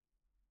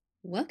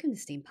Welcome to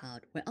STEAM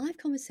Powered, where I have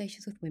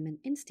conversations with women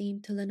in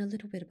STEAM to learn a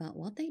little bit about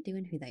what they do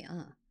and who they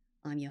are.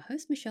 I'm your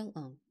host, Michelle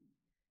Ong.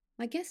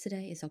 My guest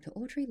today is Dr.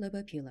 Audrey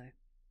Lobo-Pulo.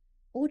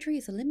 Audrey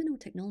is a liminal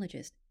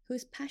technologist who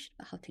is passionate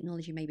about how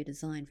technology may be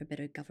designed for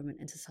better government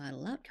and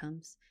societal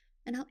outcomes,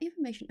 and how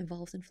information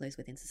evolves and flows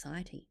within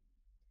society.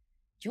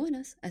 Join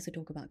us as we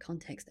talk about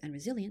context and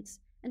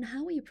resilience, and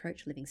how we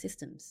approach living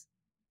systems.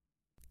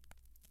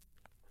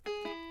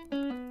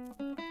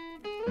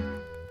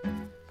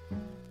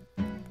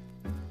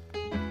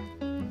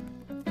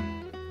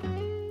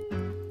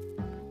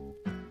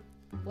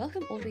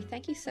 Welcome, Audrey.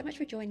 Thank you so much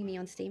for joining me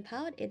on STEAM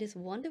Powered. It is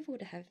wonderful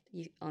to have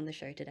you on the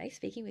show today,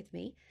 speaking with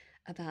me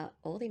about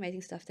all the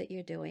amazing stuff that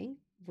you're doing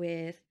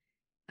with,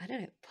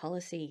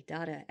 policy,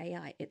 data,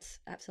 AI. It's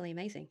absolutely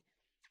amazing.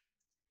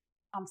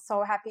 I'm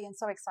so happy and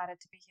so excited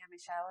to be here,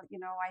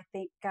 Michelle. I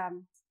think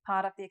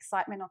part of the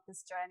excitement of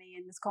this journey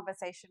and this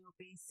conversation will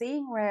be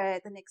seeing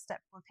where the next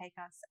step will take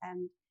us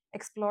and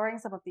exploring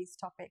some of these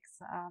topics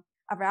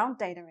around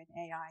data and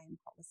AI and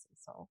policy.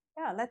 So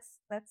yeah,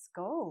 let's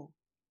go.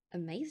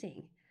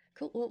 Amazing.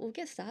 Cool. Well, we'll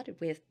get started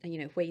with,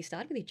 where you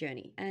started with your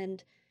journey.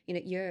 And,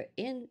 you're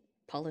in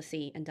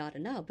policy and data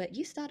now, but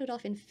you started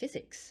off in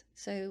physics.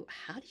 So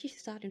how did you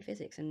start in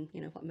physics, and,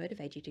 what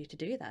motivated you to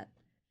do that?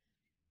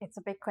 It's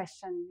a big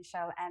question,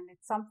 Michelle, and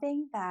it's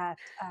something that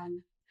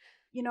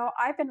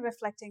I've been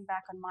reflecting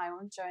back on my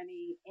own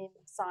journey in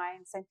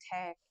science and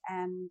tech.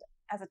 And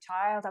as a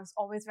child, I was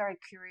always very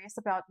curious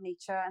about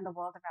nature and the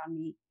world around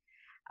me.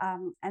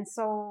 And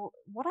so,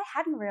 what I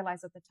hadn't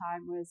realized at the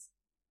time was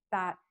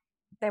that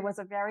there was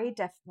a very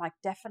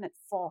definite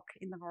fork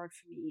in the road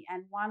for me.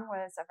 And one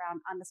was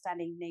around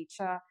understanding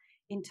nature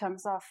in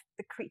terms of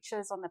the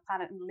creatures on the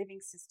planet and living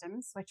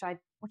systems, which I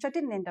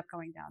didn't end up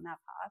going down that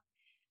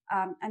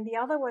path. And the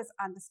other was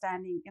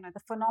understanding,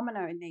 the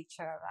phenomena in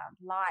nature around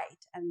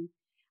light and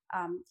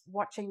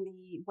watching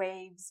the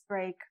waves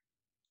break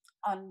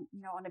on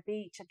a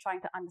beach and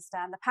trying to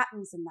understand the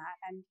patterns in that.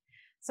 And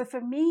so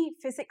for me,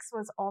 physics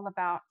was all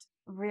about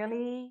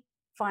really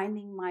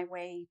finding my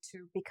way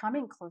to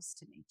becoming close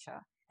to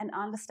nature and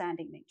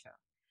understanding nature.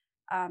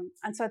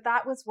 And so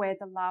that was where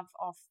the love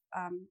of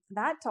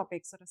that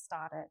topic sort of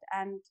started.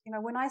 And,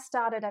 when I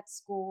started at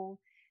school,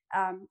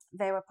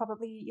 they were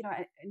probably,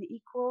 an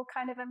equal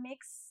kind of a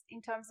mix in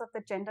terms of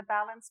the gender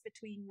balance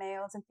between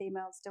males and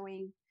females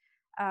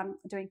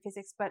doing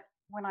physics. But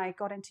when I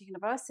got into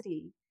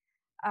university,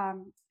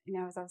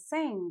 as I was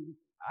saying,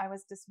 I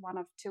was just one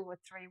of two or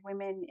three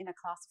women in a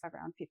class of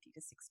around 50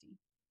 to 60.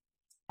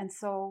 And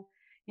so,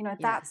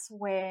 that's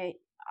where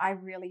I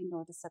really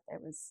noticed that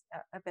there was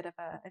a bit of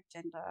a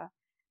gender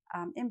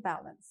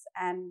imbalance.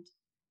 And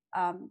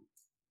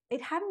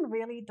it hadn't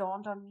really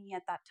dawned on me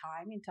at that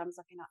time in terms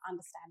of,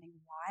 understanding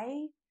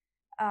why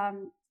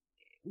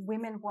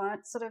women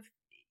weren't sort of,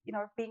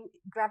 being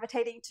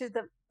gravitating to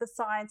the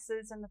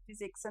sciences and the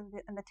physics and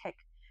the tech.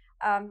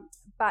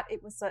 But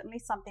it was certainly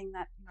something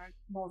that,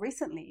 more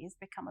recently has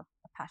become a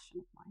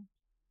passion of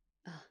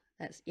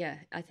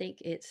mine. I think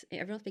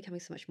everyone's becoming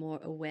so much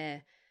more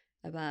aware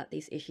about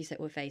these issues that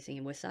we're facing,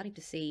 and we're starting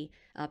to see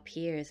our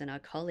peers and our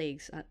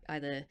colleagues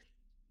either,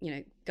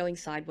 going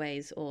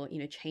sideways or,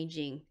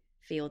 changing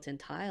fields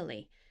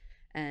entirely.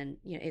 And,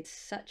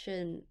 it's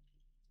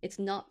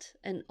not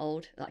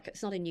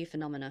it's not a new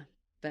phenomena,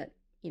 but,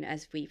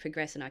 as we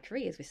progress in our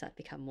careers, we start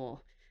to become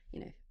more,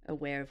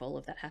 aware of all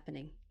of that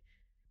happening.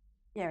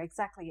 Yeah,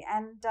 exactly.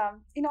 And,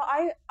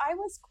 I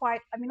was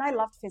I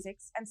loved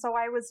physics. And so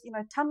I was,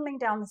 tunneling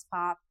down this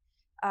path.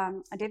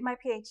 I did my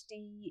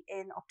PhD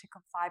in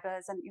optical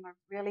fibers and,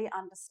 really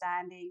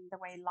understanding the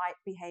way light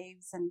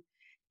behaves and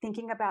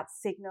thinking about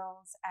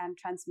signals and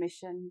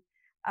transmission.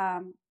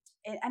 And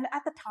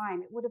at the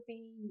time, it would have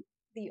been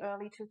the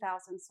early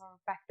 2000s. So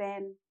back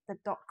then, the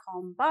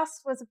dot-com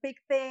bust was a big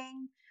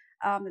thing.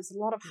 There's a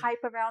lot of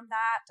hype around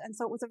that. And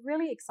so it was a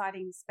really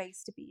exciting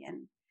space to be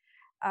in.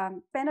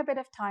 Spent a bit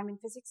of time in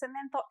physics and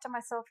then thought to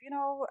myself,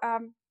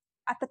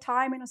 at the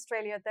time in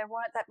Australia, there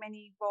weren't that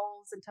many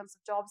roles in terms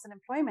of jobs and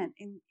employment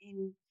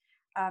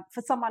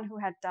for someone who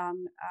had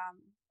done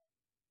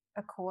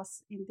a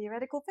course in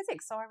theoretical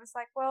physics. So I was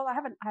like, well, I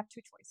have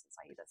two choices.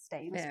 I either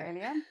stay in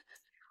Australia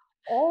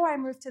or I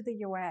moved to the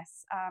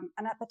US.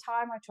 And at the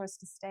time, I chose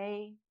to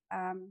stay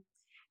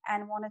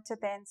and wanted to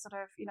then sort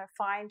of,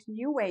 find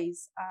new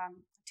ways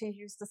to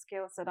use the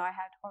skills that I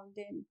had honed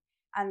in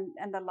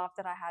and the love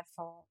that I had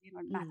for,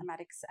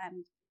 mathematics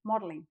and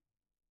modeling.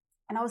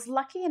 And I was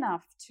lucky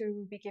enough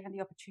to be given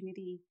the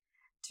opportunity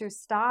to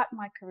start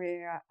my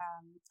career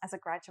as a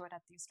graduate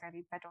at the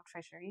Australian Federal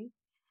Treasury.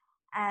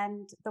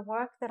 And the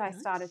work that I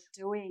started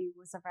doing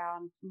was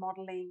around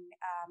modeling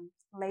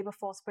labour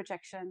force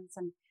projections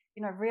and,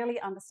 really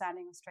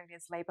understanding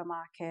Australia's labour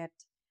market,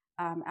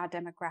 our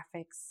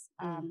demographics,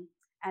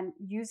 and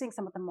using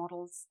some of the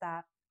models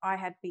that I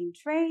had been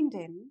trained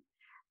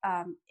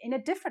in a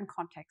different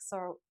context.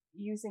 So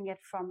using it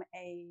from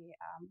a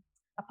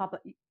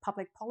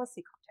public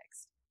policy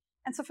context.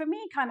 And so for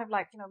me, kind of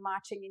like,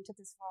 marching into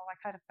this role, I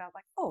kind of felt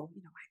like, oh,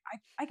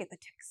 I get the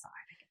tech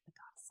side, I get the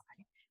data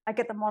side, I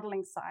get the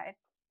modeling side.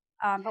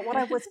 But what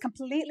I was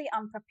completely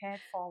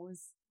unprepared for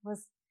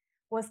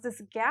was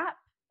this gap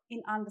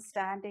in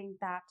understanding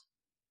that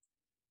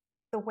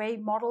the way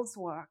models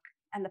work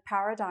and the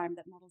paradigm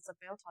that models are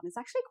built on is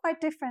actually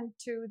quite different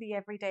to the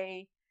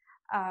everyday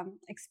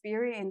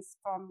experience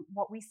from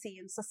what we see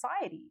in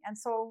society. And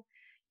so,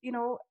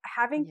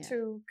 having Yeah.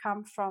 to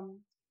come from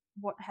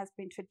what has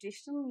been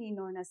traditionally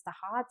known as the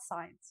hard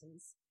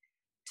sciences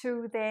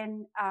to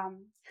then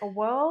a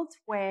world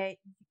where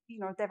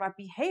there are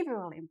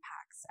behavioral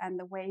impacts, and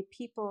the way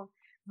people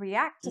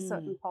react to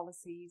certain Mm.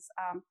 policies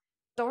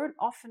don't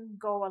often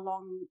go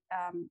along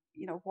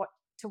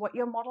what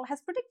your model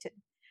has predicted.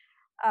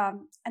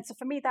 And so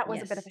for me, that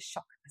was a bit of Yes. a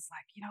shock. It's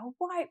like,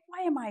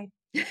 why am I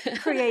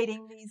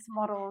creating these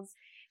models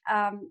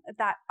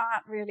that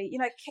aren't really,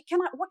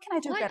 what can I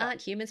do Why better?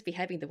 aren't humans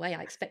behaving the way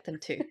I expect them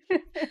to?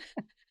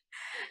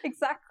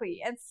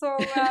 Exactly. And so,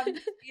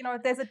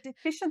 there's a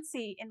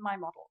deficiency in my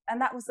model.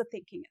 And that was the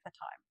thinking at the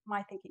time.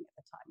 My thinking at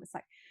the time was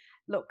like,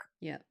 look,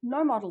 Yeah.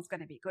 no model's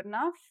going to be good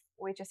enough.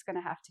 We're just going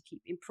to have to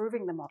keep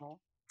improving the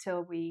model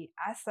till we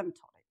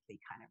asymptotically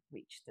kind of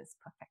reach this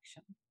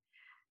perfection.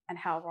 And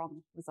how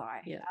wrong was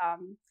I? Yeah.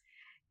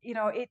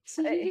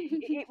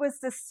 It was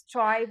this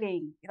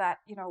striving that,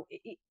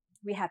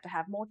 we had to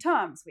have more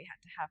terms, we had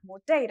to have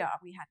more data,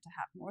 we had to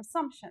have more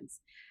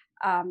assumptions.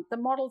 The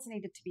models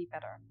needed to be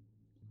better.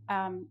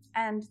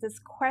 And this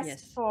quest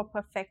Yes. for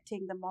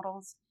perfecting the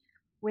models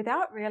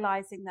without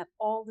realizing that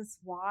all this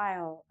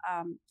while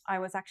I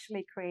was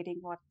actually creating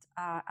what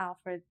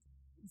Alfred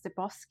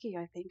Zybowski,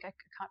 I think, I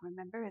can't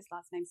remember his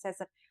last name, says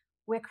that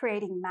we're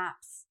creating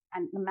maps,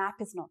 and the map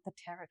is not the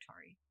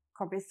territory.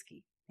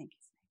 Korbisky, I think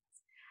his name is.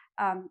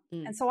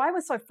 Mm. And so I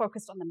was so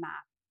focused on the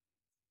map,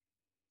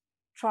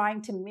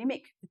 trying to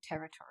mimic the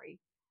territory,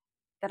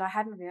 that I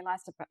hadn't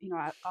realized about,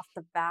 of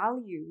the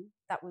value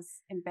that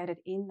was embedded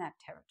in that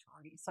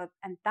territory. So,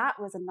 and that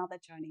was another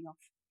journey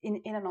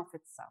in and of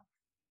itself.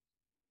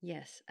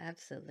 Yes,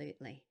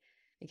 absolutely.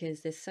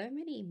 Because there's so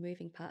many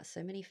moving parts,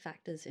 so many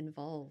factors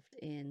involved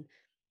in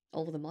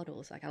all the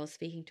models. Like I was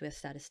speaking to a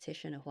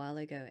statistician a while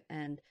ago,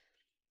 and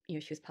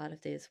she was part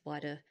of this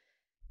wider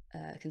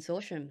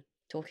consortium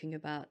talking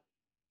about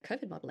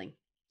COVID modeling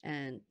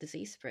and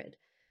disease spread.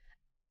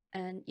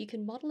 And you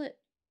can model it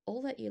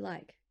all that you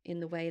like in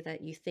the way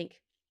that you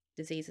think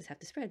diseases have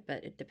to spread,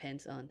 but it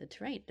depends on the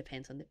terrain, it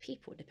depends on the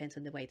people, it depends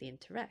on the way they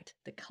interact,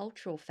 the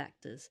cultural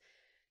factors.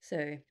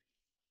 So,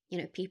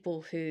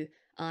 people who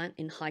aren't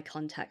in high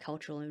contact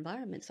cultural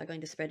environments are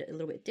going to spread it a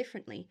little bit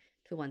differently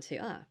to ones who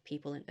are.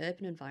 People in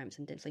urban environments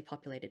and densely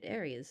populated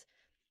areas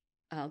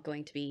are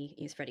going to be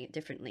spreading it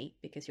differently,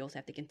 because you also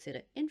have to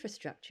consider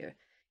infrastructure,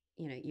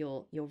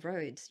 your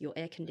roads, your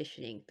air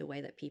conditioning, the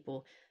way that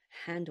people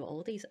handle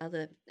all these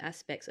other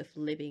aspects of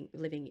living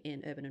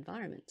in urban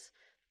environments.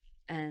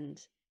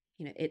 And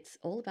it's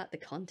all about the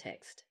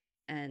context,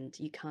 and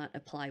you can't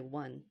apply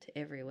one to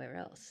everywhere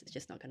else. It's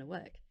just not going to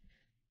work.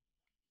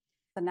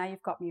 So now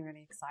you've got me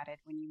really excited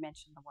when you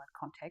mentioned the word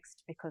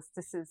context, because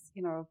this has,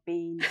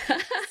 been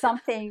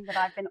something that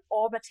I've been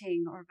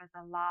orbiting over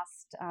the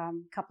last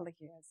couple of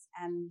years.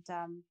 And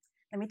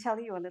let me tell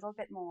you a little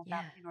bit more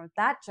about, Yeah.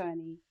 that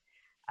journey.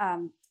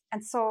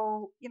 And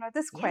so,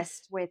 this Yes.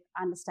 quest with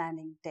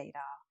understanding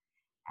data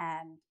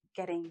and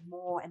getting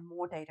more and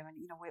more data, and,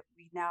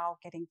 we're now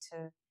getting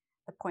to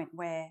the point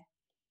where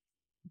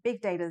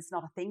big data is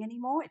not a thing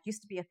anymore. It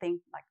used to be a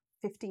thing like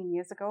 15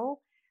 years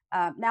ago.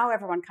 Now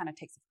everyone kind of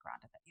takes it for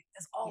granted that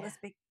there's all Yeah.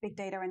 this big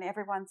data, and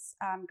everyone's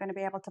going to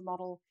be able to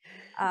model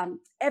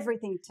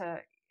everything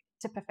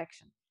to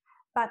perfection.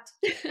 But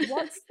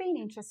what's been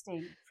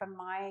interesting from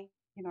my,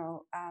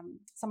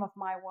 some of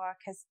my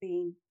work has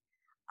been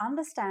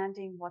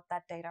understanding what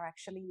that data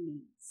actually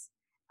means,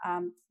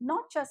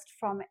 not just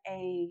from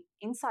a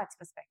insights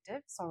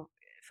perspective. So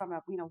from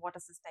a, what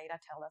does this data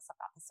tell us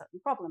about a certain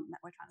problem that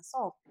we're trying to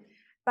solve,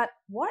 but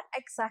what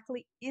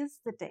exactly is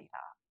the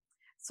data?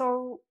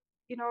 So,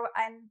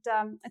 and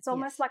it's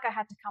almost Yes. like I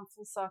had to come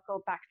full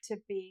circle back to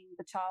being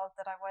the child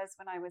that I was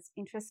when I was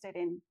interested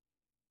in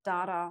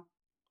data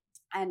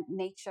and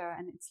nature.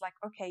 And it's like,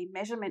 okay,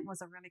 measurement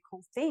was a really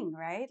cool thing,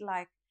 right?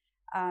 Like,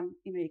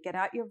 you get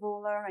out your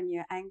ruler and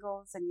your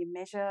angles and you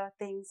measure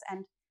things.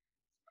 And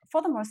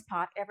for the most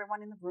part,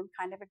 everyone in the room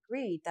kind of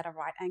agreed that a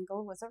right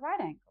angle was a right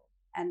angle.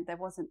 And there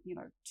wasn't,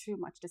 too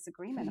much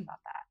disagreement about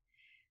that.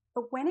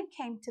 But when it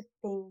came to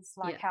things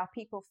like Yeah. how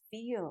people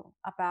feel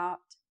about,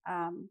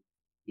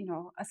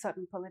 a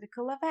certain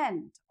political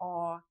event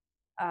or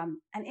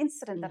an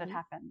incident that had Mm-hmm.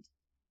 happened,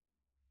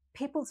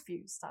 people's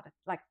views started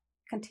like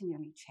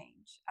continually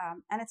change.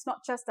 And it's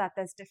not just that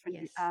there's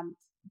Yes.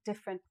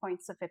 different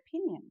points of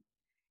opinion.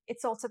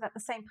 It's also that the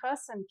same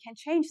person can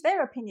change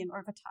their opinion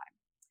over time.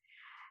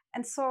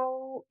 And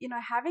so,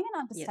 having an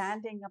Yes.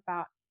 understanding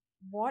about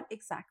what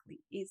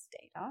exactly is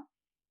data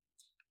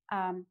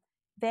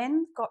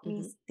then got me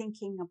Mm-hmm.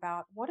 thinking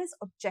about what is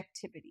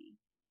objectivity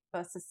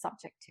versus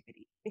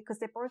subjectivity, because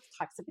they're both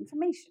types of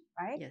information,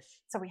 right? Yes.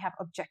 So we have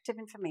objective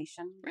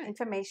information, Right.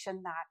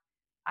 information that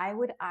I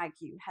would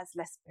argue has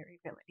less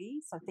variability.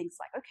 So things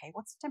like, okay,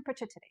 what's the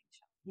temperature today?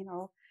 You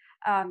know,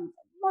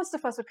 most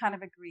of us would kind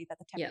of agree that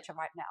the Yep. temperature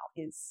right now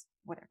is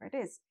whatever it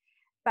is,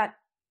 but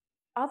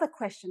other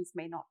questions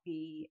may not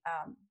be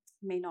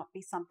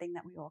something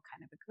that we all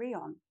kind of agree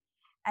on.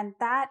 And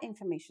that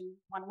information,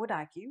 one would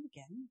argue,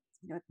 again,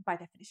 by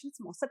definition, it's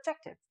more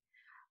subjective.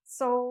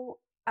 So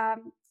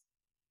um,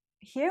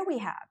 here we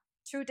have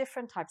two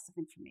different types of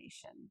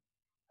information.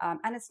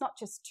 And it's not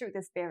just two,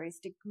 there's various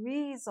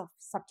degrees of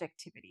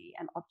subjectivity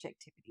and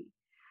objectivity.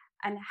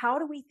 And how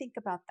do we think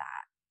about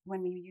that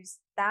when we use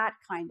that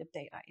kind of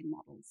data in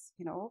models?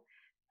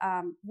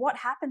 What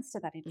happens to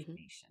that Hmm.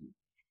 information?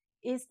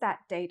 Is that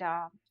data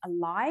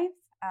alive?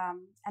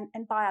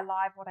 And by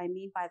alive, what I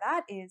mean by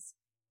that is,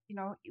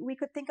 we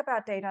could think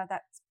about data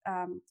that's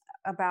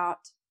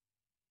about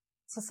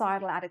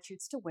societal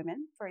attitudes to women,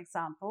 for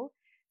example,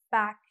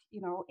 back,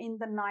 in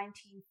the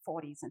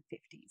 1940s and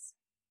 50s,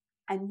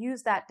 and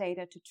use that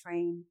data to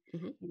train,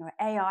 Hmm.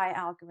 AI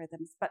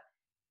algorithms.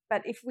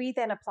 But if we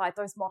then apply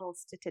those models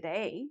to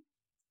today,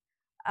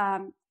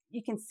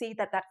 you can see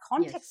that that Yes.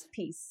 context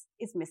piece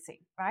is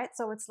missing, right?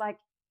 So it's like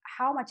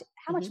how much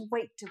Hmm.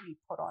 weight do we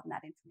put on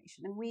that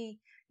information? And we,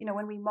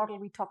 when we model,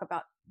 we talk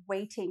about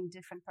weighting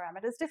different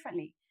parameters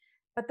differently.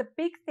 But the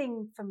big thing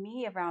for me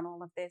around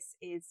all of this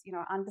is,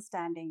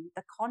 understanding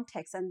the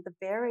context and the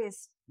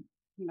various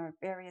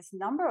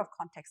number of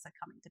contexts that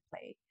come into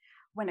play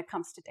when it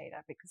comes to data,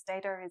 because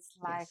data is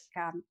like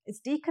Yes.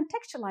 it's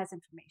decontextualized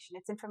information.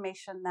 It's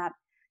information that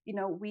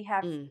we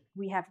have Mm.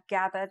 we have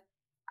gathered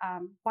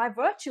by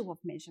virtue of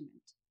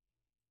measurement,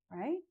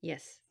 right?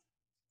 Yes.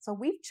 So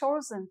we've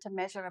chosen to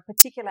measure a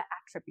particular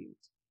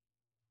attribute.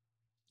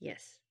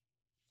 Yes.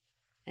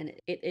 And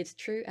it's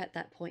true at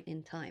that point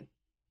in time.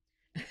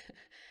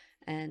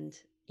 And,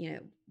 you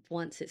know,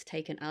 once it's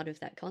taken out of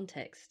that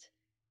context,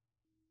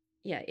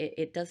 yeah,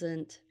 it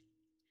doesn't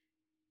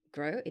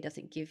grow. It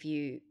doesn't give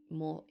you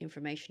more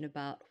information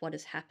about what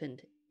has happened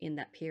in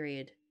that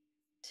period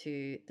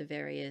to the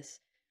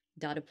various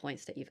data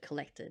points that you've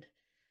collected.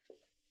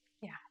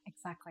 Yeah,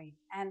 exactly.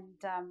 And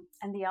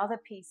the other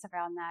piece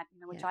around that,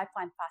 which Yeah. I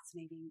find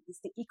fascinating, is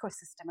the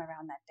ecosystem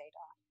around that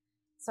data.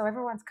 So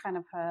everyone's kind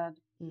of heard,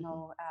 Hmm.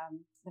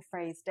 the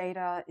phrase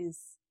 "data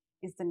is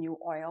the new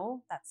oil."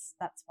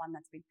 That's one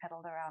that's been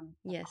peddled around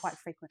quite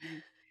Yes.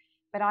 frequently.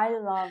 But I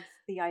love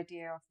the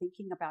idea of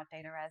thinking about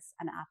data as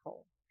an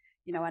apple,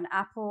 an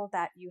apple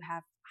that you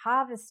have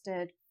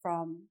harvested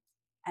from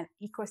an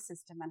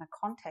ecosystem and a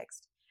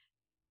context,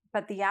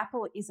 but the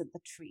apple isn't the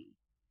tree.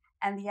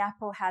 And the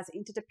apple has Yep.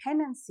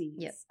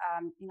 interdependencies.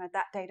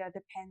 That data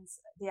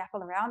depends, the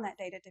apple around that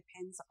data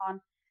depends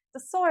on the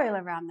soil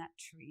around that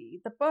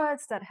tree, the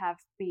birds that have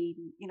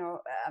been,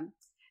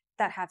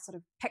 that have sort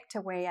of pecked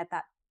away at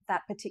that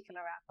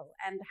particular apple,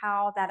 and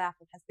how that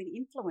apple has been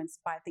influenced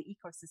by the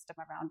ecosystem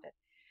around it.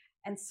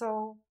 And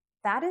so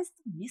that is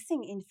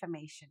missing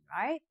information,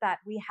 right? That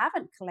we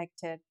haven't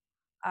collected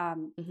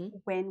um, Hmm.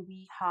 when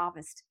we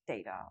harvest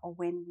data, or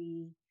when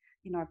we,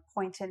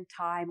 point in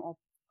time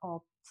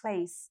or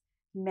place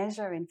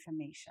measure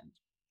information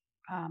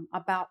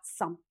about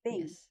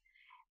something. Yes.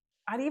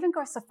 I'd even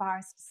go so far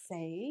as to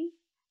say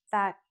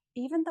that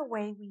even the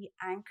way we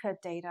anchor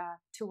data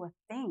to a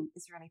thing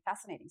is really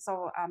fascinating.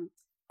 So,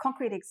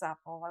 concrete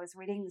example, I was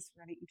reading this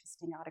really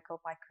interesting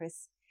article by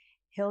Chris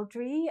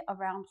Hildrey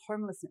around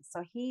homelessness.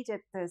 So he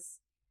did this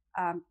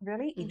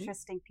really Hmm.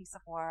 interesting piece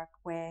of work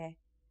where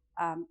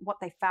what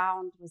they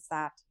found was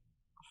that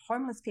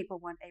homeless people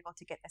weren't able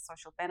to get their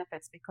social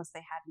benefits because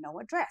they had no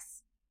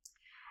address.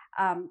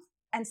 Um,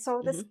 and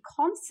so this Hmm.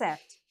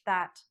 concept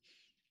that,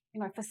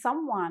 for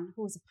someone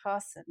who's a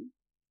person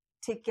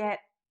to get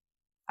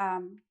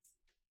um,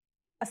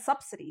 a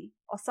subsidy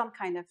or some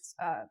kind of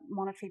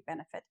monetary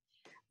benefit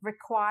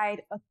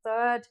required a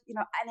third,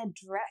 an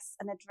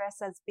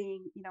address as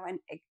being,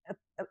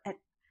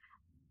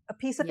 a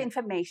piece of Yep.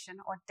 information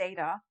or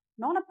data,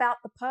 not about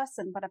the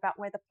person, but about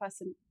where the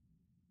person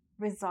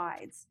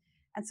resides.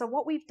 And so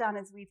what we've done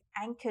is we've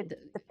anchored The,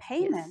 the yes.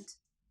 payment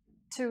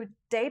to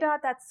data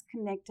that's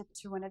connected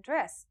to an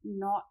address,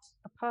 not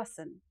a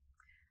person.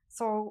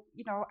 So,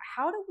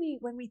 how do we,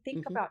 when we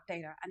think Hmm. about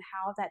data and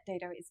how that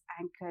data is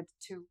anchored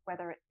to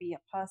whether it be a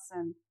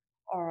person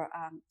or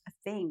a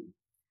thing,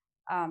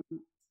 um,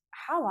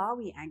 how are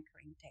we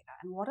anchoring data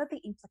and what are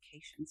the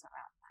implications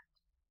around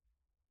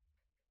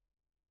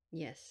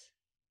Yes.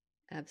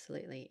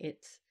 Absolutely.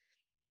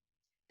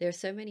 There are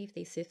so many of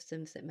these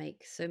systems that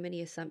make so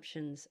many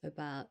assumptions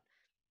about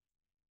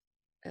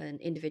an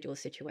individual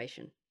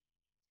situation,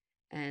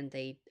 and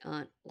they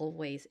aren't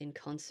always in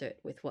concert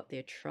with what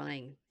they're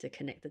trying to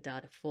connect the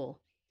data for.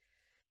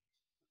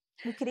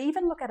 we could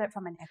even look at it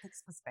from an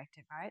ethics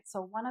perspective, right?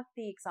 So, one of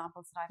the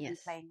examples that I've been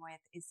Yes. playing with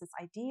is this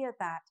idea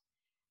that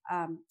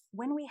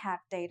when we have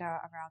data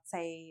around,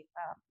 say,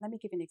 let me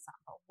give you an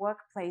example,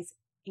 workplace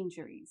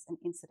injuries and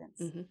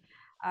incidents. Hmm.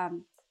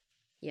 Um,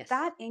 Yes.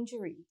 that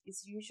injury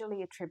is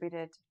usually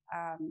attributed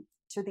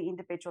to the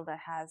individual that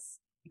has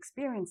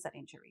experienced that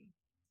injury,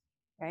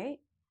 right?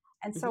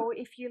 And Hmm. so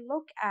if you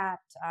look at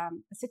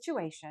a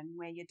situation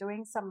where you're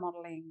doing some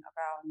modeling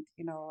around,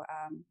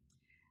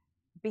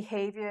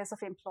 behaviors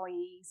of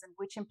employees and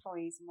which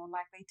employees are more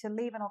likely to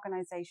leave an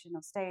organization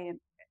or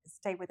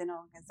stay within an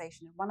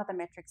organization, and one of the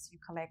metrics you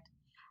collect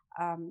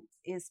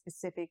is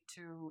specific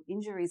to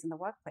injuries in the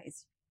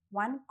workplace,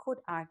 one could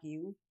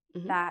argue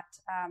Hmm. that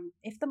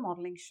if the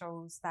modeling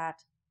shows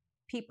that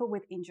people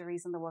with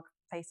injuries in the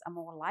workplace are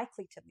more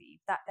likely to leave,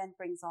 that then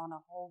brings on a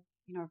whole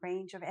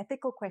range of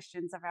ethical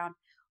questions around,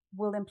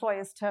 will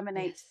employers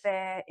terminate Yes.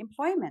 their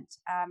employment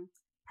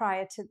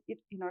prior to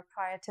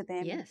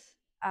them Yes.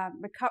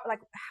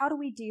 like, how do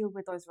we deal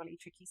with those really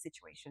tricky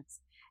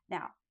situations?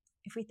 Now,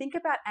 if we think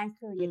about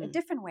anchoring it a Mm.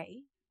 different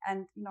way,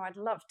 and I'd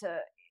love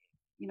to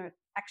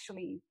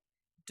actually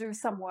do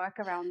some work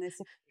around this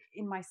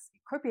in my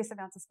copious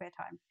amounts of spare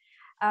time.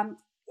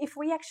 If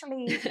we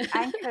actually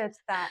anchored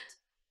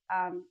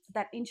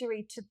that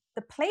injury to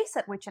the place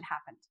at which it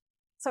happened,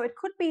 so it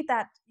could be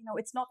that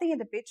it's not the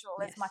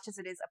individual as much Yes. as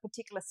it is a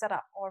particular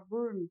setup or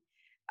room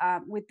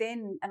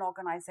within an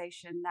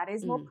organization that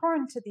is more Mm.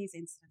 prone to these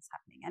incidents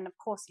happening, and of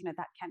course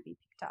that can be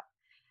picked up.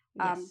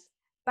 Um, Yes.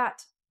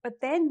 but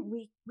then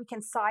we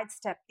can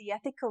sidestep the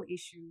ethical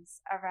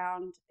issues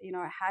around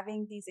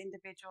having these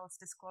individuals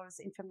disclose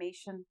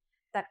information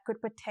that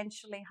could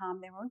potentially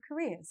harm their own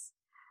careers.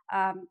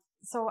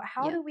 So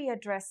how Yeah. do we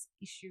address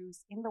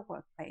issues in the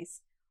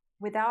workplace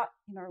without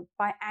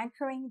by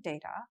anchoring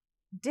data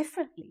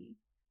differently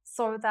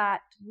so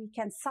that we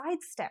can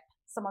sidestep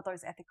some of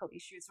those ethical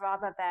issues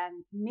rather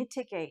than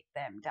mitigate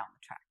them down the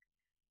track?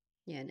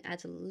 Yeah. And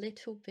adds a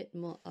little bit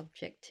more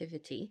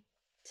objectivity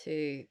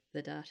to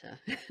the data.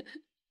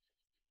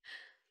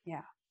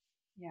 Yeah,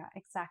 yeah,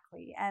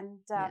 exactly. And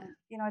Yeah.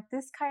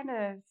 this kind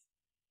of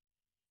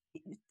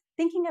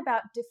thinking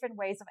about different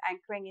ways of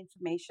anchoring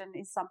information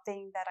is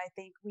something that I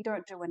think we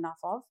don't do enough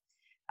of.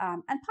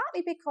 And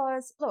partly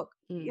because, look,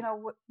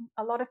 Mm.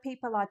 a lot of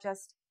people are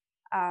just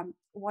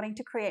wanting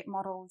to create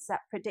models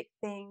that predict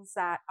things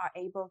that are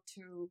able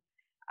to,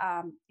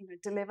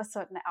 deliver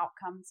certain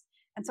outcomes.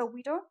 And so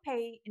we don't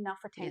pay enough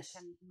Yes.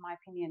 attention, in my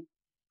opinion,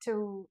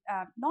 to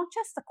not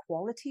just the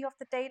quality of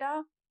the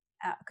data,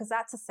 because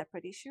that's a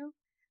separate issue,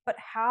 but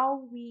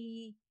how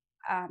we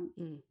um,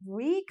 Mm.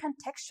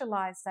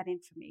 recontextualize that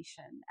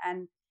information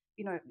and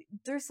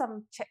do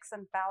some checks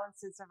and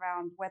balances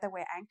around whether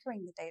we're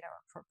anchoring the data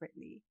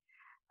appropriately.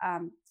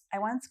 I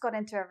once got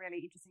into a really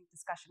interesting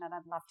discussion, and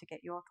I'd love to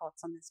get your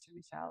thoughts on this too,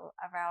 Michelle,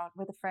 around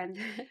with a friend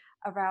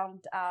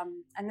around,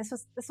 and this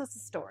was the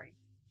story.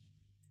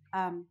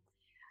 Um,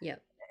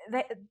 Yep.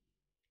 they,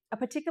 a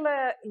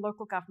particular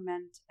local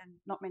government, and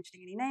not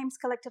mentioning any names,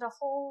 collected a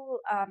whole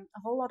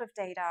lot of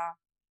data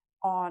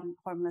on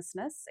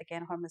homelessness,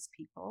 again, homeless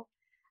people,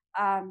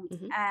 Hmm.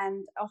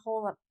 and a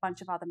whole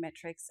bunch of other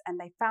metrics. And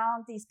they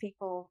found these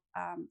people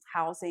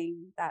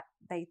housing that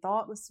they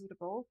thought was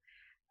suitable.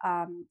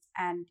 And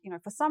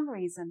for some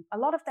reason, a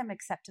lot of them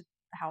accepted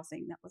the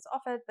housing that was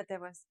offered, but there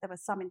were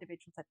some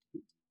individuals that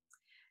didn't.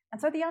 And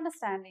so the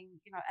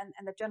understanding,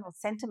 and the general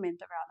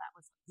sentiment around that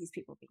was these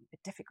people being a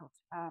bit difficult.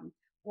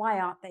 Why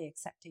aren't they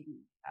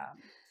accepting,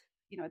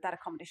 that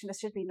accommodation? There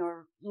should be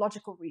no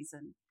logical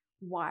reason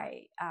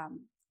why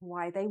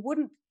they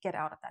wouldn't get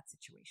out of that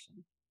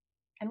situation.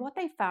 And what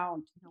they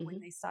found, when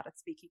Hmm. they started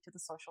speaking to the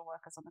social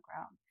workers on the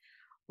ground,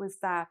 was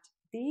that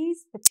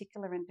these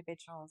particular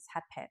individuals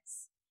had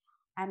pets,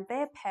 and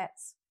their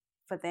pets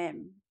for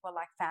them were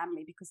like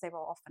family because they were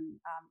often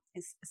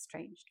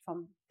estranged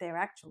from their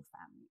actual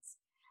families.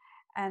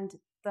 And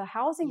the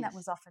housing that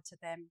was Yes. offered to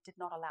them did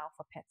not allow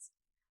for pets.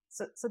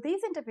 So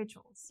these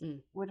individuals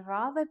Mm. would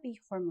rather be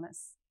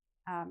homeless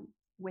um,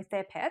 with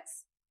their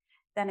pets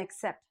than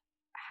accept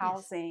Yes.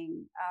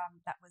 housing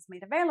that was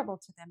made available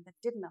to them that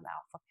didn't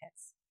allow for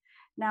pets.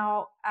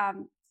 Now,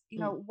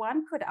 Mm.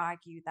 one could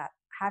argue that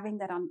having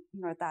that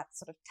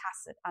sort of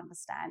tacit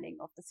understanding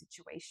of the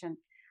situation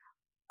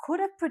could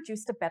have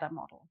produced a better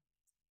model.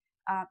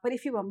 But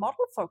if you were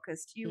model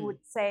focused, you Mm.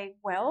 would say,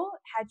 well,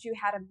 had you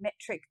had a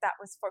metric that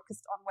was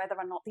focused on whether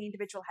or not the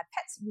individual had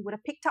pets, you would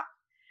have picked up,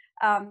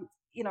 um,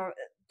 you know,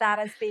 that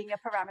as being a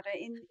parameter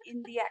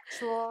in the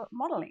actual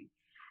modeling.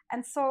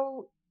 And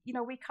so,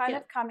 we kind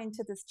of Yep. come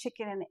into this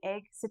chicken and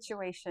egg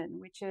situation,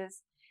 which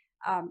is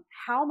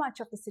how much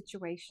of the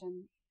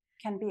situation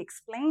can be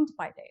explained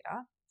by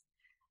data,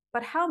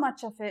 but how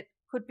much of it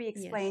could be Yes.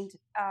 explained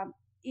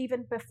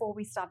even before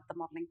we started the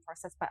modeling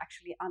process by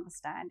actually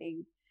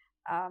understanding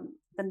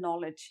the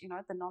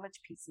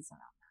knowledge pieces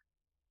around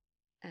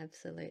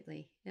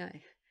Absolutely. No.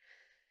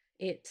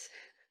 It's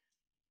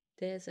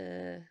there's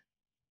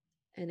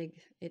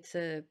it's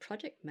a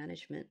project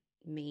management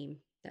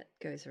meme that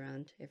goes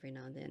around every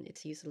now and then.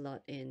 It's used a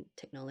lot in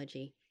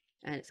technology,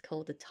 and it's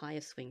called the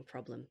tire swing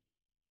problem.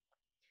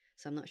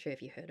 So I'm not sure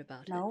if you heard that.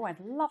 about it. No, I'd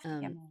love to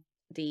hear Um, more.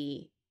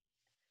 the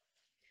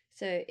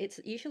So it's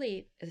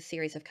usually a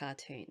series of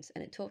cartoons,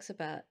 and it talks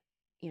about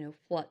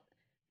what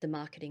the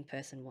marketing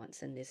person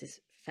wants, and there's this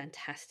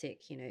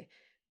fantastic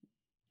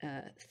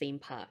theme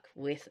park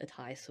with a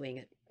tire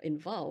swing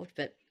involved,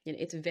 but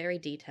It's very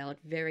detailed,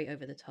 very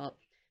over the top,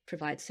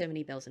 provides so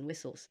many bells and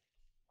whistles.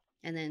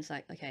 And then it's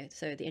like, okay,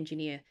 so the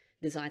engineer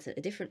designs it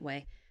a different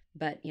way,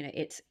 but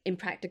it's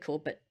impractical,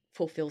 but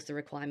fulfills the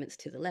requirements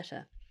to the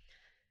letter.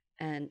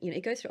 And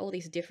it goes through all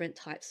these different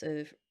types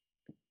of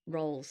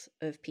roles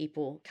of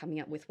people coming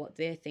up with what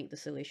they think the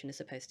solution is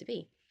supposed to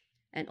be.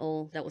 And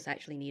all that was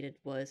actually needed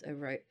was a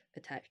rope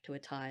attached to a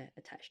tire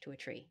attached to a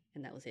tree,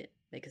 and that was it,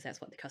 because that's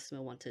what the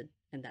customer wanted,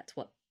 and that's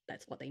what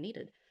they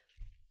needed.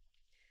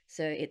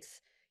 So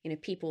it's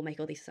people make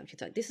all these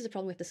assumptions like, this is a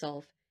problem we have to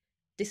solve.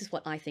 This is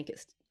what I think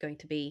it's going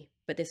to be,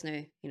 but there's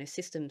no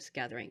systems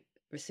gathering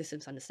or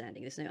systems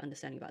understanding. There's no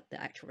understanding about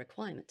the actual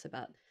requirements,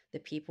 about the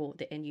people,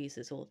 the end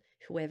users, or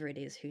whoever it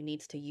is who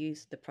needs to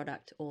use the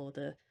product or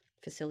the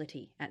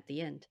facility at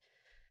the end.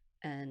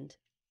 And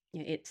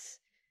it's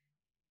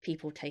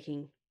people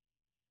taking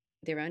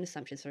their own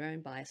assumptions, their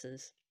own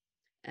biases,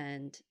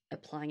 and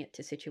applying it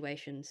to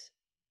situations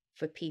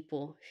for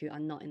people who are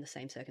not in the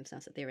same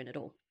circumstance that they're in at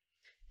all,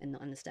 and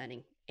not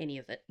understanding any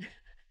of it.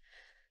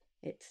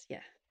 It's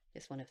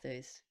just one of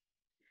those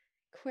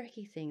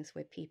quirky things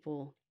where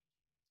people,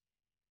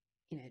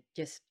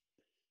 just,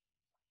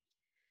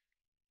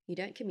 you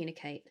don't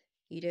communicate,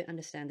 you don't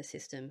understand the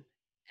system,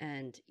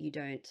 and you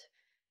don't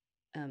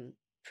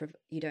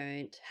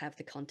have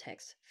the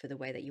context for the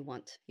way that you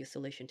want your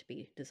solution to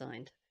be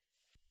designed.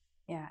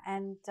 Yeah,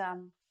 and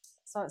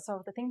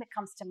so the thing that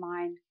comes to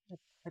mind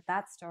with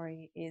that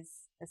story is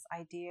this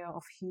idea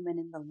of human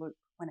in the loop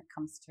when it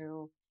comes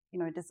to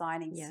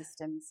designing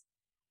systems.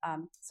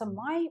 So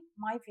my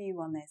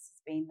view on this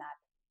has been that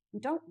we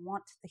don't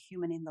want the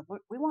human in the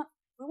loop. We want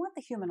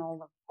the human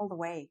all the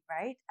way,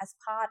 right? As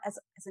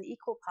an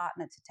equal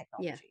partner to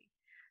technology. Yeah.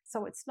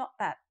 So it's not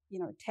that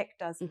tech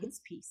does its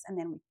piece and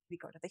then we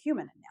go to the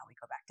human and now we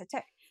go back to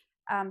tech.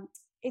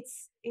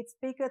 It's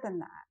bigger than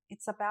that.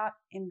 It's about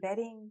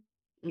embedding.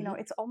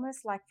 It's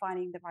almost like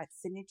finding the right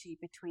synergy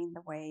between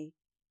the way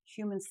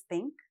humans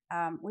think,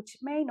 which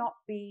may not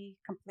be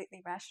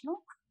completely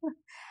rational,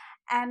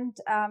 and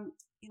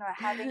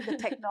having the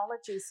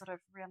technology sort of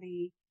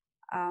really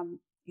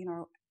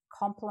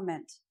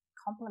complement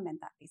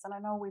that piece. And I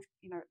know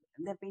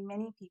there've been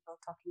many people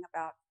talking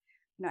about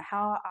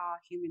how are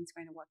humans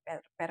going to work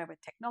better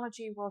with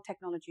technology? Will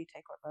technology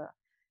take over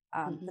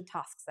the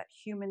tasks that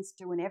humans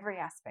do in every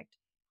aspect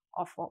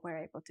of what we're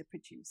able to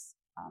produce?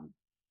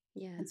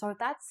 And so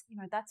that's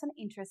an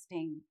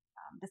interesting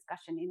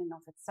discussion in and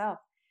of itself.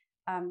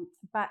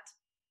 But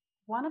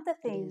one of the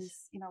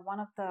things, one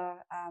of the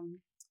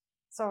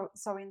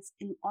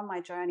on my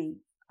journey,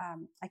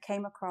 I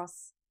came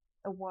across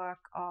the work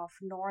of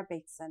Nora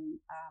Bateson,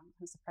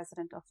 who's the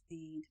president of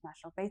the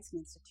International Bateson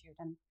Institute,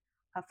 and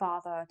her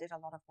father did a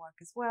lot of work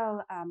as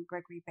well,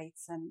 Gregory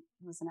Bateson,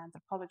 who was an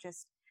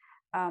anthropologist,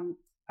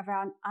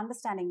 around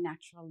understanding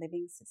natural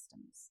living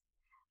systems.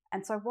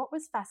 And so what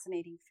was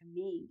fascinating for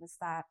me was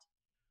that,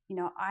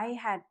 I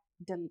had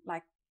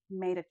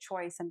made a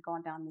choice and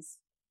gone down this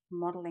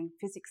modeling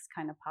physics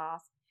kind of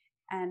path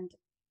and,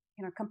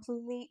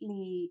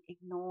 completely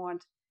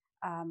ignored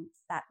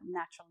that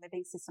natural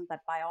living system, that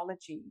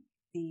biology,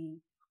 the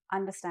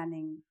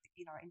understanding,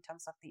 in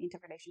terms of the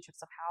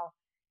interrelationships of how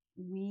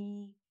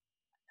we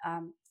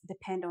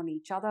depend on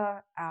each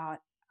other,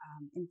 our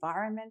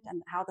environment,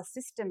 and how the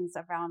systems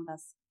around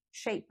us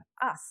shape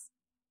us.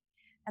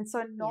 And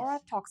so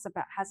Nora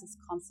has this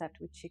concept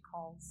which she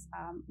calls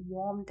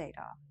warm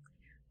data,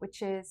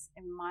 which is,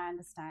 in my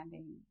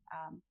understanding,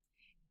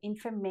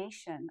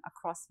 information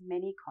across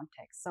many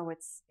contexts. So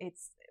it's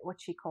what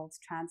she calls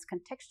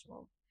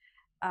transcontextual.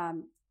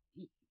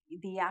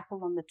 The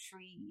apple on the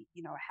tree,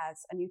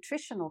 has a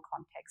nutritional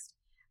context,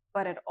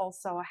 but it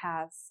also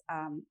has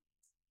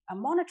a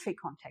monetary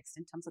context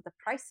in terms of the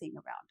pricing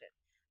around it.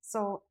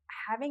 So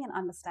having an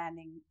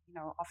understanding,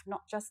 of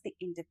not just the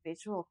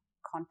individual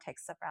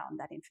context around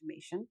that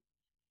information,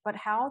 but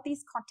how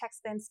these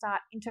contexts then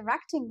start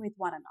interacting with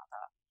one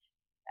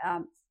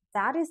another.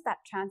 That is that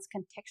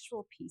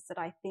transcontextual piece that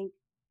I think,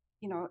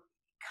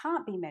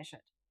 can't be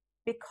measured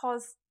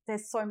because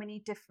there's so many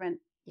different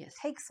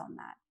takes on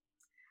that.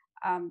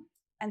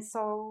 And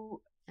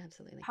so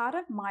absolutely, part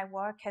of my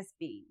work has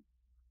been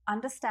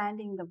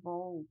understanding the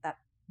role that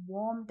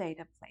warm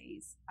data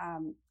plays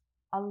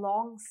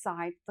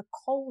alongside the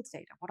cold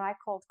data, what I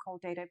called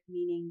cold data,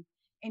 meaning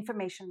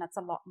information that's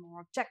a lot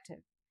more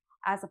objective,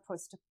 as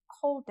opposed to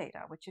cold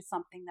data, which is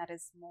something that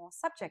is more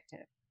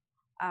subjective.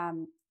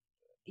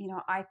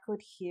 I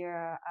could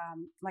hear,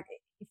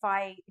 if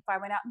I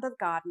went out into the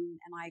garden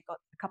and I got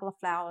a couple of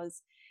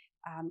flowers,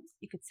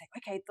 you could say,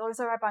 okay, those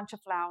are a bunch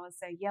of flowers.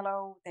 They're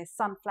yellow. They're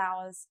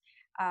sunflowers.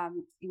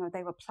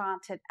 They were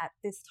planted at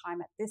this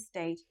time, at this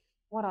date.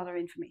 What other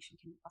information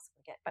can you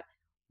possibly get? But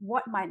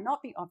what might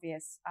not be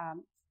obvious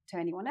to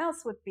anyone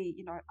else would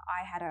be,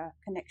 I had a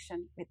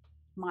connection with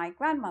my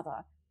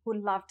grandmother who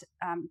loved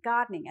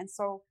gardening. And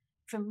so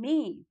for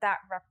me, that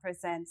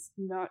represents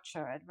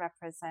nurture. It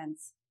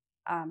represents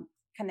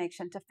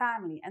connection to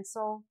family. And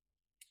so,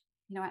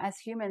 as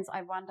humans,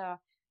 I wonder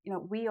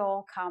we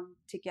all come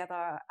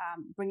together,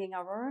 bringing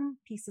our own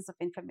pieces of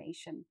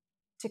information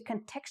to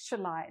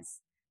contextualize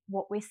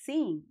what we're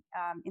seeing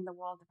in the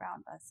world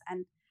around us.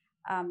 And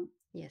um,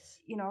 Yes.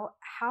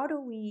 how do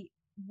we,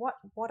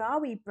 what are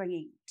we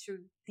bringing to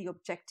the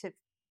objective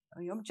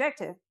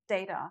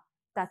data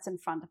that's in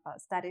front of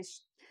us that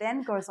is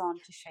then goes on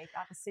to shape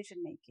our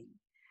decision making,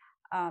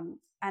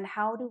 and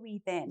how do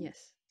we then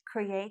Yes.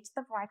 create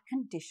the right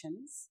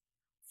conditions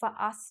for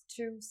us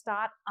to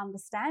start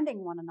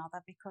understanding one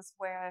another, because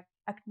we're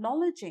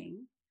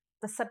acknowledging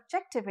the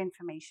subjective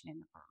information in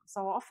the room.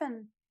 So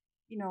often,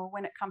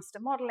 when it comes to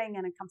modeling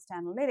and it comes to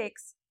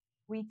analytics,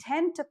 we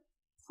tend to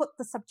put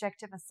the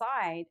subjective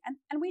aside,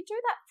 and we do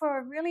that for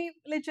a really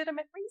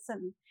legitimate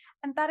reason,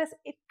 and that is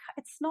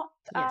it's not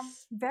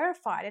Yes.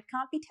 verified. It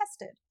can't be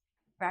tested,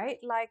 right?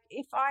 Like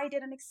if I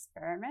did an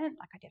experiment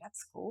like I did at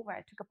school where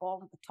I took a ball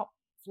to the top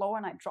floor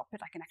and I dropped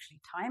it, I can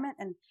actually time it,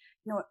 and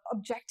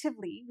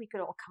objectively we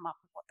could all come up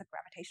with what the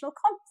gravitational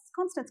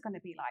constant's going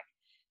to be like.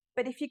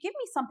 But if you give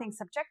me something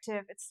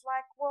subjective, it's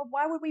like, well,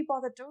 why would we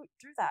bother do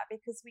that?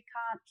 Because we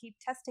can't keep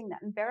testing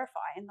that and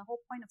verify. And the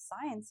whole point of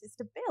science is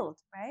to build,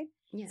 right?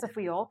 So Yeah. if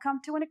we all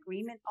come to an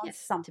agreement on Yes.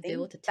 To something,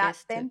 build, to that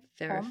test, to then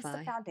forms the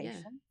verify. Yeah.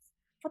 foundation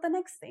for the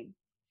next thing.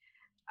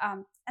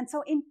 And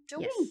so in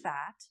doing Yes.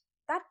 that,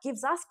 that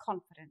gives us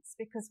confidence,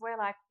 because we're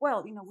like,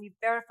 well, we've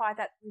verified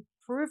that, we've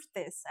proved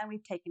this, and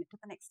we've taken it to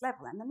the next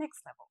level and the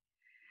next level.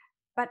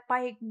 But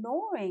by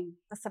ignoring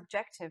the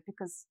subjective,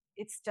 because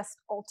it's just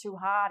all too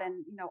hard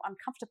and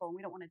uncomfortable, and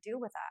we don't want to deal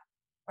with that,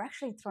 we're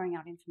actually throwing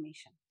out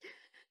information,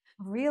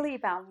 really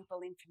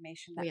valuable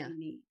information that We we are.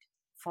 need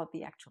for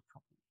the actual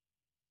problem.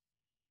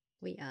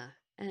 We are.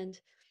 And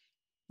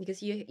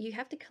because you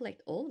have to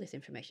collect all this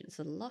information, it's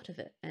a lot of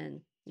it,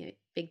 and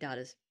big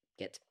data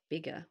gets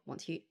bigger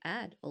once you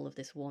add all of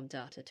this warm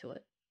data to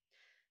it.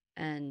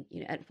 And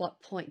at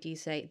what point do you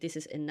say this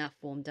is enough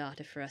warm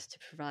data for us to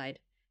provide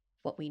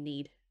what we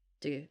need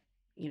to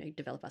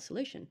develop our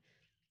solution?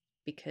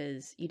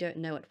 Because you don't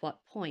know at what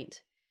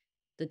point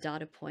the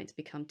data points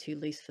become too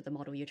loose for the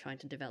model you're trying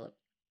to develop,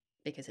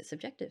 because it's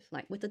subjective.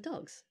 Like with the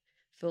dogs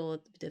for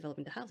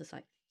developing the houses,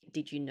 like,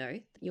 did you know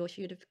that you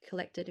should have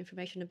collected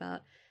information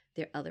about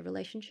their other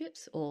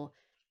relationships, or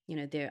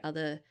their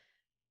other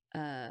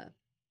uh,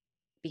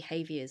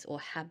 behaviors or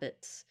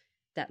habits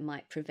that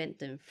might prevent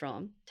them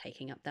from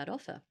taking up that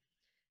offer?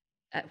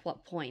 At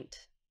what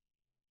point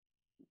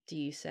do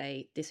you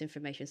say this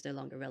information is no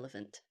longer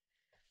relevant?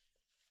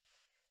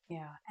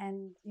 Yeah,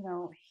 and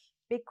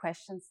big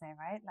questions there,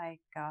 right?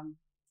 Like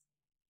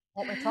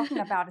what we're talking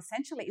about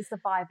essentially is the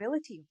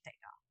viability of data.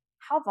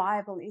 How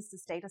viable is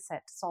this data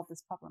set to solve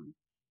this problem?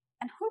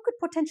 And who could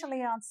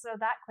potentially answer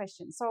that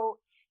question? So,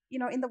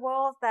 in the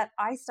world that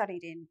I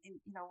studied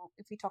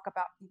if we talk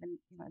about even,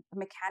 the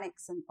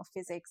mechanics of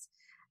physics,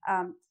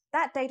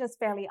 that data is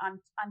fairly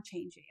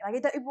unchanging. Like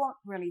it won't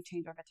really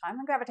change over time,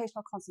 and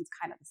gravitational constant's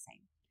kind of the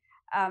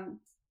same.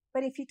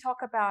 But if you talk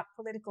about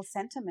political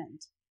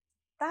sentiment,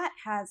 that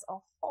has a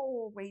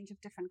whole range of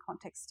different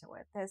contexts to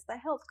it. There's the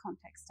health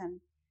context,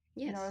 and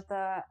Yes.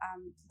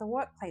 the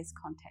workplace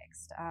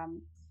context.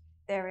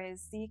 There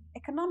is the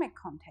economic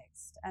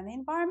context and the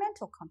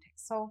environmental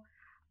context. So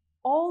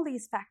all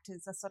these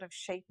factors are sort of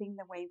shaping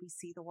the way we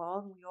see the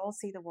world. We all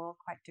see the world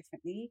quite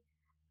differently.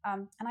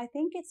 And I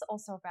think it's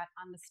also about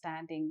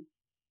understanding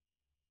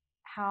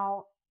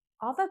how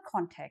other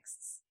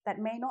contexts that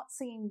may not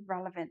seem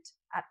relevant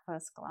at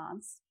first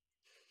glance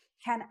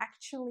can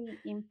actually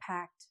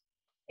impact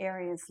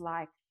areas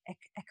like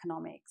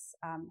economics,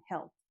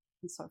 health,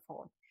 and so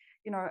forth.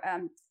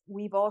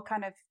 We've all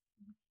kind of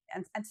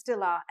and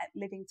still are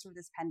living through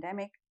this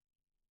pandemic,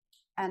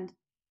 and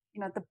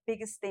the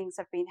biggest things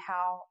have been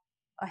how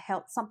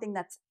something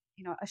that's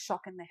a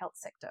shock in the health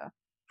sector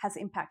has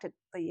impacted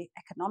the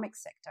economic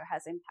sector,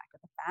 has impacted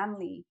the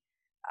family,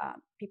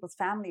 people's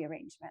family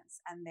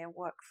arrangements and their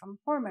work from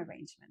home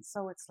arrangements.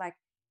 So it's like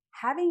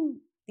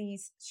having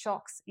these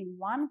shocks in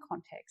one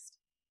context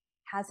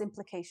has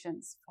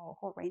implications for a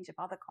whole range of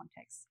other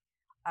contexts.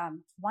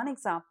 One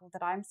example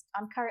that I'm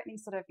currently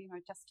sort of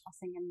just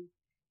tossing and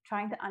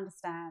trying to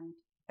understand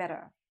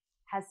better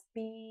has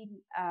been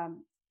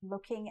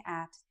looking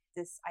at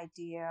this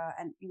idea,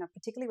 and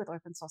particularly with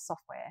open source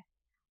software.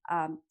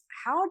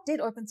 How did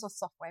open source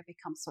software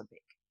become so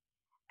big?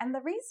 And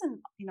the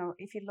reason,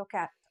 if you look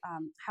at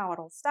how it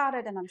all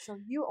started, and I'm sure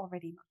you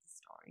already know the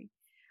story,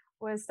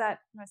 was that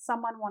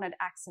someone wanted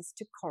access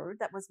to code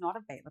that was not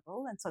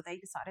available, and so they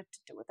decided to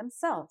do it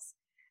themselves.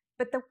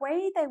 But the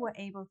way they were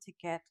able to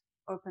get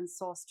open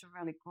source to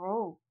really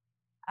grow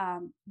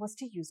was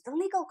to use the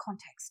legal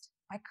context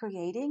by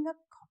creating a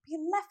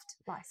copyleft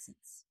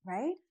license,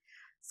 right?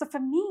 So for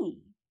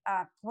me,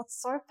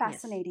 what's so Yes.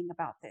 fascinating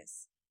about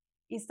this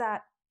is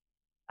that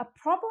a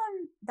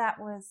problem that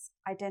was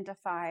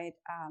identified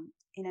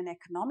in an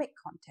economic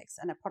context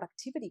and a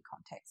productivity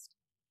context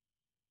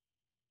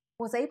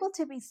was able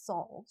to be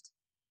solved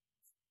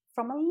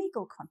from a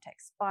legal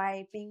context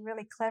by being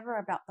really clever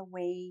about the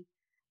way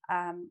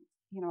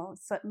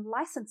certain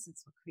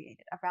licenses were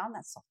created around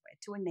that software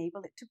to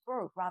enable it to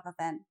grow rather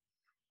than,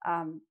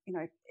 you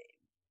know,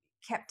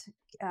 kept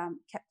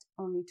kept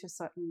only to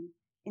certain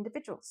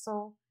individuals.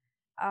 So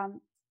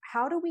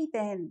how do we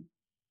then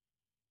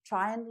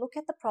try and look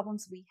at the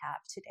problems we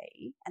have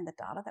today and the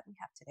data that we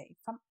have today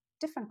from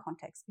different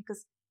contexts?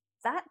 Because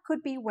that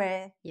could be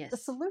where the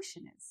Yes.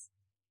 solution is.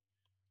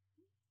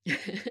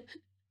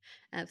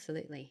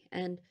 Absolutely.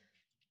 And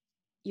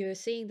you're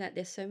seeing that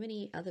there's so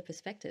many other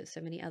perspectives,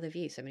 so many other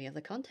views, so many other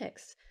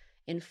contexts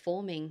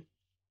informing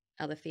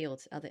other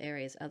fields, other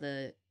areas,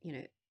 other,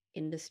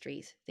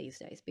 industries these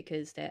days,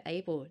 because they're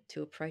able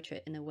to approach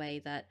it in a way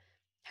that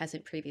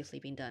hasn't previously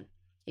been done.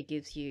 It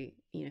gives you,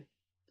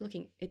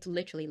 it's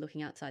literally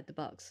looking outside the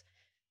box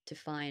to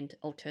find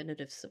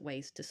alternative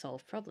ways to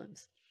solve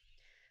problems.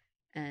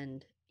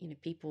 And,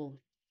 people,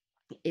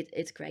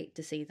 it's great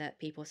to see that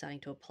people are starting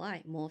to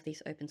apply more of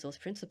these open source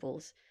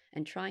principles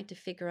and trying to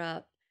figure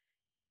out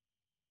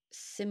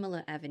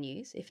similar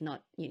avenues, if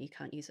not, you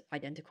can't use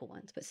identical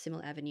ones, but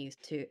similar avenues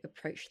to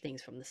approach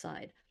things from the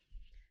side.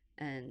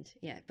 And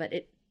yeah, but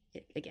it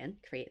again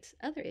creates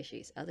other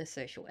issues, other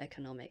social,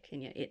 economic,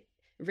 and it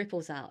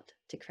ripples out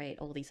to create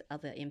all these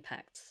other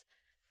impacts.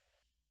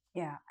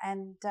 Yeah,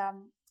 and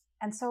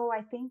so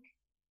I think,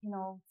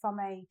 from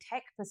a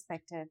tech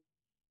perspective,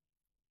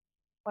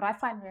 what I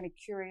find really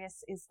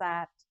curious is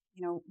that,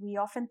 we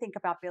often think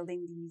about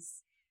building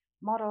these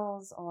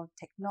models or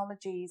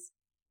technologies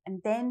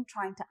and then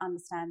trying to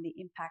understand the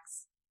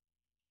impacts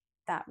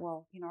that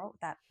will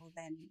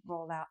then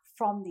roll out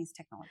from these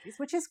technologies,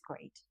 which is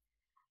great.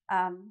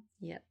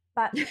 Yeah.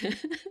 But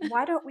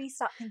why don't we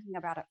start thinking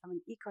about it from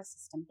an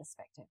ecosystem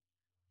perspective?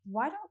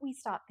 Why don't we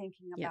start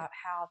thinking about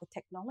how the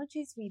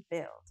technologies we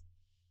build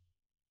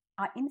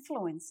are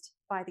influenced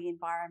by the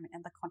environment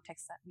and the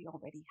context that we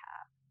already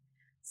have?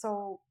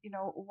 So,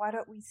 why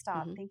don't we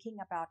start thinking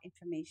about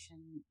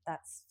information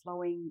that's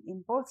flowing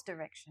in both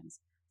directions?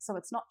 So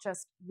it's not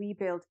just we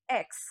build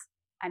X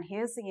and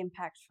here's the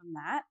impact from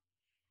that.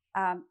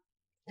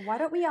 Why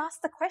don't we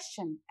ask the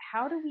question,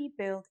 how do we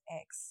build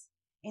X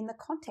in the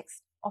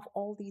context of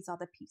all these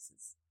other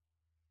pieces,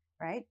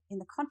 right? In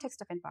the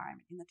context of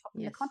environment, in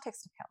the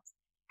context of health.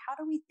 How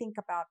do we think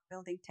about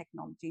building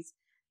technologies,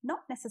 not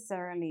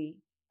necessarily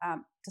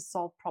to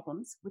solve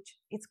problems, which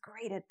it's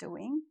great at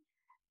doing,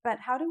 but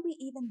how do we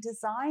even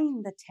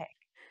design the tech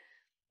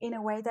in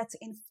a way that's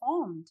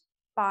informed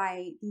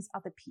by these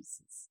other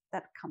pieces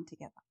that come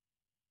together?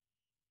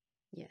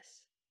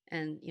 Yes.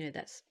 And,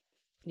 that's,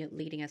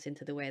 leading us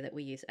into the way that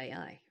we use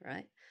AI,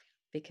 right?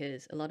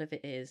 Because a lot of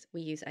it is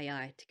we use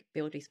AI to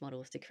build these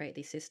models, to create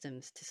these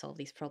systems, to solve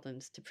these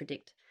problems, to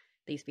predict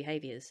these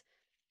behaviors.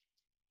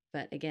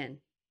 But again,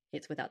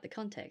 it's without the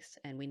context,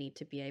 and we need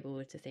to be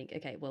able to think,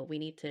 okay, well, we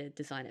need to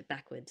design it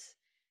backwards.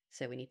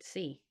 So we need to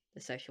see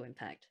the social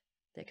impact,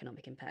 the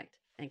economic impact,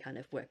 and kind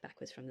of work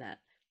backwards from that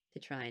to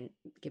try and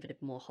give it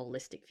a more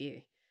holistic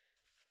view.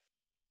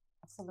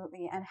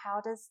 Absolutely. And how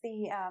does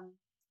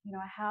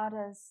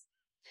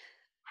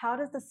how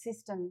does the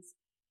systems,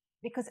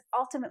 because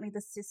ultimately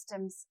the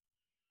systems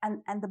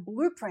and the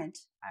blueprint,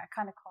 I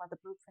kind of call it the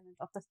blueprint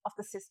of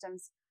the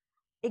systems,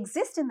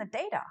 exist in the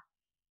data,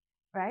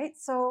 right?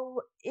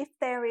 So if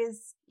there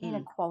is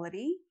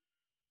inequality,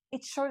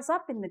 it shows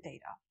up in the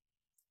data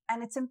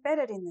and it's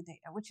embedded in the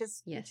data, which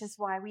is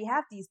why we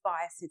have these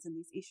biases and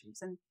these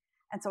issues. And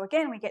so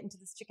again, we get into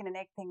this chicken and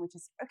egg thing, which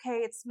is, okay,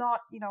 it's not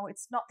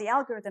the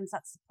algorithms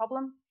that's the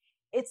problem.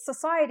 It's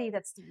society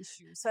that's the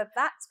issue. So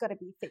that's got to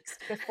be fixed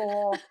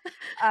before,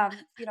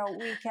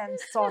 we can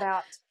sort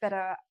out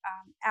better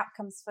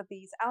outcomes for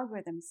these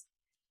algorithms.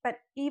 But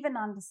even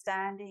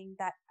understanding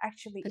that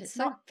actually it's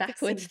not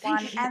fixing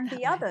one and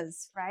the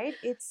others, right?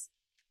 It's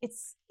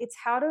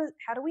how do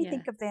we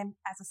think of them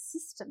as a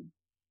system,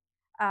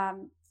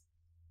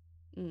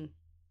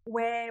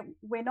 where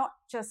we're not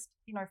just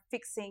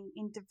fixing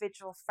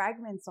individual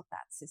fragments of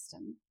that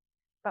system,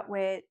 but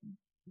we're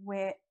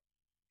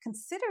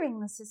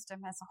considering the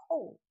system as a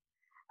whole.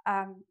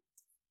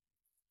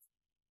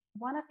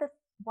 One of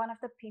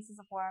the pieces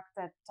of work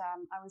that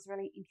I was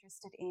really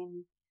interested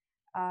in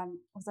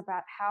was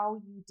about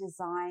how you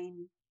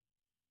design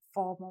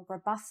for more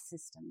robust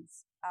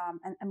systems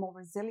and more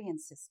resilient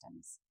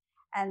systems.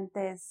 And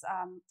there's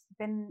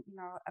been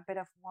a bit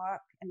of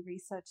work and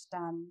research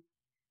done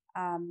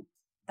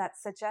that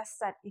suggests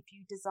that if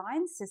you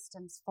design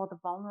systems for the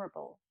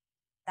vulnerable,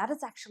 that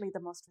is actually the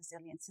most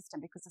resilient system,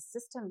 because the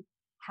system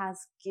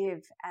has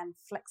give and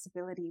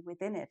flexibility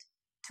within it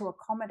to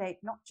accommodate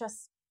not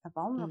just the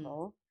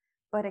vulnerable,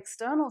 but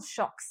external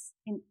shocks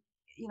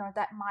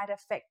that might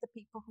affect the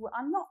people who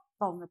are not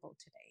vulnerable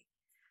today.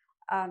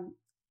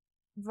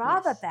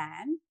 Rather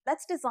than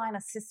let's design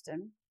a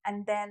system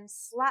and then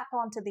slap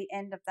onto the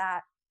end of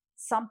that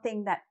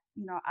something that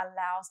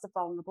allows the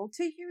vulnerable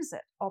to use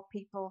it, or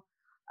people.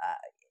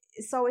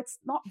 So it's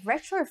not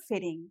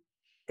retrofitting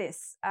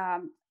this,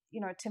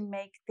 to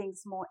make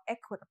things more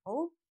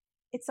equitable.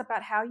 It's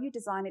about how you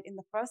design it in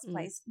the first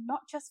place,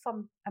 not just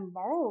from a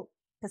moral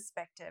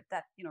perspective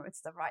that,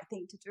 it's the right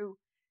thing to do,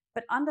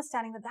 but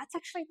understanding that that's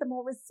actually the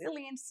more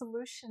resilient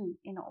solution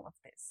in all of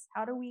this.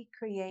 How do we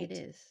It create,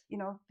 is. you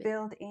know, But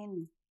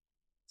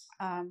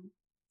um,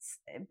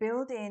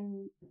 build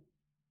in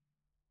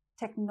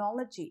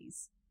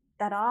technologies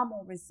that are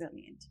more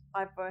resilient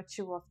by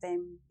virtue of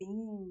them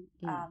being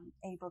mm,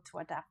 able to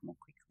adapt more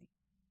quickly.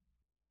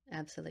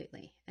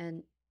 absolutely.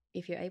 And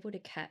if you're able to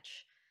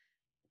catch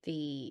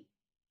the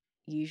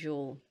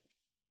usual,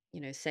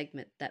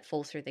 segment that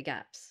falls through the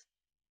gaps,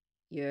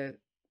 you're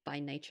by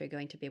nature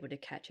going to be able to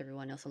catch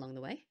everyone else along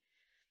the way.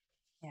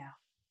 Yeah.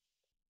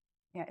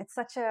 Yeah, it's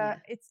such a Yeah.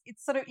 it's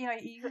sort of, you know,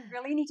 you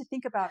really need to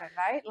think about it,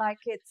 right? Like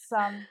it's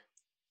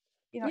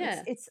you know,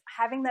 Yeah. it's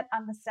having that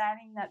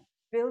understanding that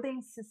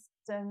building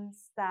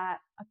systems that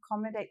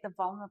accommodate the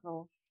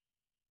vulnerable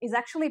is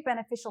actually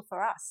beneficial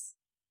for us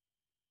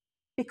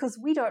because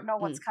we don't know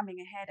what's Mm, coming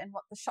ahead and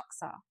what the shocks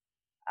are.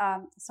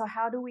 So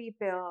how do we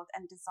build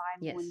and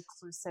design more yes.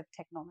 inclusive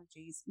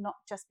technologies, not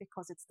just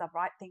because it's the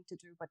right thing to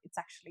do, but it's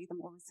actually the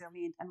more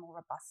resilient and more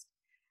robust,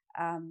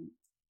 um,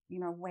 you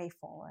know, way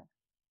forward.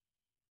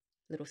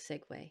 Little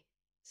segue.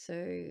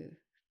 So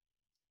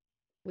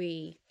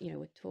we're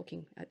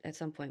talking at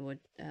some point, we're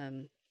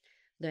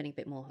learning a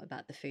bit more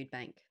about the food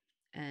bank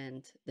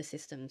and the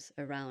systems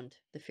around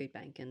the food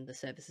bank and the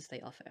services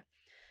they offer.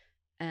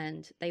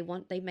 And they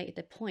made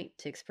the point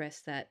to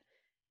express that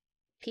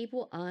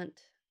people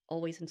aren't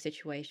always in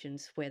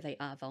situations where they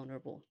are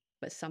vulnerable,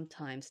 but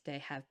sometimes they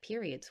have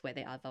periods where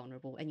they are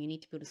vulnerable, and you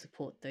need to be able to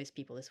support those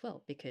people as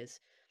well because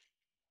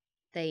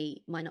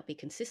they might not be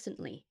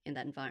consistently in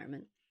that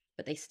environment,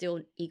 but they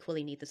still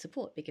equally need the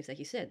support because, like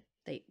you said,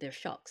 they're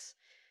shocks.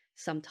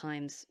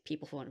 Sometimes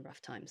people fall in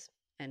rough times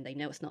and they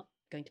know it's not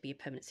going to be a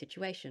permanent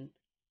situation.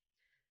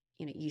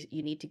 You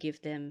need to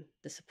give them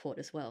the support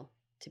as well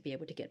to be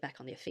able to get back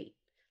on their feet.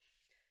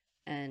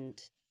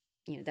 And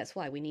that's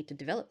why we need to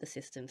develop the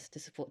systems to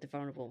support the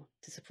vulnerable,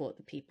 to support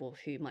the people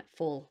who might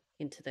fall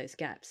into those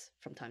gaps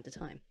from time to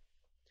time.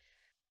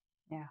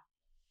 Yeah.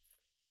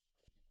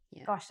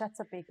 Yeah. Gosh, that's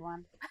a big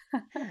one.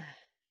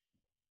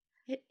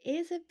 It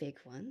is a big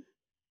one.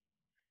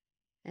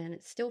 And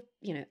it's still,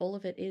 all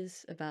of it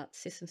is about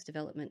systems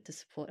development to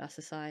support our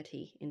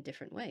society in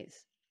different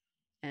ways.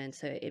 And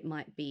so it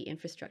might be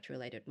infrastructure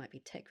related, it might be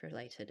tech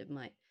related, it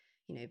might,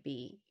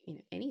 be,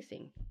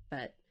 anything,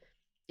 but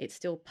it's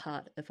still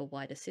part of a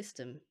wider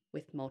system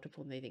with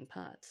multiple moving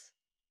parts.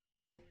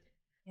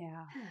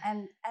 Yeah.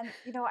 And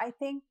you know, I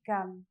think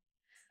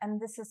and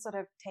this is sort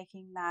of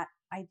taking that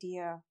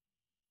idea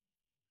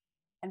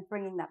and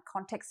bringing that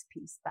context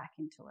piece back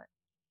into it,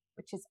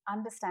 which is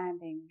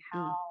understanding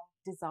how Mm,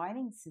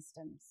 designing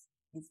systems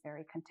is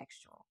very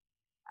contextual.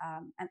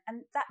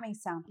 And that may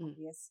sound mm,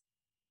 obvious,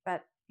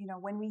 but you know,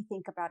 when we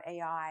think about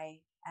AI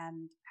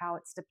and how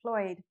it's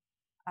deployed,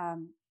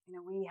 you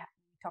know, we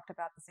talked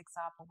about this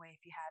example where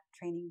if you had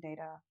training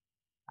data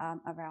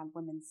around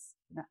women's,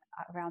 you know,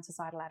 around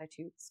societal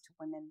attitudes to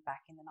women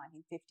back in the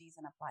 1950s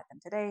and applied them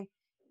today,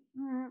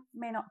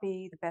 may not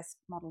be the best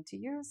model to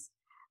use.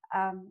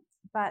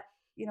 But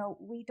you know,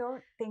 we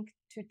don't think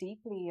too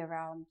deeply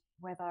around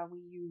whether we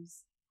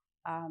use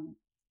um,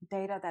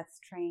 data that's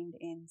trained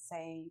in,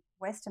 say,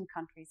 Western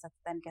countries that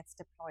then gets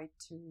deployed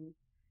to,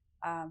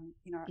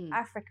 you know, mm.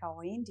 Africa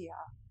or India.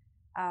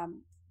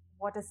 Um,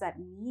 what does that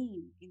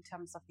mean in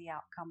terms of the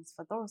outcomes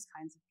for those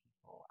kinds of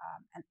people?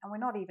 And we're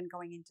not even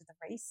going into the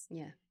race,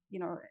 Yeah. you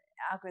know,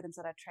 algorithms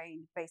that are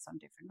trained based on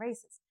different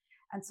races.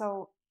 And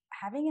so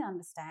having an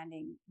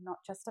understanding, not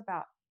just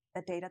about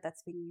the data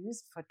that's being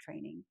used for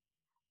training,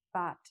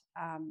 but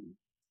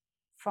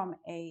from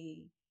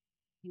a,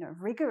 you know,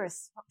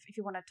 rigorous, if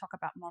you want to talk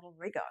about model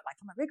rigor, like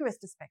from a rigorous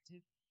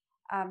perspective,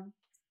 um,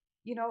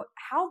 you know,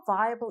 how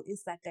viable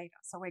is that data?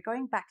 So we're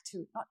going back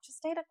to not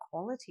just data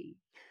quality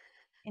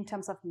in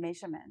terms of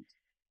measurement,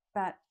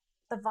 but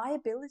the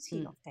viability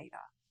Mm, of data.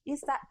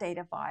 Is that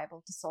data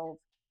viable to solve,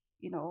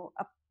 you know,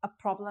 a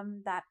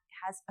problem that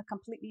has a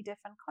completely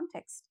different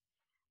context?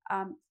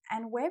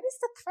 And where is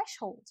the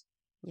threshold?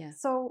 yeah.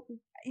 So,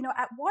 you know,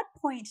 at what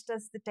point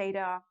does the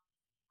data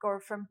go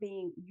from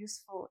being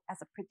useful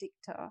as a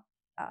predictor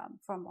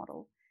for a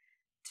model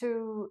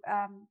to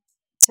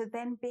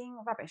then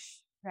being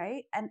rubbish,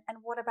 right? And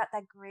what about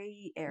that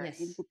gray area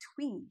in Yes.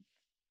 between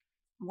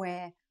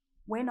where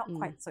we're not Mm,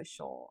 quite so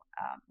sure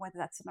whether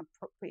that's an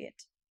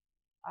appropriate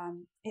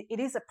it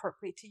is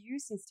appropriate to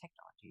use these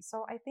technologies.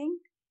 So I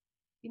think,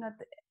 you know,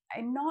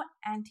 I'm not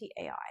anti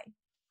AI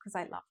because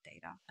I love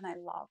data and I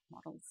love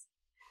models,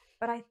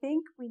 but I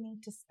think we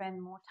need to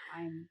spend more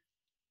time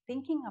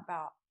thinking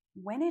about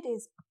when it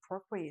is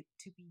appropriate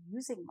to be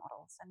using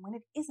models and when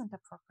it isn't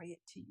appropriate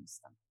to use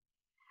them.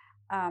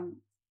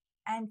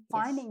 And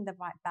yes. finding the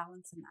right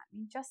balance in that. I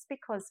mean, just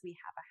because we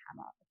have a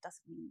hammer, it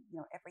doesn't mean, you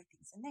know,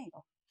 everything's a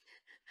nail.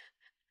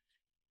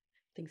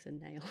 Things a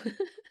nail.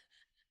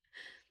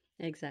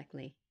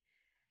 Exactly.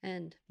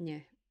 And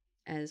yeah,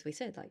 as we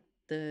said, like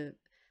the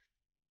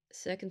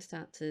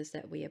circumstances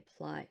that we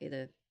apply,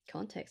 the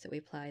context that we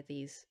apply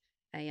these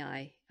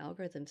AI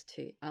algorithms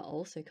to are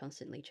also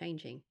constantly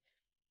changing.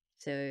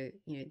 So,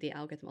 the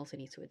algorithm also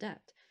needs to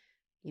adapt.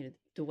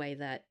 the way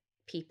that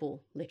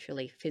people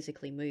literally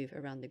physically move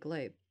around the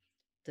globe,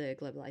 the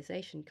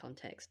globalization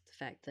context, the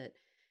fact that,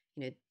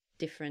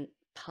 different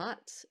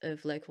parts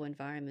of local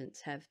environments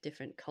have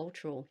different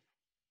cultural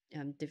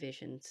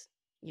divisions,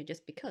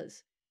 just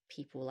because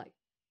people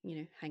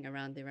hang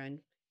around their own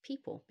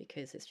people,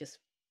 because it's just,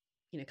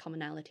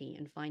 commonality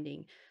and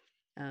finding,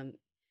 um,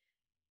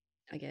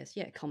 I guess,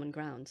 yeah, common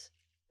grounds.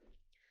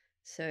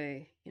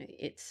 So,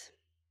 it's,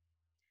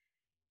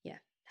 yeah,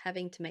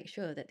 having to make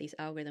sure that these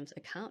algorithms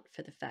account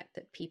for the fact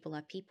that people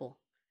are people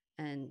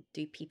and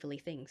do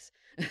peoply things.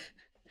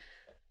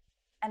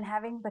 And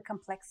having the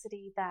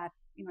complexity that,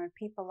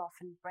 people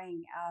often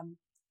bring.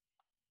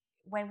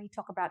 When we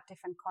talk about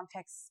different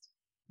contexts,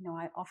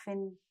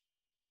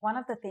 one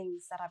of the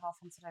things that I've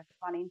often sort of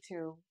run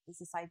into is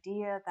this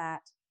idea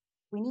that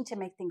we need to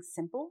make things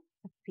simple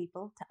for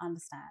people to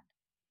understand.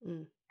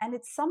 Mm. And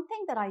it's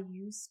something that I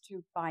used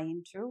to buy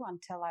into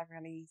until I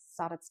really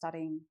started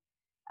studying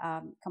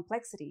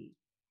complexity.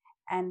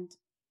 And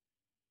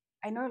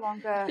I no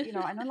longer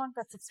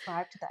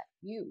subscribe to that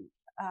view.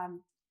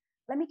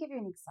 Let me give you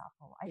an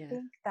example. I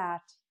think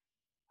that,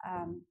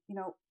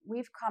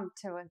 we've come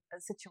to a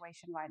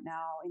situation right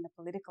now in the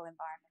political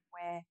environment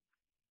where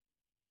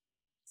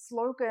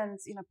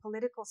slogans,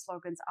 political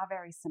slogans are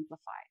very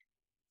simplified.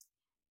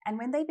 And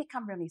when they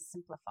become really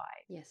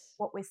simplified, yes,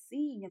 what we're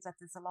seeing is that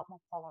there's a lot more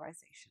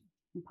polarization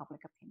in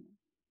public opinion.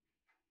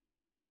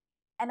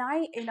 And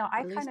I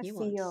kind of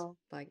feel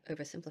by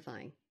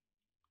oversimplifying.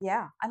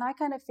 Yeah. And I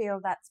kind of feel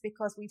that's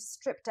because we've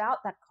stripped out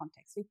that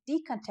context. We've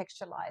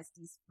decontextualized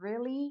these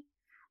really,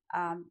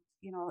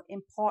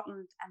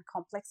 important and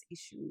complex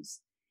issues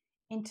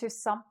into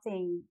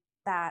something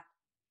that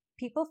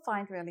people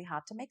find really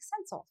hard to make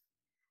sense of.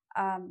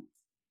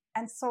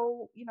 And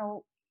so,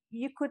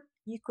 you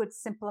could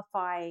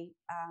simplify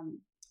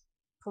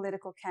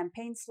political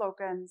campaign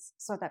slogans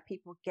so that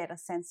people get a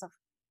sense of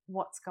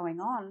what's going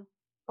on.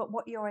 But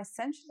what you're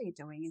essentially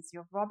doing is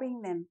you're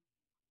robbing them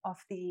of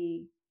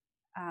the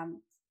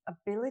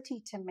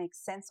ability to make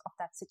sense of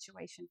that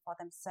situation for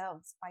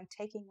themselves by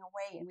taking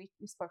away, and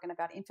we've spoken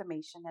about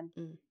information and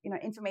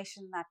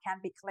information that can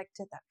be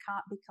collected, that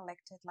can't be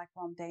collected, like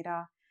raw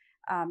data,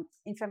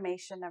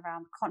 information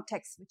around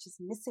context which is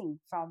missing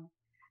from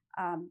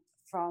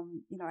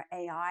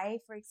AI,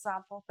 for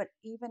example. But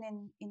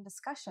even in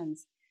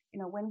discussions,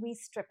 when we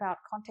strip out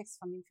context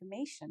from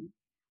information,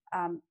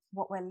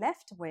 what we're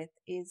left with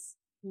is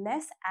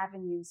less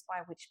avenues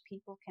by which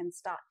people can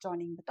start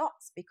joining the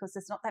dots, because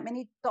there's not that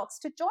many dots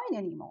to join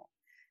anymore.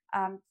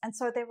 And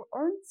so their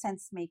own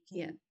sense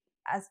making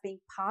as being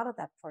part of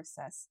that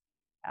process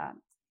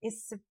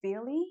is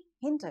severely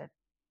hindered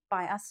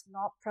by us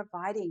not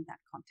providing that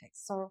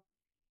context. So,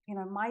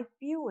 my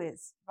view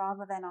is,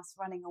 rather than us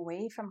running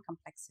away from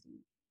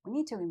complexity, we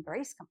need to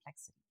embrace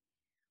complexity.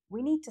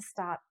 We need to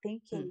start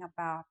thinking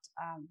about,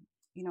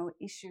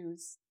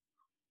 issues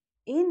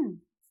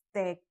in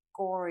their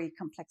gory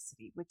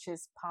complexity, which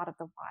is part of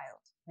the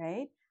wild,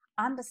 right?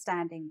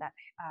 Understanding that,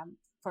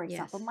 for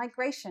example,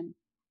 migration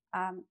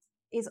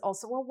is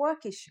also a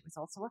work issue, is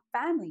also a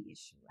family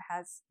issue,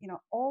 has,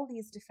 all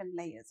these different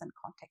layers and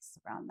contexts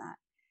around that.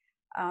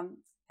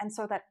 And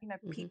so that,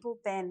 people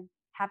then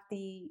have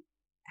the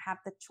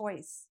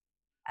choice,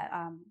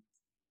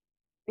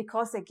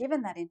 because they're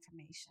given that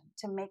information,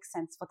 to make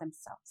sense for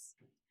themselves,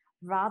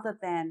 rather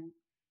than,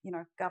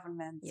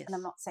 governments, and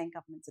I'm not saying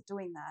governments are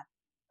doing that,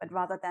 but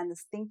rather than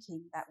this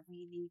thinking that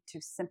we need to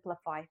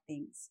simplify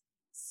things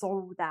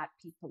so that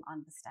people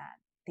understand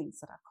things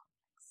that are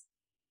complex.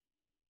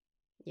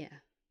 Yeah.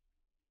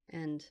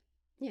 And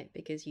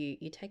because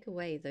you take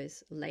away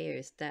those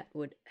layers that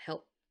would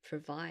help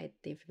provide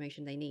the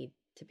information they need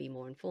to be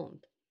more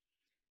informed,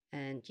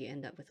 and you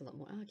end up with a lot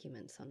more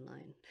arguments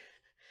online.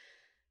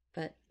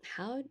 But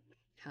how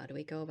do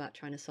we go about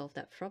trying to solve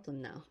that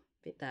problem now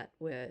that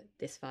we're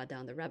this far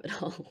down the rabbit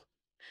hole?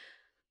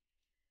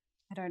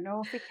 I don't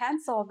know if we can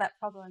solve that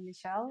problem,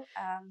 Michelle.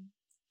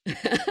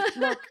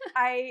 Look,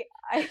 I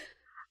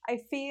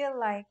feel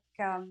like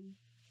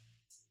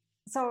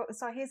so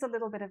here's a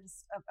little bit of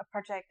a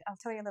project. I'll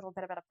tell you a little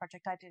bit about a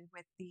project I did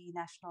with the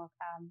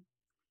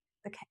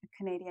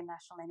Canadian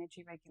National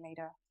Energy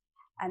Regulator,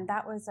 and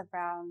that was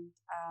around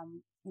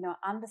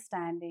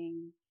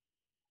understanding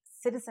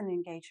citizen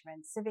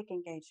engagement, civic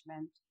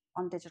engagement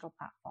on digital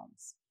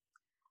platforms.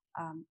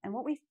 And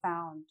what we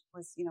found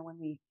was, when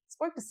we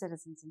spoke to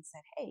citizens and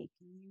said, hey,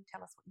 can you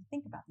tell us what you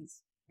think about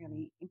these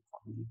really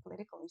important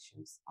political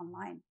issues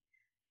online?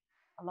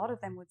 A lot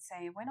of them would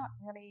say, we're not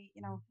really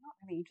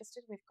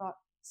interested. We've got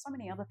so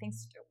many other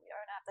things to do. We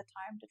don't have the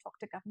time to talk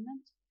to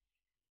government.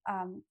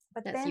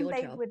 But That's then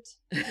they job. would,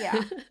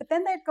 but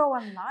then they'd go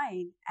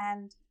online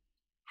and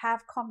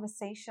have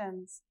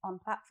conversations on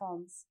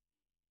platforms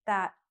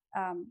that,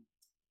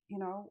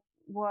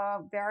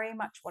 were very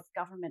much what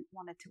government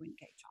wanted to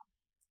engage on.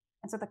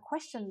 And so the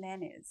question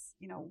then is,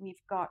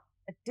 we've got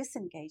a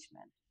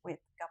disengagement with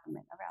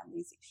government around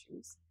these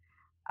issues.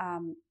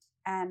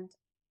 And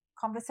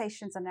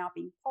conversations are now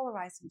being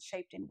polarized and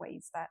shaped in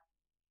ways that,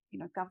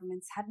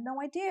 governments had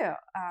no idea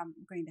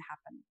going to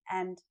happen.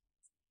 And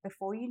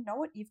before you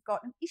know it, you've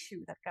got an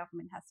issue that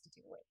government has to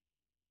deal with.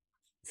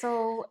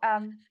 So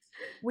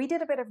we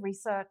did a bit of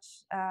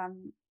research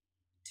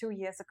 2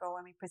 years ago,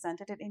 and we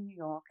presented it in New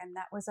York, and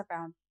that was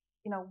around,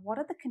 what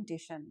are the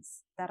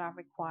conditions that are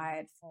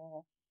required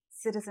for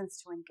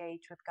citizens to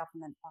engage with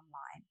government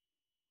online?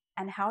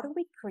 And how do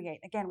we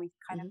create, again, we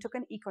kind of Hmm. took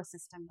an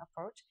ecosystem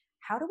approach.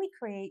 How do we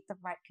create the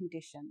right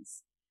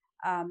conditions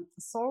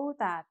so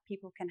that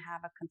people can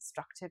have a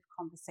constructive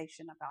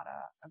conversation about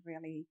a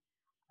really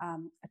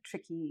a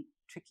tricky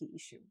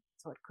issue?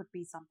 So it could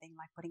be something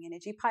like putting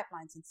energy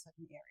pipelines in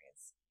certain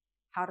areas.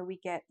 How do we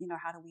get,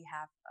 how do we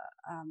have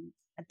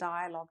a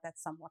dialogue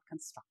that's somewhat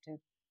constructive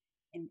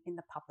in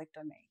the public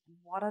domain? And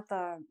what are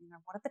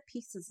the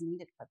pieces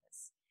needed for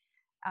this?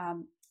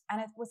 And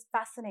it was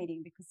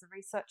fascinating because the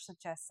research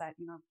suggests that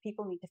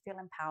people need to feel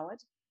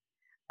empowered,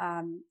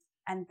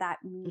 and that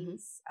Hmm.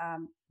 means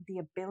the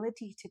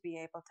ability to be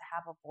able to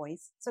have a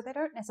voice. So they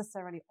don't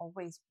necessarily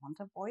always want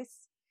a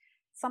voice.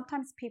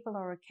 Sometimes people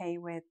are okay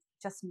with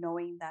just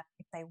knowing that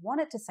if they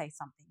wanted to say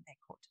something, they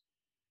could.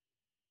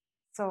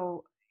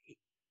 So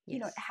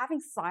Yes.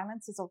 having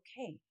silence is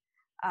okay,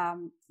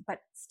 but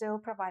still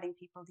providing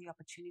people the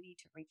opportunity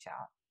to reach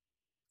out.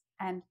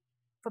 And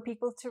for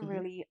people to Hmm.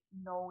 really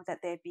know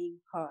that they're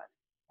being heard.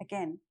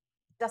 Again,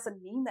 it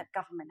doesn't mean that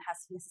government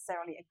has to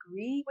necessarily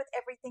agree with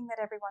everything that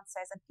everyone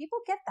says. And people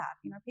get that.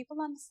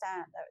 People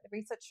understand. The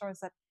research shows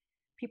that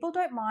people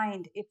don't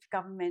mind if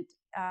government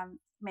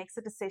makes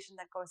a decision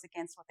that goes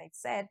against what they've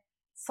said,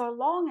 so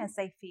long as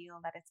they feel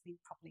that it's been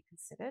properly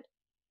considered,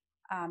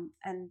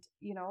 and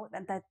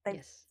that they've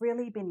Yes.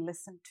 really been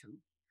listened to.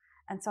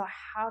 And so,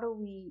 how do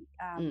we,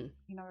 Mm.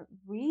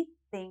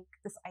 rethink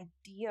this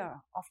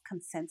idea of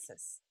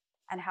consensus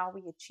and how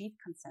we achieve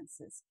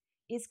consensus?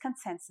 Is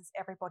consensus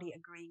everybody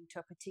agreeing to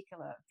a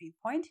particular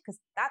viewpoint? Because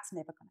that's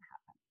never going to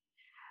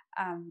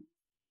happen.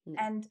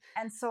 No.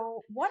 And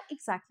so, what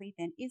exactly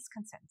then is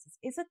consensus?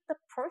 Is it the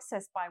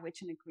process by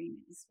which an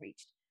agreement is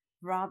reached,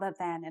 rather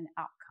than an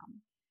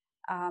outcome?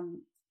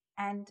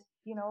 And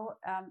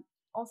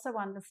also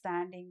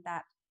understanding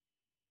that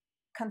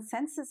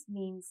consensus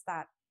means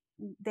that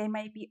there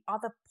may be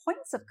other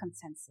points of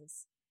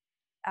consensus.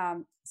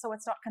 So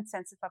it's not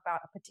consensus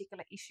about a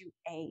particular issue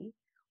A.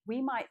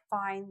 We might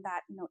find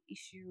that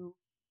issue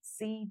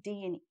C,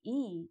 D, and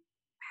E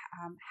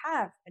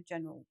have a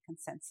general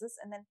consensus,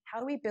 and then how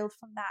do we build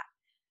from that?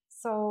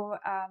 So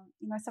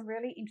some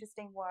really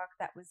interesting work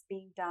that was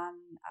being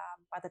done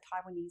by the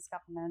Taiwanese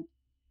government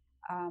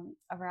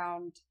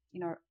around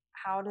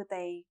how do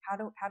they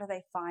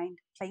find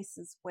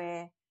places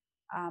where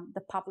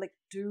the public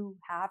do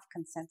have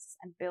consensus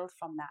and build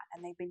from that.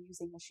 And they've been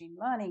using machine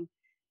learning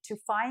to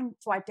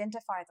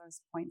identify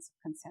those points of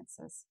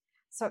consensus.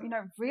 So,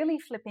 really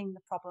flipping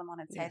the problem on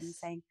its head and Yes.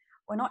 saying,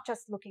 we're not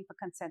just looking for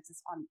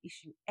consensus on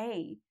issue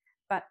A,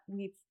 but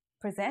we've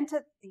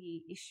presented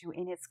the issue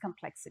in its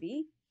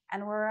complexity,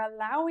 and we're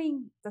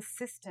allowing the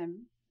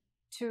system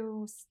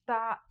to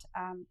start,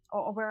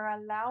 or we're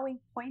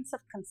allowing points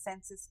of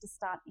consensus to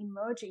start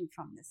emerging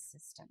from this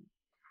system.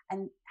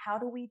 And how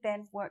do we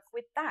then work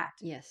with that?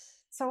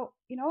 Yes. So,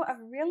 a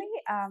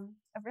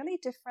really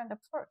different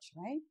approach,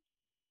 right?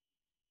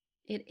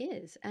 It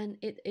is, and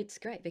it's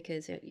great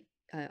because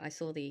I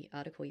saw the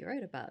article you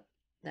wrote about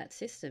that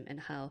system and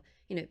how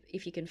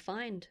if you can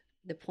find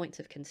the points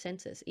of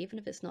consensus, even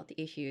if it's not the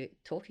issue you're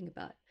talking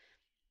about,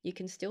 you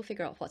can still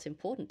figure out what's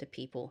important to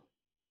people,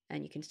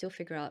 and you can still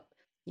figure out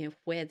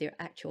where their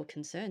actual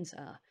concerns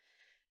are,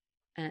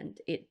 and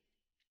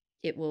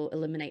it will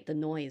eliminate the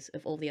noise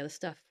of all the other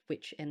stuff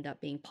which end up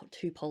being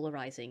too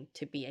polarizing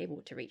to be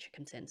able to reach a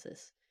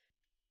consensus.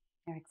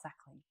 Yeah,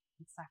 exactly.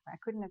 I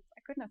couldn't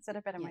have said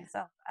it better Yeah.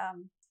 myself.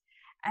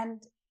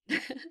 And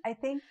I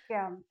think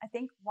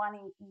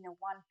one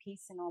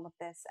piece in all of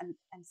this,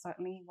 and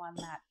certainly one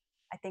that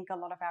I think a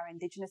lot of our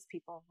Indigenous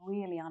people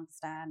really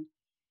understand,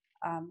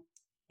 um,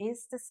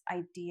 is this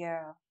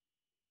idea,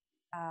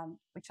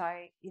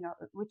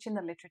 which in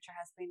the literature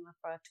has been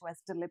referred to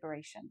as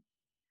deliberation,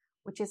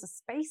 which is a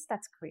space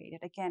that's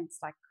created. Again,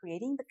 it's like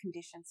creating the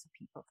conditions for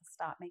people to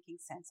start making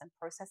sense and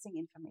processing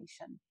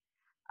information,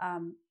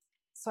 um,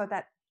 so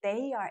that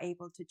they are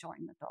able to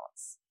join the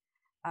dots.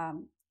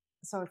 Um,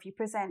 so if you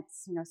present,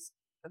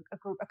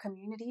 a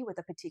community with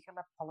a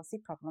particular policy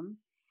problem,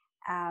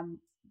 um,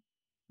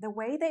 the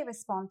way they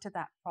respond to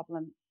that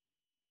problem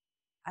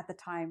at the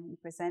time you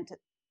present it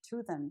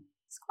to them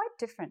is quite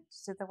different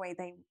to the way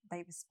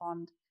they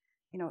respond,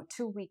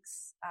 2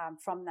 weeks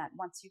from that,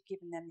 once you've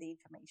given them the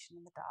information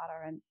and the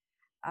data and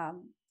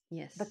um,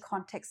 the Yes.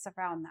 context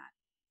around that.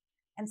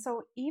 And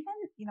so even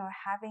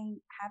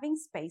having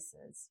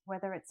spaces,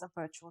 whether it's a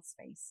virtual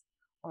space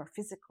or a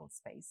physical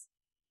space,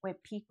 where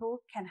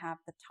people can have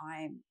the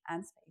time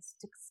and space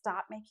to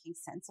start making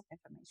sense of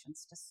information,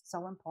 is just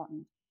so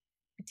important.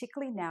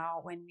 Particularly now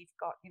when we've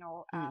got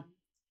Mm.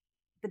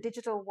 the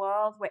digital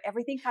world where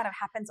everything kind of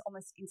happens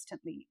almost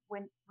instantly.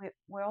 When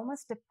we're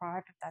almost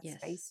deprived of that Yes.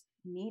 space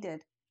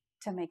needed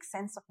to make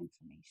sense of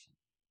information.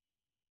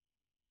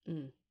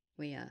 Mm,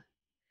 we are.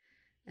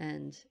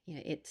 And,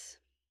 it's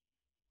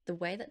the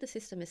way that the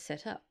system is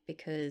set up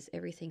because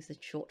everything's in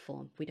short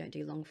form. We don't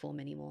do long form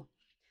anymore.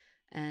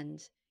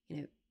 And, you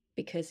know,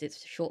 because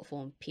it's short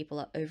form, people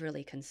are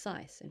overly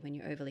concise. And when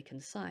you're overly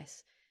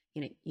concise,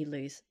 you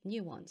lose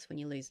nuance. When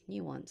you lose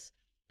nuance,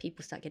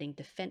 people start getting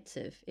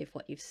defensive if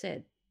what you've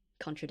said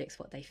contradicts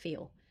what they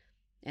feel.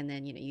 And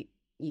then, you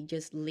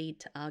just lead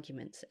to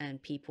arguments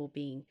and people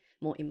being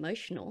more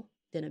emotional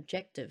than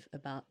objective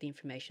about the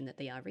information that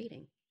they are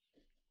reading.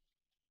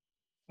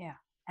 Yeah.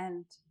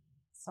 And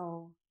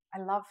so I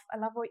love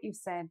what you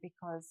said,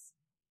 because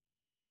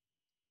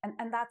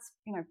and that's,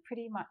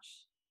 pretty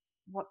much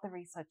what the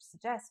research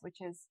suggests,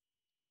 which is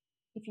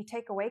if you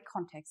take away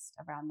context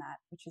around that,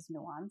 which is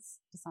nuance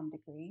to some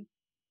degree,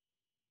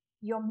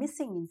 you're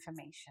missing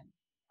information,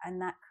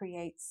 and that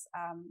creates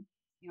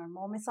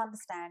more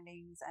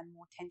misunderstandings and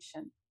more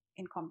tension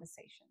in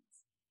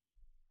conversations.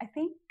 I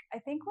think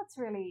what's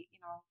really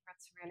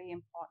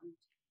important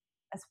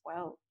as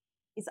well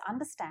is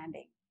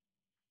understanding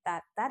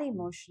that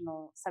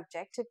emotional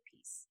subjective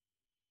piece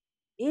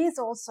is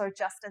also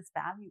just as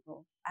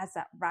valuable as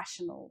that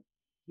rational,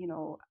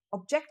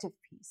 objective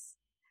piece.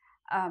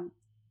 Um,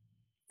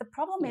 the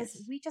problem is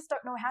Yes. we just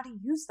don't know how to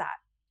use that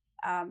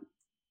um,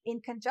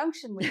 in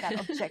conjunction with that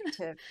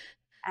objective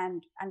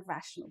and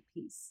rational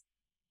piece.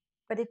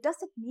 But it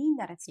doesn't mean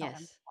that it's not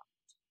Yes.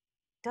 important.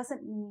 It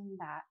doesn't mean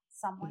that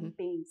Hmm. someone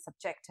being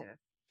subjective,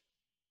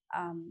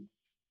 um,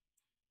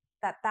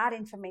 that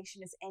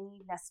information is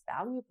any less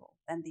valuable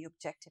than the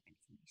objective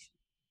information.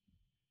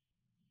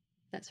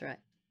 That's right.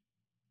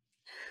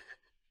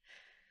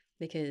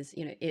 Because,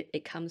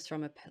 it comes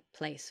from a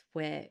place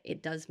where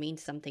it does mean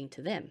something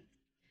to them.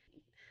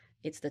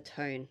 It's the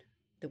tone,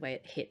 the way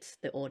it hits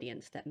the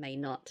audience that may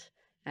not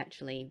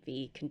actually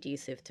be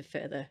conducive to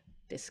further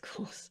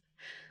discourse.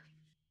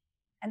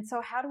 And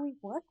so how do we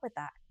work with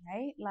that,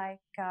 right? Like,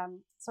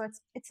 so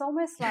it's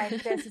almost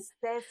like there's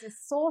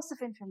this source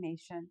of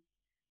information,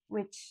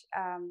 which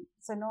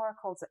so Nora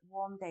calls it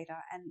warm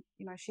data, and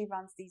she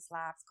runs these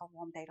labs called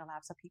warm data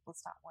labs, so people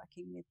start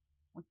working with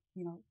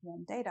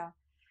warm data.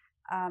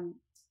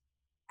 um,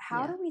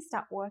 how Yeah. do we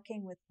start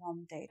working with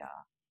warm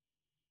data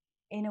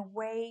in a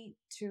way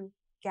to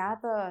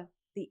gather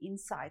the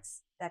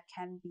insights that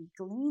can be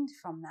gleaned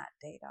from that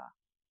data,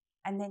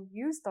 and then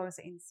use those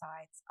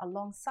insights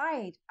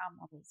alongside our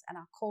models and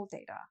our cold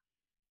data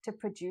to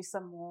produce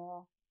a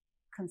more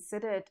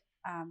considered,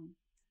 um,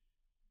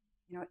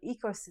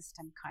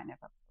 ecosystem kind of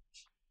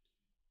approach.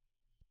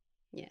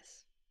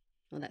 Yes.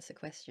 Well, that's the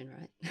question,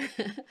 right?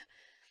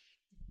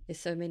 There's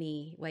so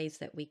many ways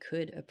that we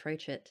could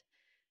approach it.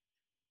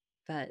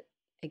 But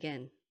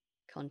again,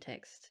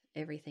 context.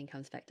 Everything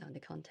comes back down to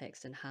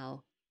context and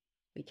how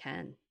we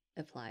can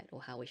apply it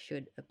or how we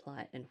should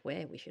apply it and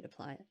where we should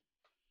apply it.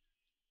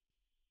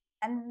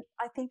 And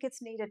I think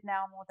it's needed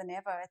now more than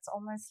ever. It's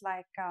almost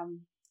like,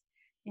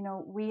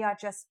 we are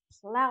just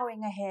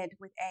plowing ahead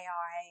with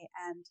AI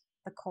and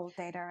the cold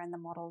data and the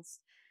models.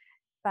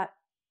 But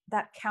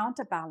that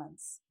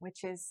counterbalance,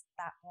 which is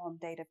that warm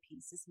data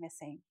piece, is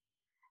missing.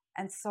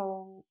 And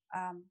so,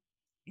 Mm.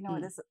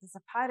 there's a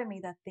part of me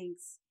that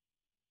thinks,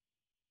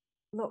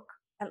 look,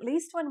 at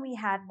least when we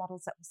had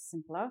models that were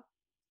simpler,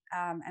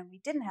 and we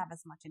didn't have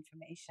as much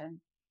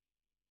information,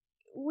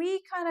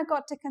 we kind of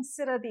got to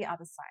consider the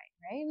other side,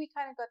 right? We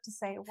kind of got to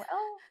say,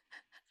 well,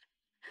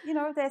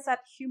 there's that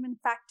human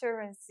factor,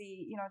 as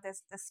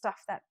there's the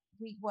stuff that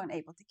we weren't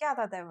able to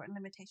gather. There were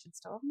limitations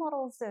to our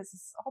models.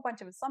 There's a whole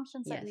bunch of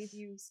assumptions that we've Yes.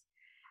 used.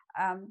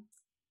 Um,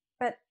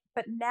 but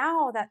but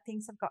now that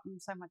things have gotten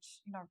so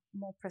much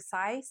more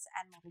precise,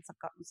 and models have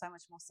gotten so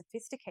much more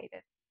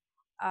sophisticated,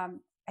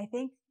 I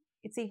think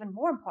it's even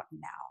more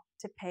important now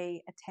to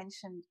pay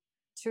attention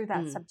to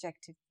that Mm.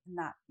 subjective and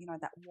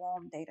that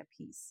warm data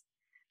piece,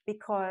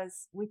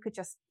 because we could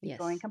just be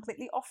going Yes.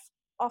 completely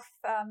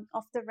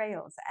off the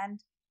rails.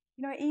 And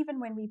even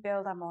when we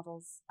build our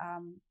models,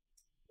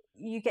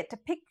 you get to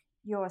pick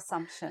your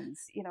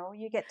assumptions.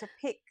 You get to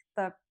pick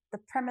the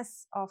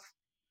premise of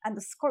and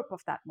the scope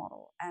of that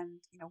model,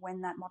 and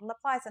when that model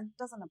applies and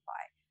doesn't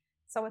apply.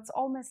 So it's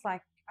almost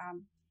like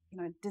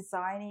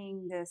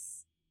designing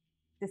this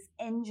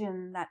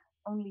engine that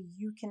only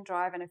you can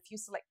drive and a few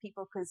select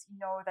people, because you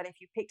know that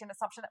if you picked an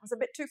assumption that was a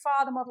bit too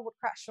far, the model would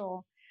crash.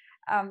 Or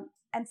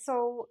and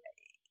so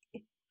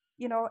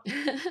you know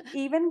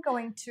even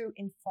going to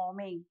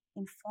informing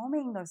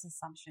those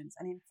assumptions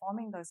and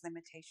informing those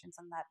limitations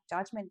and that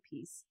judgment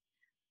piece,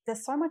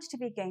 there's so much to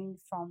be gained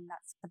from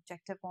that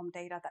subjective warm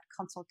data, that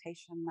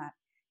consultation, that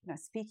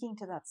speaking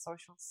to that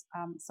social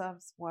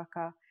service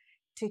worker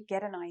to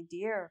get an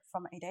idea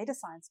from a data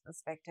science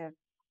perspective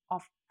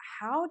of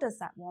how does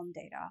that warm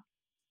data,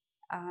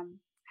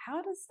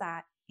 how does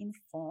that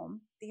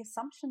inform the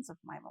assumptions of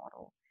my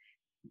model,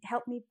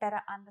 help me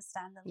better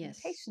understand the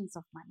Yes. limitations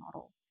of my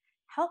model,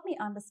 help me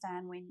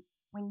understand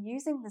when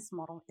using this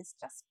model is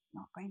just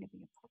not going to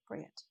be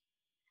appropriate,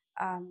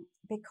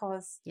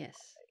 because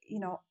Yes. you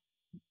know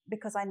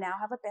because I now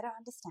have a better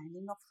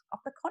understanding of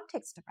the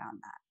context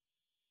around that.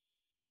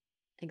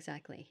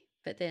 exactly.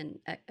 But then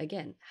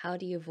again, how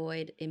do you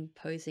avoid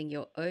imposing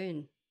your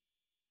own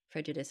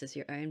prejudices,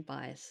 your own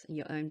bias,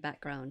 your own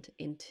background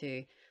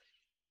into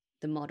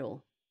the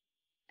model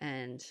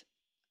and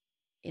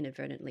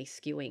inadvertently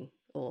skewing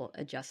or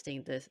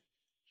adjusting the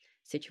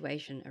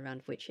situation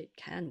around which it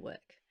can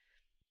work?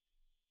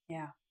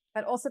 Yeah.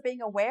 But also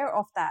being aware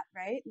of that,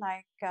 right?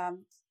 Like,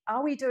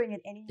 are we doing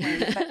it anyway,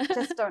 but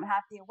just don't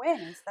have the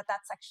awareness that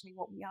that's actually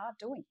what we are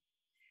doing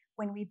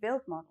when we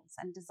build models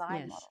and design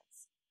Yes.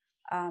 models.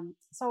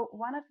 So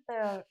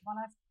the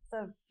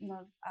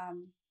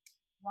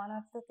one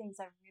of the things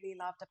I really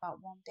loved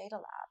about Warm Data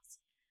Labs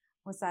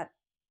was that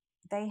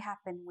they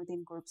happen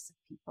within groups of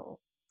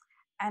people,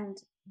 and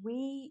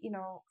we,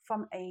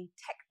 from a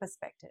tech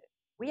perspective,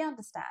 we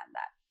understand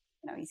that,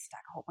 you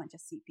stack a whole bunch of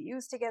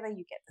CPUs together,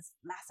 you get this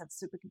massive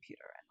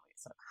supercomputer, and we're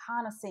sort of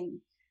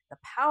harnessing the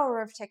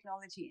power of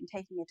technology and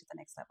taking it to the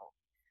next level.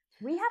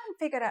 We haven't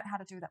figured out how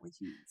to do that with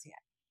humans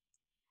yet.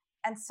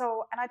 And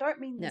so, and I don't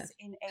mean No. this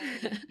in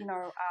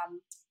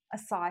a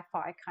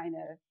sci-fi kind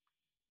of,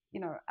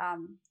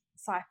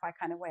 sci-fi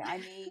kind of way. I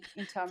mean,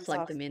 in terms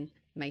Plug of, them in,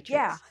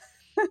 yeah, Matrix.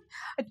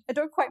 I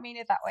don't quite mean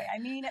it that way. I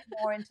mean it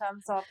more in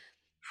terms of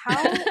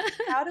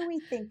how do we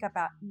think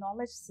about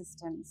knowledge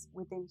systems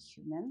within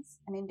humans,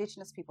 and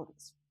indigenous people do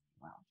this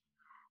well,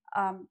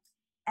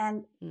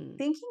 and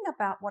thinking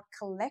about what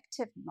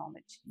collective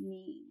knowledge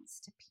means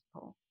to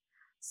people,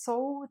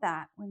 so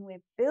that when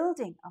we're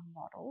building a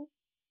model,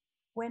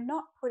 we're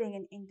not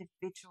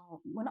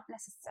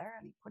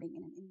necessarily putting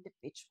in an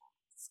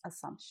individual's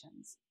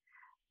assumptions,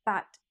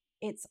 but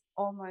it's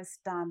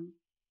almost done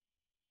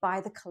by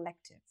the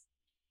collective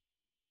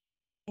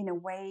in a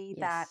way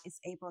that Yes. is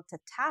able to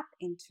tap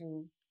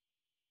into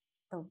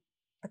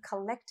the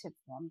collective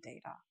warm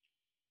data.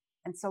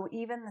 And so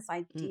even this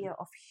idea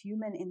of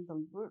human in the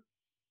loop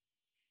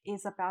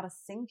is about a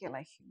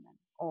singular human,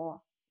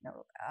 or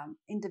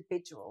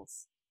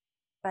individuals,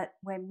 but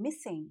we're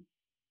missing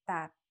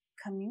that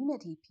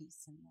community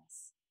piece in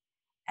this.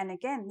 And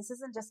again, this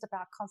isn't just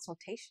about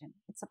consultation.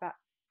 It's about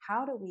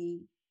how do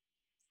we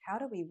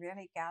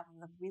really gather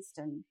the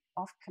wisdom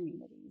of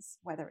communities,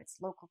 whether it's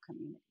local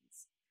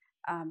communities,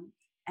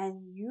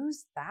 and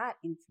use that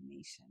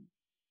information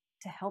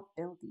to help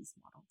build these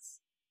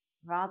models,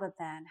 rather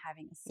than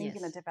having a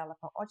singular Yes.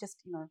 developer, or just,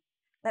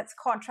 let's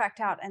contract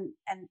out an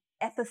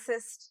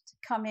ethicist to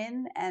come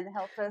in and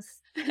help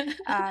us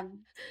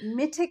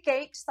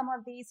mitigate some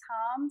of these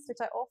harms, which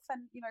I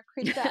often,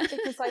 cringe at,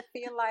 because I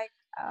feel like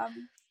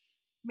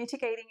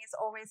mitigating is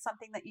always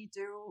something that you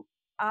do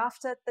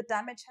after the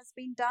damage has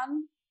been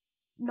done,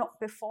 not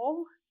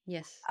before.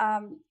 Yes.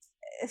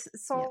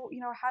 So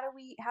how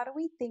do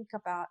we think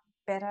about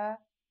better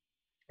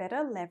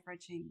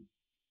leveraging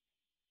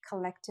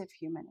collective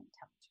human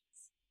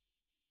intelligence?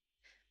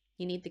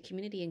 You need the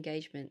community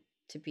engagement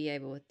to be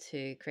able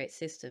to create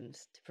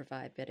systems to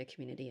provide better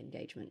community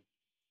engagement.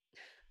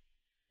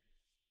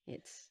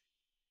 It's,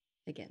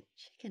 again,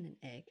 chicken and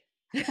egg.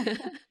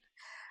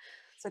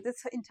 So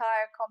this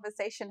entire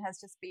conversation has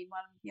just been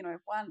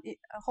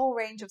a whole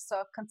range of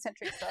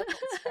concentric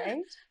circles,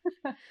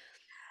 right?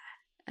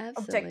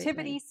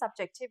 Objectivity, Absolutely.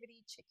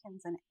 subjectivity,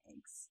 chickens and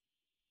eggs.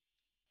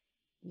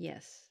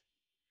 Yes.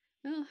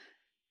 Well,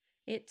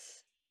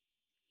 it's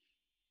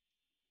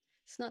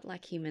not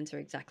like humans are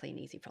exactly an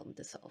easy problem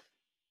to solve.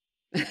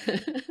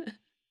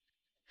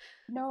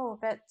 No,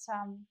 but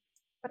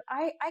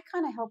I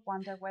kind of help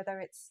wonder whether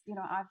it's,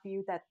 our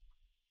view that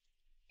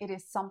it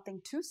is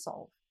something to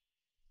solve,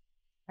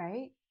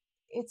 right?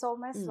 It's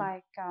almost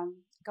like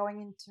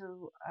going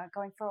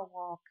for a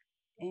walk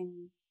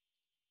in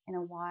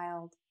a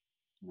wild,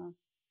 wild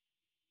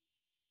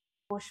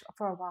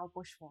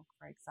bushwalk,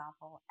 for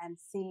example, and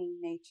seeing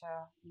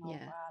nature,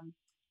 Yeah.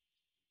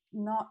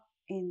 not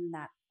in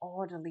that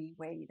orderly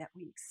way that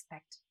we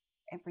expect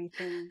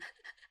everything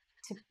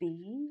to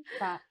be,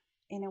 but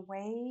in a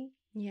way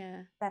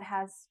Yeah. that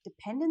has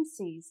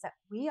dependencies that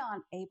we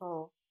aren't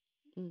able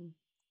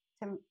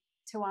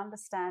to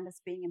understand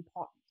as being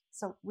important.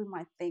 So we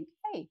might think,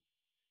 hey,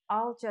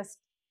 I'll just,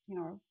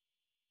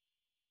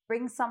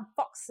 bring some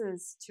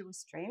foxes to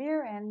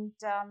Australia, and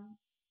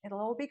it'll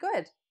all be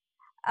good.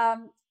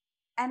 And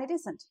it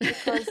isn't,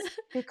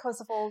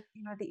 because of all,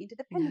 the No.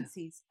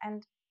 interdependencies.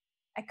 And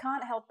I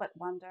can't help but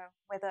wonder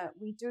whether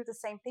we do the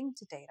same thing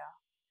to data,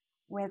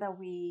 whether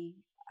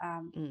we,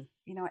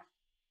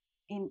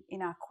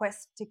 in our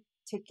quest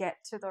to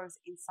get to those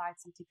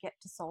insights and to get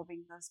to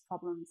solving those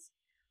problems,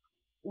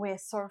 we're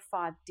so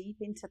far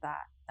deep into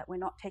that we're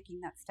not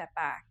taking that step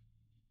back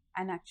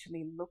and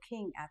actually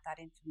looking at that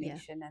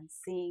information and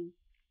seeing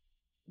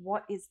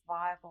what is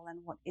viable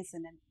and what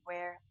isn't, and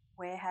where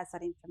has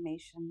that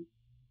information,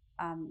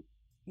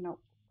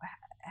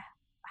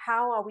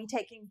 how are we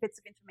taking bits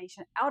of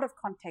information out of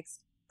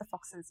context, the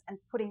foxes, and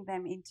putting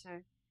them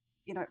into,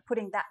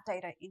 putting that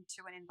data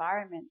into an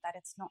environment that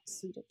it's not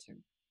suited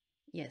to.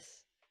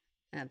 Yes,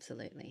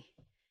 absolutely.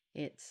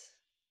 It's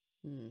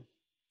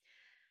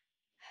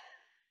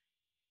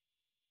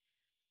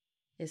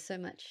there's so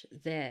much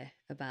there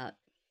about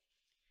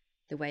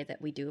the way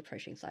that we do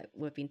approach things. Like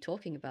we've been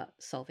talking about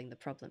solving the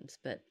problems,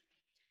 but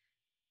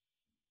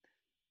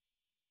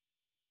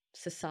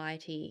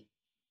society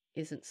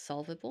isn't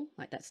solvable.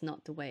 Like that's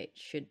not the way it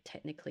should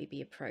technically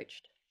be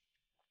approached.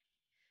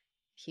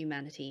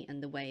 Humanity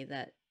and the way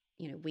that,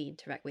 we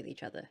interact with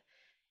each other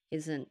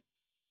isn't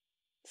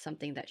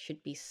something that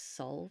should be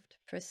solved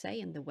per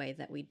se in the way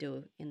that we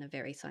do in a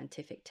very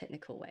scientific,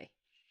 technical way.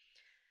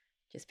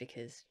 Just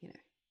because,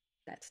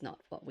 that's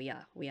not what we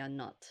are. We are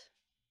not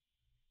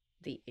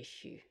the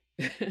issue.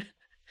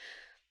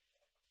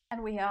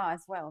 And we are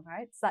as well,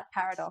 right? It's that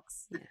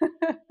paradox.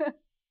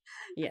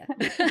 Yeah.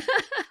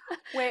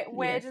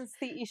 Where Yes. does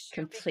the issue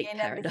Complete begin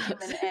paradox. and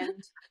the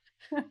human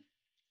end?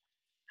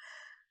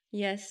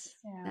 Yes,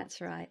 Yeah. that's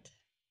right.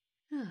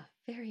 Ah,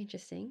 very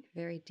interesting,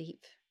 very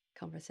deep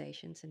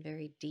conversations and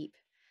very deep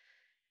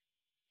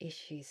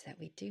issues that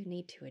we do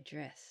need to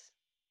address.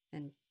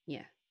 And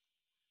yeah,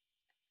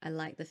 I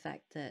like the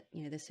fact that,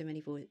 there's so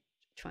many people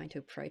trying to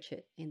approach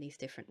it in these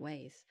different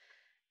ways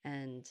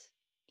and,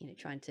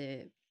 trying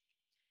to,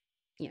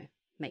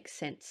 make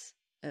sense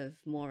of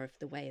more of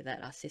the way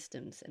that our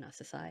systems and our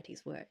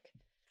societies work.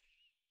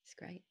 It's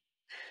great.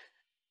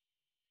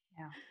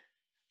 Yeah.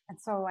 And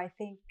so I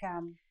think,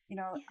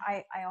 Yeah.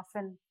 I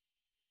often,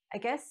 I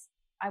guess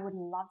I would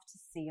love to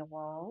see a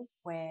world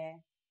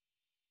where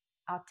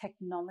our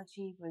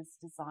technology was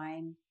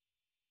designed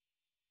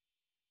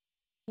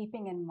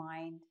keeping in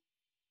mind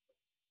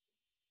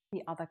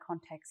the other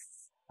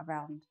contexts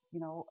around,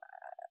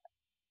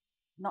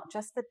 not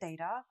just the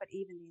data, but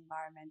even the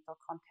environmental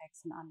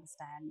context and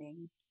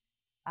understanding,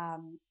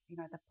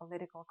 the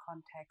political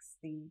context,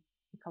 the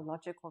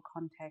ecological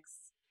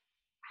context.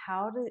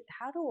 How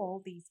do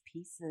all these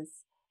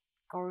pieces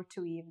go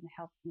to even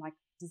help like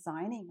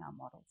designing our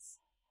models?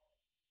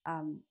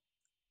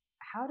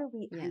 How do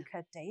we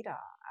anchor data?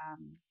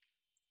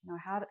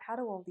 How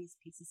do all these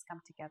pieces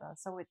come together?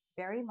 So it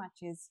very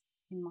much is,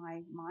 in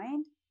my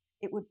mind,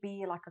 it would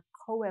be like a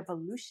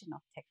co-evolution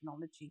of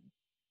technology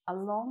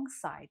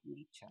alongside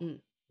nature,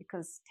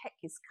 because tech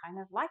is kind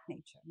of like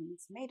nature. I mean,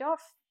 it's made of,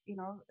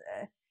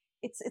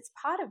 it's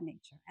part of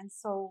nature. And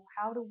so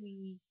how do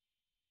we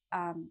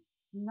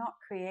not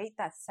create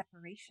that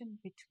separation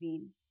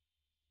between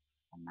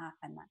the map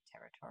and that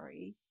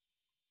territory,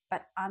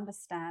 but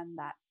understand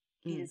that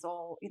it is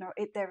all,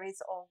 there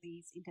is all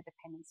these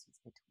interdependencies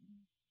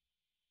between.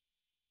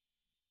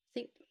 I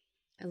think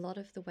a lot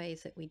of the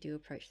ways that we do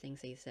approach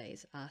things these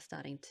days are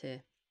starting to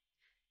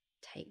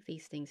take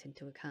these things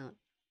into account.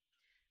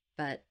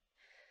 But,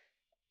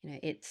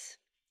 it's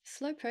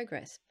slow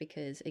progress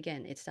because,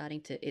 again, it's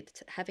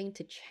having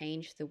to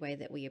change the way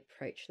that we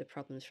approach the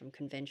problems from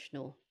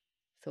conventional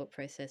thought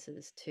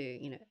processes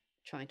to,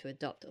 trying to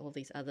adopt all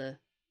these other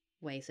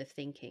ways of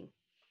thinking.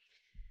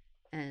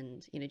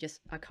 And,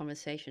 just our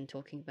conversation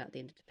talking about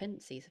the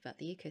interdependencies, about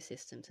the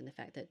ecosystems and the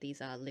fact that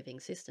these are living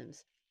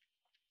systems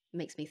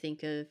makes me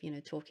think of,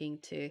 talking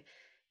to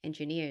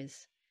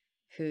engineers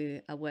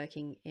who are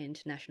working in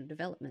international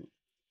development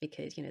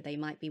because, they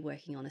might be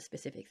working on a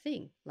specific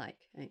thing, like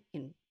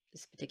in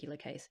this particular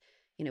case,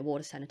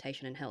 water,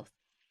 sanitation and health.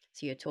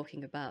 So you're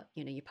talking about,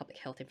 your public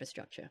health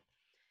infrastructure.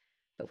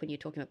 But when you're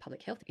talking about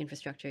public health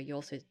infrastructure, you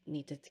also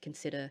need to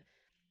consider,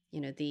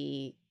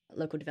 the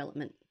local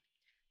development,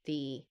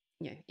 the,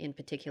 in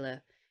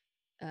particular,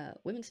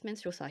 women's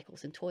menstrual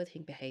cycles and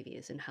toileting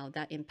behaviors and how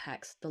that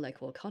impacts the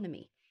local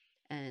economy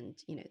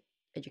and,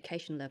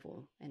 education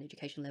level. And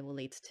education level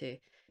leads to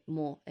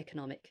more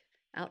economic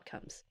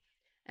outcomes.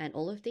 And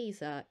all of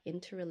these are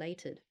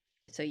interrelated.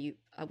 So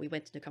we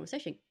went into a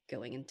conversation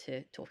going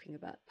into talking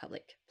about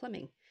public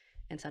plumbing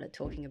and started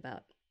talking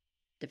about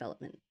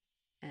development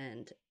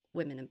and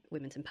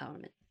women's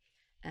empowerment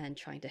and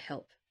trying to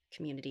help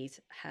communities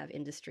have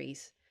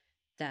industries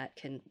that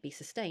can be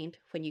sustained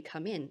when you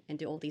come in and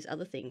do all these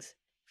other things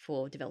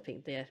for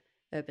developing their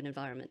urban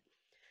environment.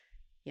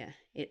 Yeah,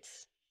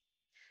 it's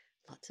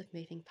lots of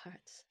moving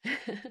parts.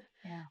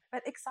 Yeah,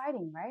 but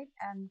exciting, right?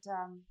 And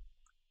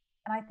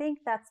I think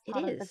that's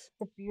part of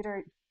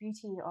the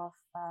beauty of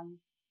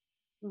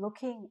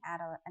looking at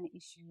an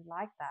issue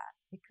like that,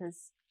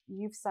 because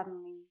you've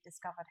suddenly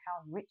discovered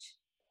how rich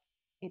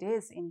it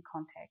is in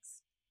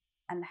context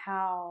and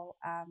how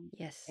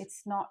yes,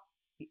 it's not,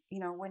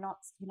 you're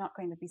not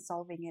going to be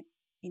solving it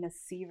in a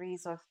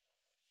series of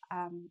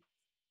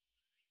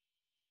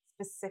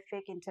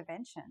specific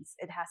interventions.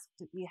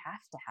 You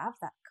have to have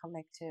that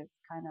collective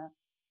kind of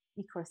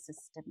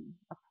ecosystem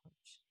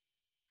approach.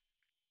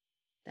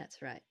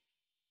 That's right.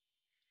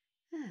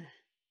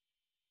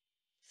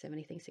 So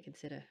many things to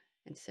consider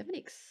and so many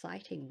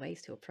exciting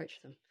ways to approach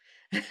them.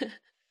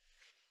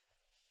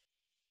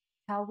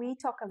 Shall we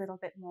talk a little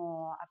bit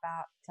more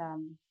about,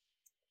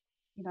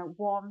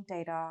 warm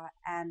data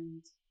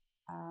and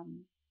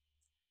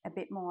a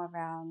bit more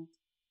around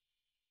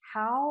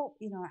how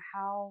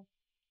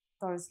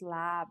those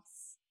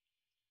labs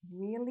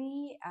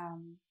really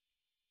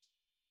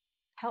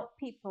help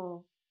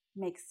people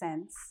make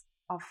sense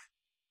of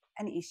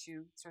an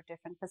issue through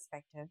different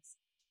perspectives,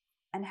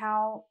 and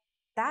how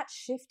that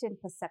shift in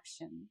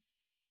perception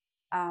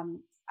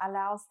um,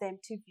 allows them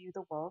to view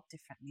the world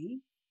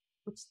differently,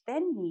 which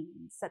then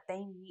means that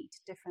they meet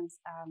different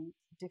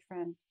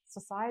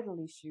societal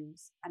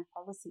issues and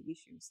policy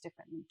issues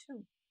differently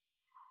too.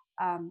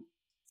 Um,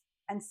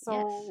 and Yes.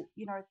 so,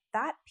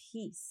 that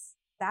piece,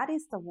 that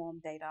is the warm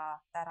data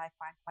that I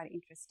find quite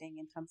interesting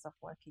in terms of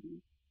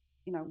working,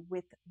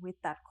 with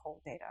that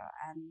cold data,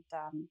 and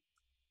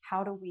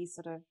how do we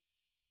sort of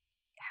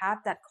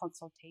have that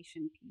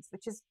consultation piece,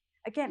 which is,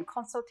 again,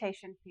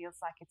 consultation feels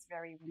like it's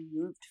very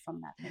removed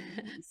from that main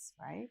piece,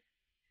 right?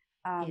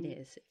 It Um,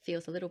 is. It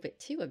feels a little bit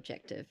too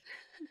objective.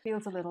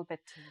 feels a little bit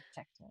too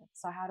objective.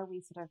 So how do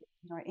we sort of,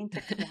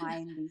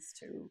 intertwine these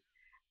two,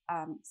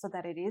 so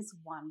that it is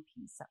one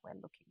piece that we're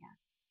looking at,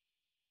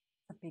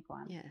 the big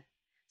one. Yeah.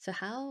 So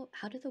how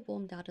do the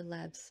warm data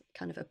labs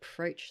kind of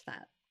approach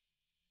that?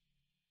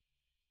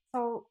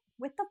 So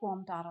with the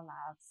warm data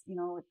labs,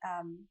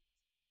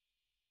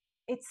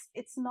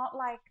 it's not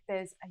like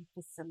there's a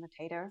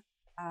facilitator.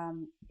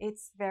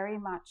 It's very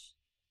much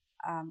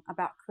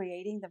about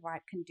creating the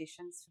right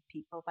conditions for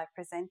people by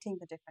presenting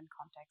the different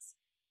contexts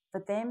for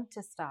them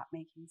to start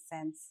making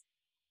sense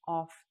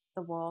of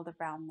the world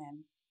around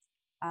them.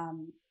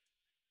 Um,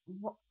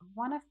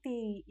 one of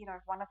the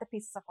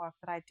pieces of work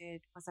that I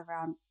did was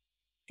around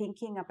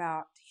thinking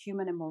about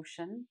human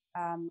emotion,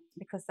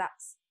 because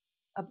that's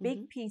a Hmm.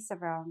 big piece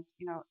around,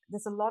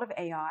 there's a lot of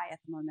AI at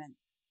the moment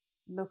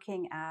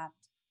looking at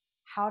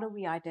how do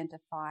we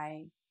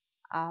identify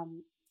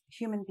um,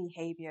 human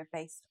behavior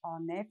based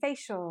on their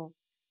facial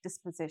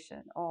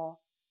disposition, or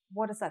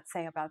what does that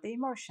say about the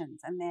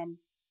emotions, and then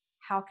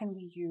how can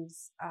we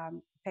use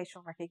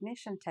facial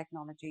recognition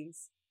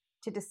technologies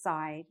to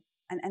decide,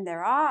 and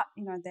there are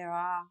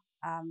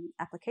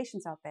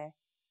applications out there,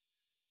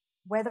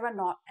 whether or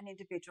not an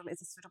individual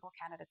is a suitable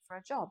candidate for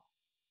a job,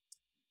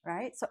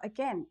 right? So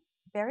again,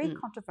 very Mm.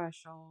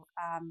 controversial,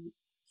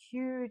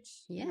 huge,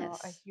 a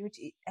Yes, huge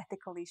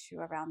ethical issue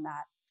around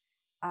that,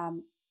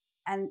 um,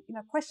 and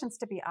questions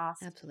to be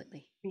asked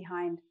absolutely.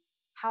 behind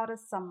how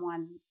does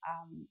someone,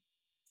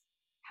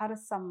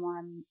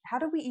 how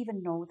do we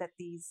even know that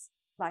these,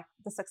 like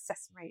the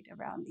success rate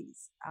around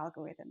these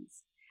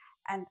algorithms,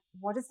 and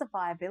what is the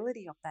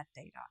viability of that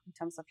data in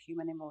terms of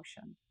human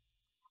emotion?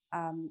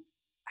 Um,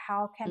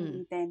 how can Mm.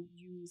 we then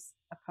use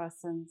a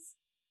person's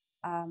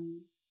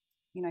um,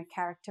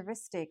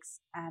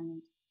 characteristics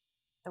and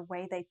the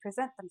way they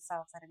present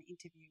themselves at an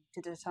interview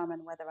to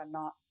determine whether or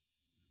not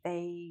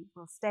they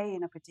will stay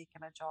in a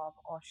particular job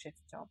or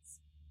shift jobs?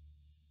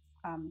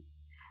 Um,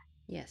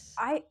 Yes.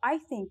 I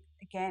think,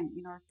 again,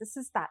 this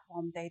is that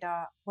warm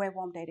data, where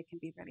warm data can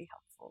be really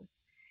helpful.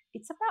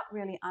 It's about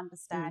really Mm.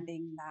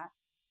 understanding that.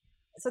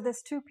 So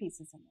there's two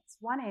pieces in this.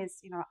 One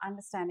is,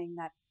 understanding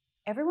that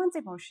everyone's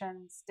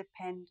emotions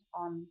depend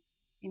on,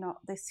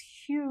 this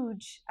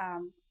huge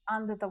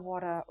under the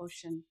water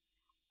ocean,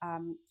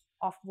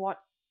 of what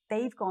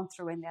they've gone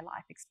through in their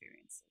life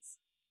experiences.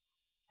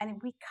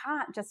 And we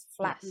can't just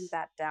flatten Yes.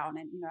 that down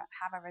and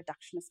have a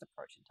reductionist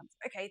approach in terms of,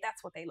 okay,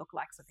 that's what they look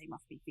like, so they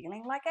must be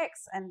feeling like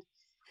X, and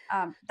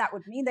that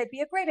would mean they'd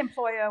be a great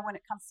employer when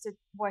it comes to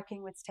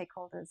working with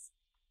stakeholders.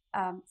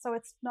 So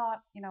it's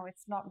not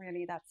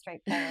really that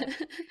straightforward.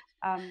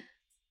 Um,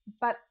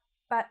 but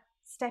but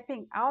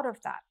stepping out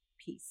of that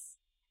piece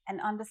and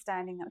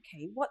understanding,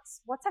 okay,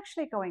 what's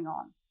actually going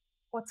on?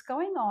 What's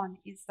going on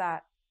is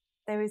that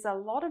there is a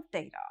lot of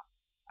data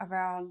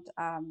around,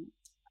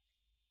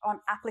 on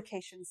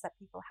applications that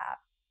people have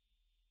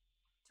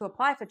to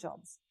apply for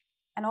jobs.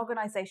 And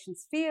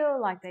organizations feel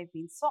like they've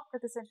been swamped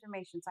with this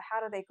information. So, how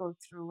do they go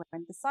through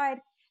and decide?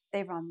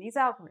 They run these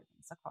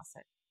algorithms across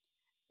it.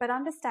 But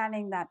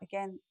understanding that,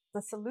 again,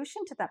 the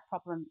solution to that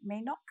problem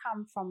may not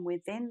come from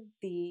within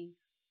the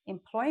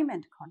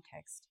employment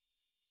context,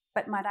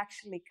 but might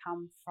actually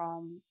come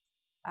from,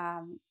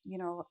 an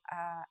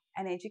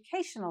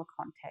educational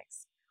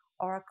context,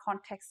 or a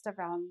context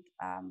around,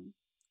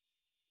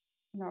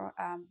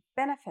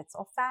 benefits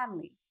or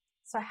family.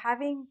 So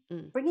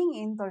Mm. bringing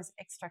in those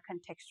extra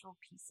contextual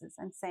pieces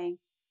and saying,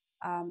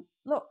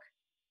 look,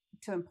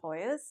 to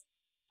employers,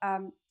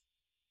 um,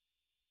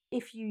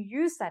 if you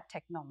use that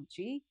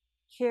technology,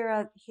 here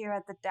are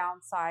the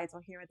downsides,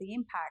 or here are the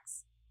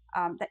impacts,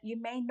 that you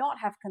may not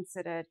have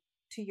considered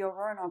to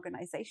your own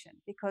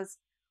organization, because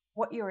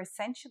what you're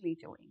essentially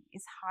doing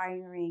is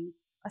hiring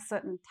a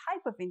certain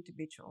type of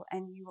individual,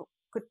 and you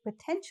could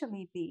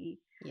potentially be,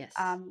 Yes.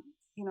 um,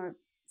 you know,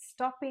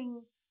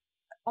 stopping,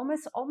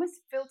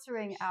 almost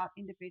filtering out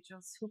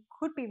individuals who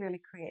could be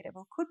really creative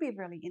or could be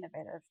really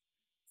innovative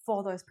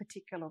for those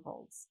particular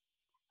roles.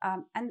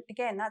 And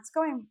again, that's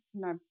going,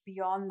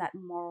 beyond that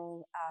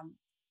moral,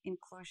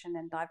 inclusion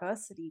and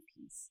diversity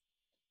piece.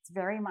 It's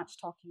very much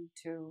talking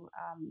to,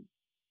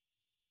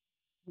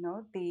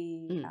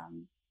 the,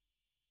 Mm.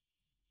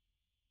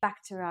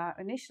 back to our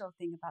initial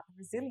thing about the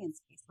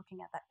resilience piece, looking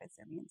at that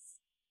resilience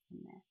in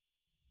there.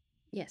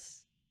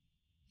 Yes.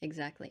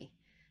 Exactly.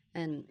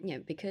 And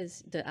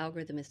because the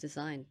algorithm is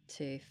designed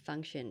to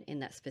function in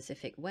that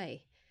specific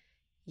way,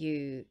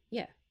 you,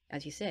 yeah,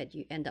 as you said,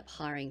 you end up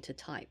hiring to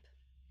type.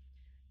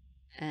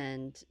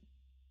 And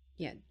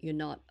yeah, you're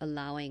not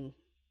allowing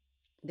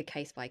the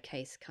case by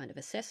case kind of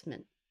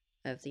assessment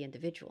of the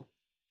individual.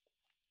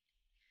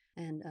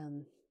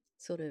 And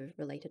sort of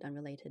related,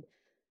 unrelated,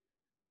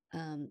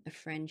 a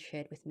friend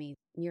shared with me,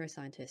 a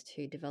neuroscientist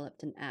who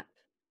developed an app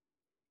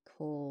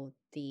called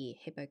the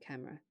Hippo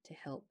Camera to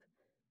help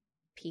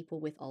people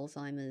with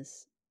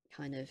Alzheimer's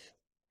kind of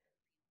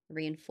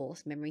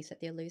reinforce memories that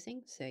they're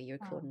losing. So you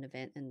record Oh, an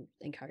event and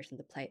encourage them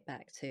to play it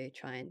back to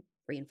try and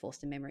reinforce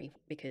the memory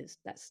because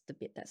that's the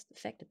bit that's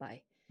affected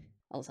by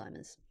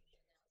Alzheimer's.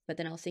 But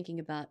then I was thinking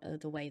about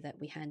the way that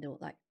we handle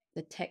like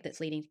the tech that's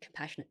leading to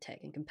compassionate tech,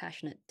 and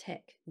compassionate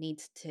tech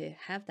needs to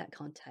have that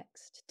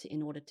context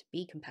in order to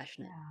be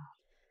compassionate.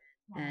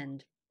 yeah. Wow.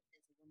 And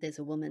there's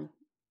a woman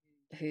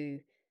who,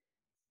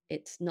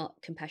 it's not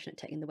compassionate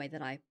tech in the way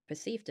that I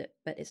perceived it,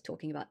 but it's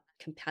talking about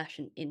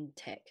compassion in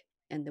tech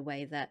and the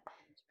way that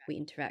we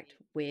interact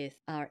with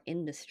our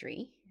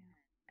industry.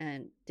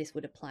 And this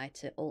would apply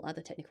to all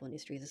other technical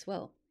industries as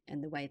well.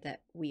 And the way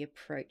that we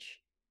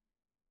approach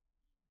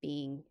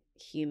being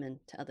human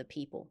to other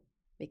people,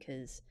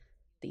 because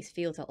these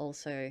fields are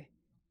also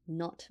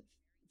not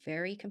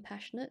very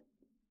compassionate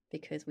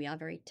because we are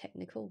very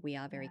technical, we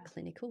are very Yeah.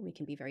 clinical, we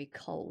can be very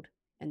cold.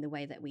 And the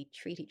way that we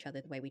treat each other,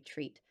 the way we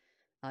treat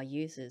our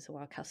users or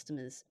our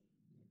customers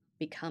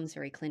becomes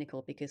very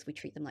clinical because we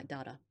treat them like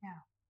data. Yeah.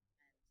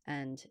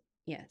 And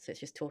yeah, so it's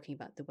just talking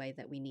about the way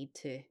that we need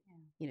to,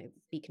 Yeah.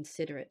 be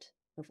considerate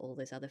of all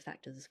those other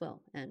factors as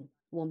well. And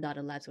Warm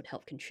Data Labs would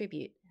help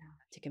contribute Yeah.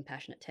 to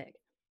compassionate tech.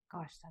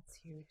 Gosh, that's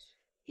huge.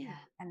 Yeah.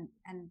 And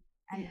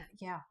Yeah.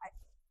 yeah,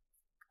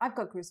 I've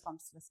got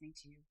goosebumps listening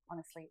to you.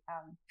 Honestly,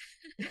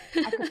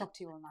 I could talk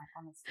to you all night.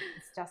 Honestly,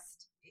 it's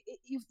just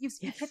you've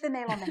Yes. hit the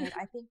nail on the head.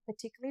 I think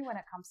particularly when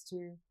it comes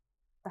to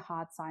the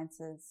hard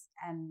sciences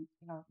and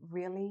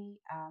really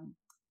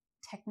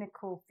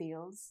technical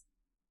fields,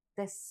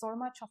 there's so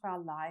much of our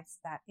lives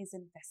that is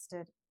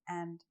invested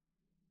and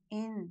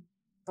in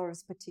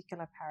those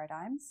particular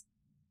paradigms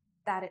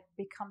that it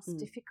becomes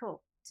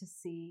difficult to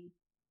see,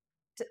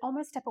 to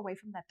almost step away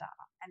from that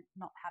data and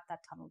not have that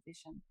tunnel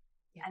vision.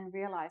 Yeah. And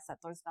realize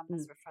that those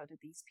numbers refer to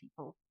these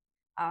people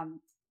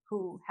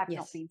who have not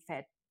Yes. been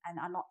fed and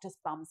are not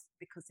just bums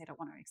because they don't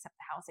want to accept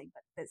the housing,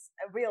 but there's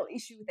a real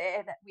issue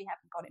there that we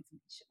haven't got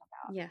information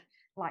about, Yeah.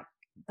 like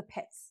the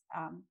pets.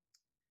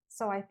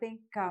 So I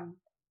think,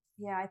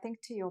 I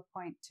think to your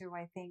point too,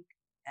 I think,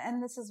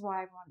 and this is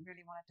why I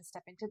really wanted to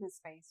step into this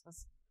space,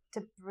 was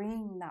to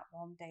bring that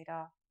warm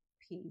data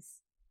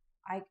piece.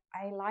 I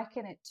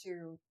liken it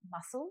to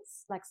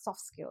muscles, like soft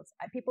skills.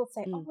 People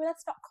say, oh, well,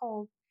 that's not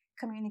called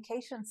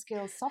communication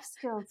skills, soft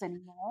skills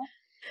anymore.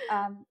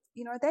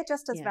 They're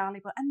just as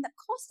valuable. And of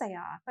course they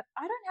are. But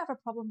I don't have a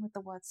problem with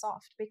the word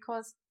soft,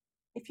 because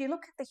if you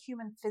look at the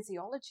human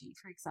physiology,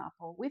 for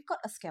example, we've got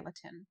a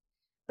skeleton,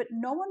 but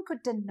no one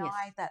could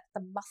deny that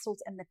the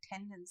muscles and the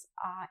tendons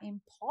are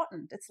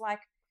important. It's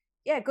like,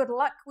 yeah, good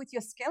luck with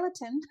your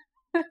skeleton.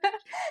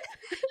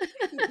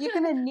 You're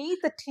going to need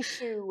the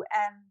tissue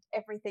and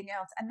everything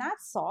else. And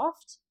that's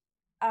soft.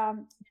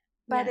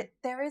 But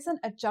there isn't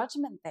a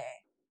judgment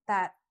there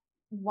that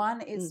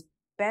one is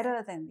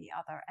better than the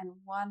other and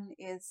one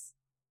is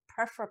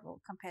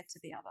preferable compared to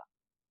the other.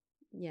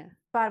 Yeah.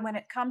 But when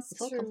it comes it's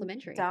all to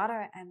complementary.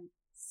 Data and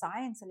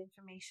science and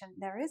information,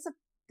 there's a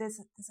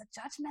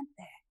judgment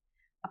there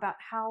about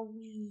how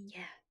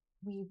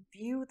we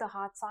view the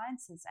hard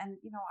sciences. And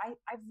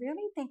I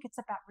really think it's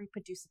about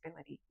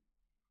reproducibility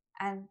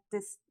and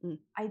this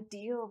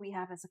ideal we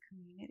have as a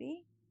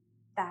community,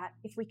 that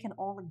if we can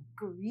all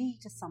agree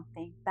to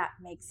something, that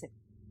makes it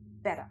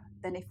better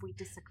than if we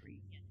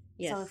disagree.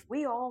 Yes. So if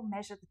we all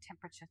measure the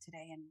temperature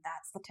today and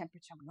that's the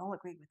temperature, we all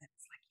agree with it,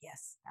 it's like,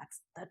 yes, that's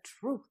the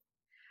truth.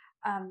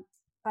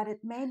 But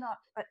it may not,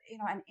 but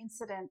an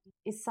incident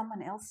is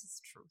someone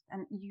else's truth.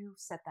 And you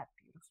said that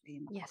beautifully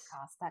in the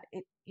podcast, that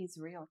it is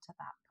real to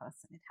that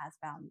person. It has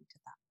value to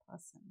that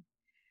person.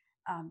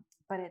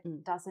 But it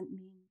doesn't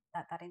mean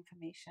that that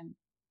information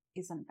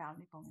isn't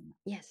valuable in that.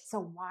 Yes. So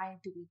why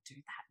do we do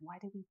that? Why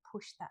do we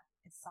push that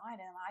aside?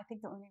 And I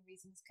think the only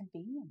reason is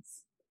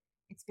convenience.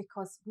 It's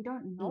because we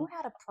don't know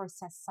how to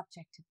process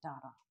subjective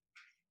data.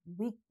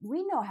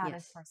 We know how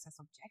to process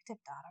objective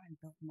data and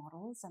build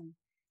models, and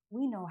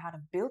we know how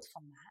to build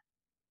from that.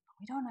 But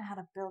we don't know how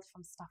to build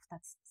from stuff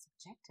that's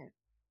subjective.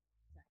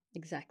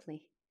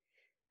 Exactly.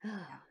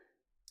 Oh,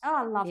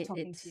 I love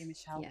talking to you,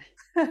 Michelle.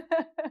 Yeah.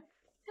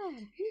 Oh,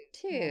 you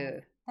too. Yeah.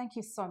 Thank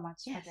you so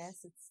much for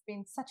this. It's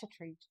been such a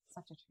treat,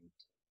 such a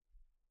treat.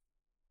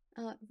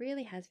 Oh, it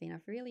really has been.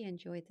 I've really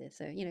enjoyed this.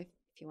 So, if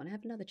you want to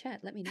have another chat,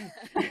 let me know.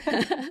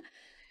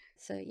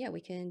 So, yeah,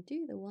 we can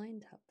do the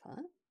wind up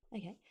part.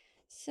 Okay.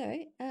 So,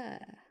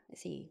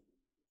 let's see.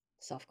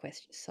 Soft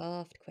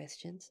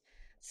questions.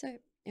 So,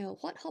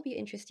 what hobby or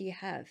interest do you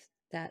have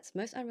that's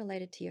most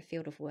unrelated to your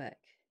field of work?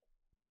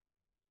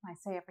 I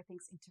say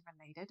everything's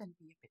interrelated and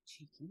be a bit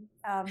cheeky.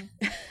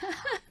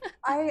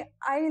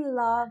 I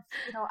love,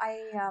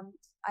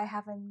 I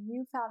have a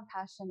newfound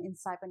passion in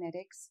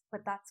cybernetics,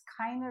 but that's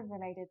kind of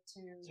related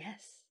to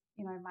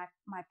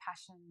my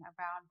passion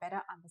around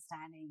better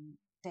understanding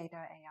data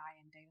AI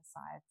and data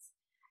science,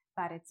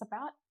 but it's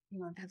about,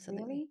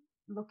 Absolutely. really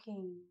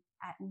looking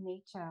at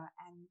nature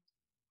and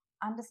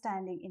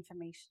understanding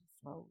information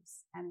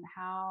flows and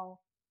how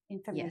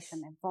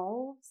information Yes.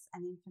 evolves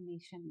and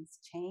information is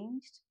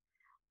changed,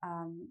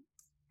 um,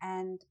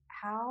 and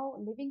how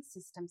living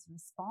systems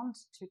respond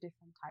to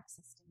different types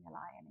of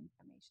stimuli and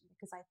information.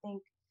 Because I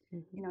think,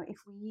 Hmm.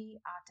 if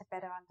we are to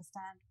better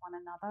understand one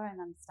another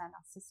and understand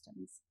our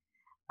systems,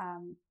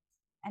 um,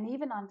 and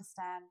even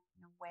understand,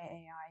 where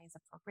AI is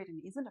appropriate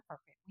and isn't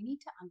appropriate, we need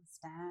to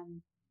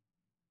understand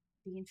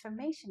the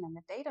information and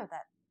the data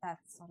that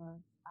sort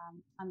of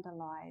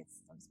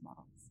underlies those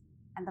models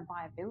and the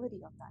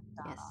viability of that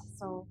data. Yes.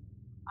 So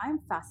I'm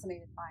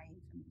fascinated by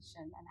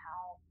information and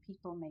how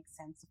people make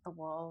sense of the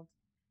world,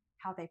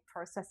 how they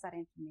process that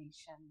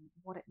information,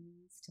 what it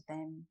means to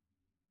them,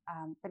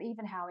 but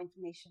even how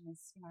information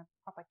is,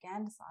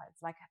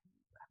 propagandized. Like,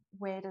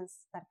 where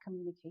does that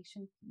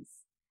communication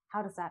piece?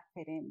 How does that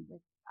fit in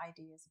with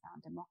ideas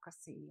around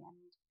democracy,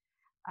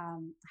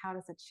 and how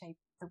does it shape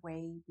the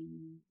way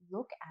we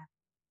look at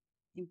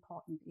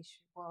important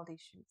world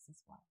issues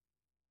as well?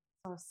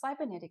 So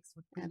cybernetics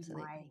would be my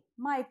Absolutely.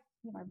 my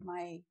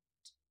my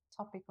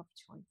topic of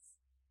choice.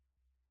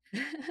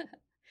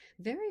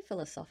 Very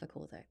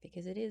philosophical, though,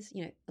 because it is,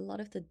 a lot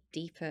of the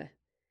deeper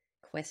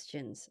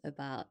questions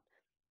about,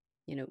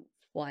 you know,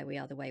 why we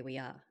are the way we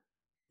are.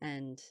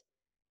 And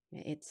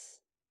it's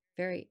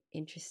very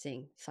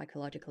interesting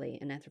psychologically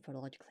and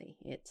anthropologically.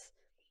 It's,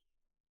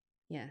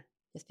 yeah,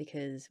 just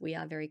because we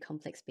are very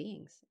complex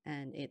beings.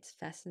 And it's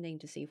fascinating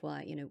to see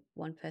why,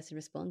 one person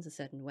responds a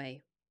certain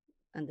way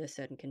under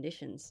certain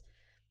conditions.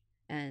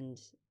 And,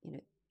 you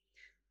know,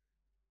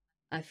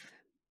 I've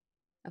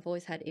I've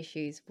always had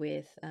issues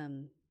with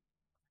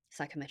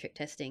psychometric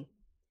testing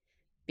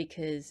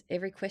because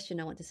every question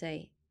I want to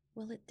say,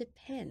 well, it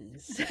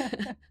depends.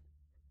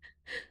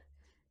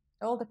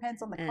 It all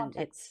depends on the And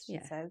it's, context, she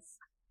yeah, says.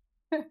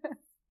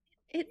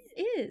 it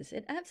is.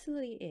 It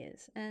absolutely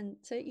is. And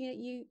so,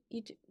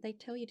 they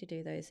tell you to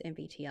do those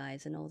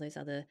MBTIs and all those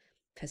other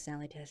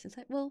personality tests. It's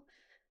like, well,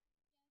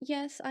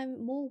 yes,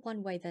 I'm more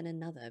one way than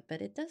another,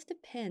 but it does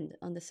depend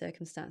on the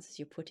circumstances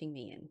you're putting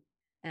me in.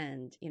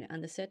 And,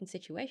 under certain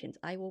situations,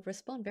 I will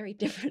respond very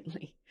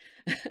differently.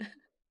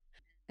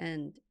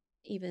 And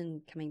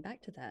even coming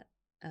back to that,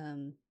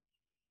 um,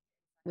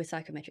 with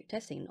psychometric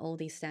testing and all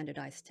these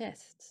standardized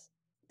tests,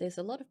 there's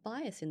a lot of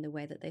bias in the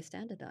way that they're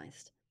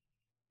standardized.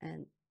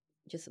 And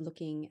just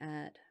looking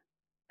at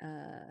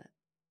uh,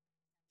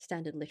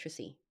 standard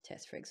literacy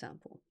tests, for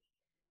example,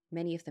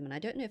 many of them, and I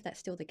don't know if that's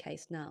still the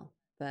case now,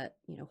 but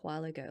a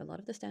while ago, a lot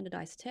of the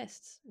standardized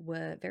tests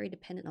were very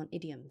dependent on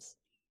idioms.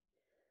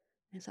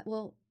 And it's like,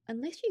 well,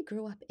 unless you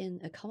grew up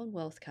in a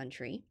Commonwealth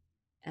country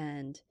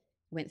and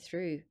went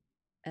through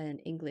an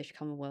English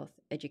Commonwealth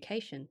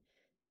education,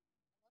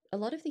 a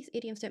lot of these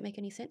idioms don't make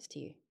any sense to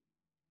you.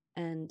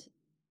 And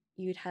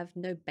you'd have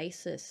no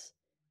basis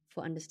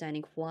for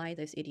understanding why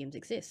those idioms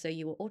exist. So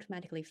you will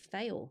automatically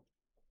fail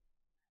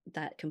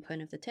that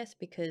component of the test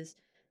because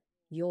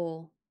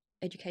your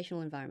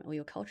educational environment or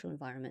your cultural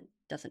environment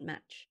doesn't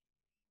match.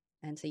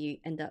 And so you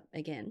end up,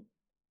 again,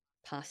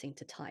 passing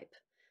to type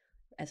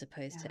as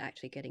opposed to Yeah.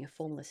 actually getting a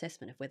formal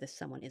assessment of whether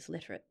someone is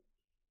literate.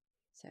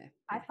 So,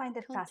 I yeah, find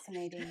it context.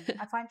 fascinating.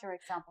 I find your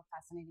example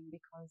fascinating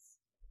because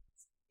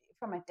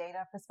from a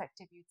data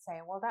perspective, you'd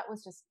say, well, that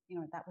was just,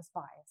 that was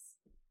bias.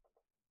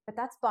 But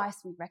that's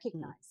bias we Mm,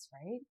 recognize,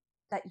 right?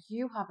 That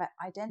you have yeah.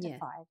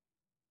 identified.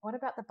 What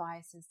about the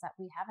biases that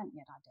we haven't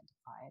yet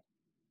identified?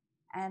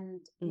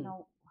 And,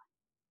 Mm,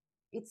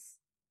 it's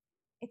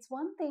it's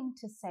one thing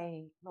to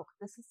say, look,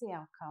 this is the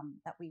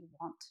outcome that we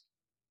want.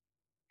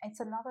 It's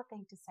another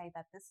thing to say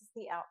that this is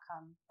the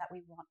outcome that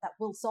we want that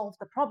will solve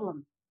the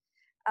problem.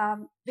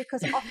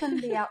 Because often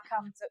the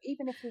outcomes, so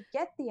even if we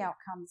get the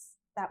outcomes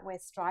that we're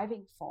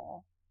striving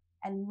for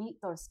and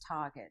meet those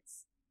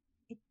targets,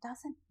 it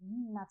doesn't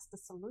mean that's the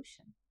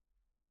solution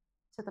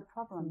to the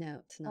problem, no,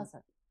 it's not. does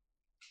it?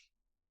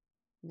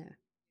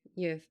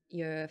 No.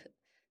 You're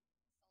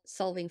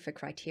solving for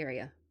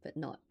criteria, but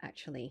not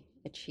actually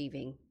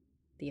achieving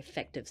the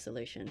effective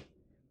solution.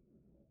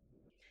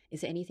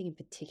 Is there anything in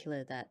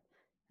particular that,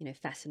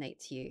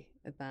 fascinates you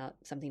about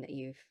something that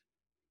you've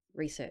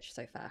researched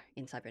so far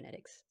in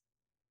cybernetics?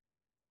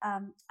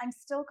 I'm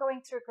still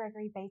going through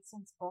Gregory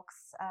Bateson's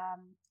books.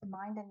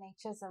 Mind and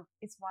Nature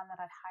is one that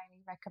I'd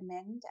highly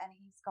recommend, and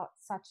he's got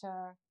such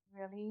a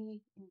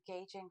really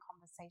engaging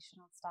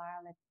conversational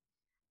style.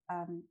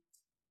 Um,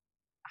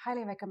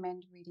 highly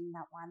recommend reading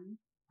that one.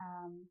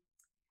 Um,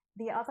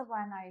 the other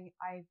one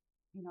I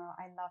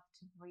love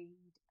to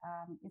read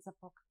is a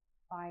book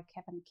by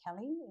Kevin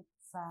Kelly.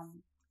 It's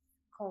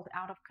called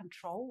Out of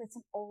Control. It's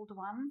an old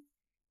one,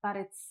 but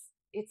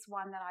it's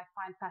one that I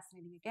find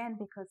fascinating again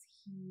because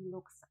he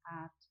looks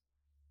at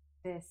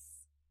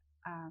this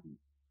um,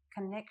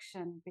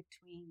 connection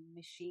between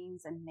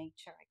machines and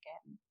nature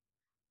again.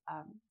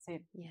 So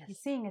you're Yes.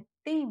 seeing a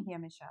theme here,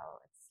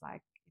 Michelle. It's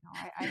like,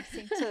 I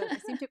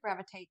seem to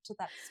gravitate to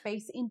that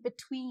space in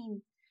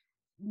between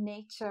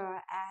nature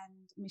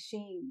and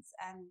machines.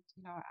 And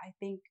I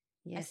think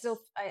Yes.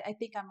 I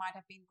think I might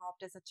have been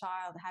robbed as a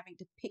child, having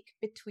to pick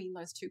between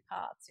those two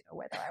paths,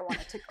 whether I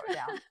wanted to go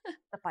down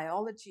the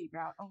biology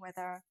route or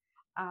whether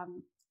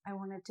I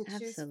wanted to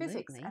choose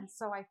physics. Absolutely. And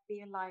so I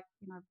feel like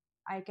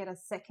I get a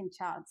second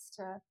chance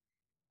to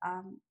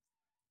um,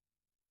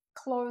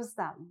 close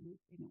that loop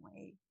in a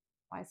way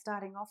by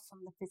starting off from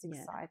the physics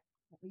Yeah. side,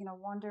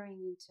 wandering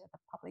into the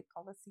public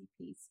policy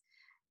piece,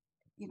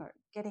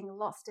 getting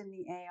lost in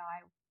the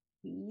AI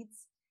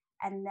weeds,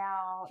 and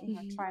now,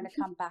 trying to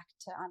come back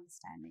to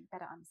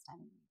better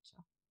understanding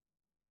nature.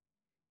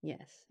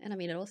 Yes. And I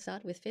mean, it all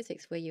started with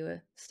physics, where you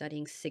were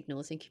studying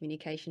signals and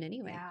communication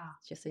anyway. Yeah,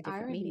 It's just a the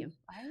different irony, medium.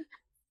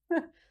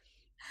 right?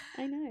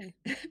 I know.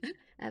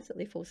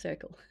 Absolutely full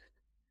circle.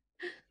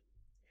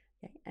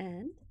 Okay.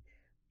 And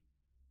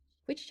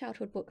which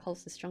childhood book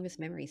holds the strongest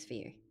memories for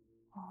you?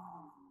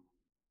 Oh,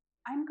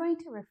 I'm going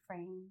to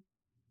refrain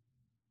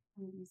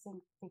from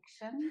using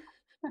fiction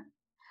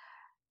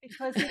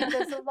because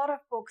there's a lot of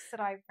books that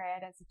I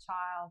read as a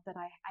child that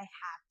I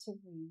had to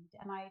read,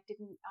 and I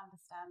didn't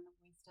understand the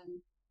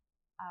wisdom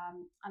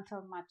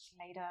until much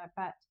later.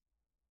 But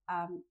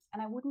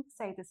and I wouldn't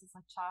say this is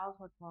a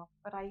childhood book,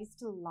 but I used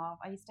to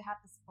have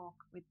this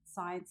book with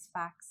science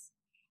facts,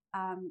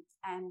 and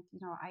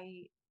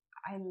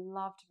I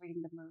loved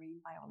reading the marine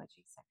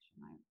biology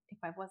section. If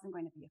I wasn't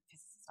going to be a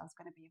physicist, I was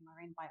going to be a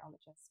marine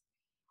biologist,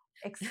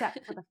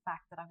 except for the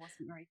fact that I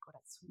wasn't very good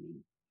at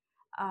swimming.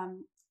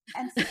 Um,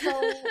 and so,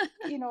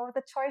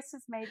 the choice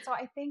was made. So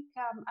I think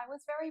I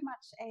was very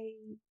much a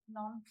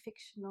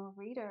non-fictional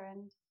reader,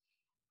 and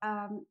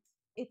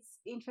it's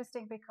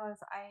interesting because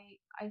I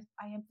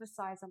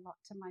emphasize a lot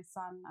to my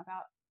son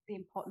about the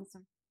importance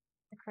of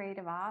the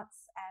creative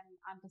arts and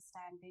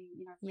understanding,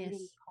 reading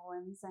Yes.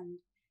 poems and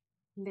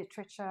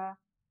literature,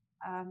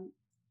 um,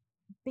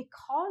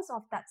 because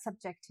of that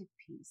subjective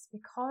piece,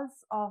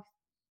 because of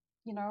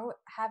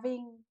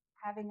having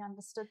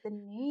understood the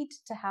need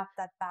to have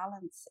that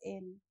balance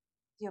in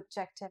the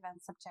objective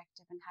and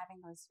subjective, and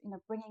having those,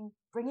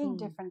 bringing Mm.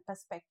 different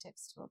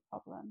perspectives to a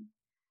problem.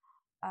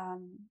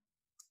 Um,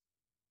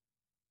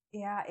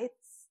 yeah,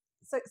 it's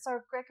so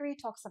Gregory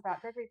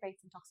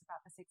Bateson talks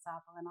about this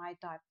example, and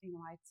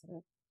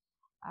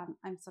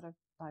I'm sort of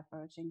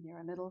diverging here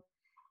a little,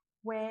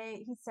 where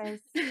he says,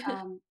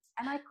 and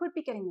I could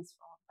be getting this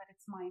wrong, but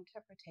it's my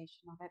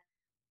interpretation of it.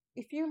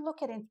 If you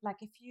look at it,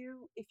 like if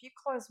you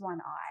close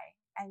one eye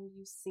and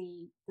you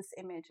see this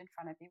image in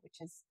front of you, which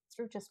is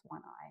through just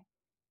one eye,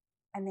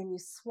 and then you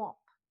swap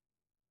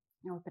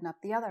and open up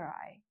the other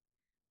eye,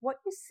 what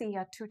you see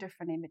are two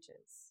different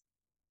images.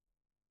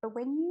 But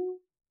when you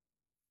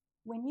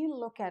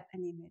look at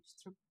an image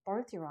through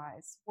both your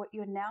eyes, what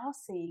you're now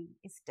seeing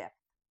is depth.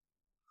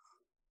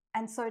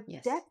 And so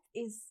Yes. depth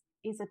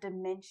is a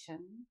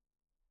dimension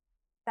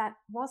that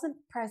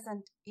wasn't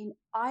present in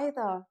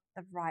either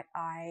the right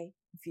eye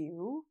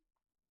view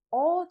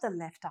or the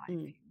left eye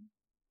Mm. view.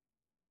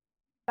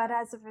 But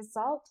as a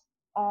result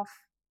of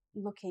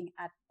looking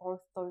at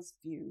both those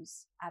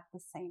views at the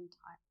same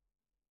time.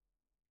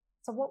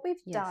 So what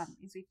we've Yes. done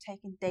is we've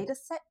taken data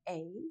set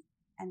A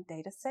and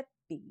data set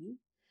B.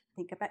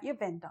 Think about your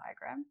Venn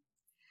diagram.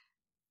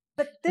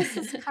 But this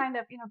is kind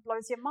of,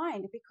 blows your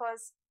mind,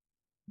 because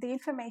the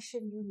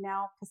information you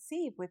now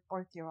perceive with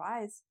both your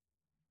eyes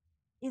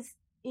is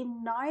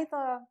in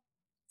neither,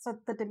 so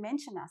the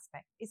dimension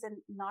aspect is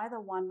in neither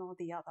one nor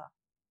the other,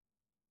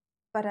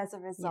 but as a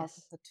result of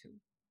Yes. the two.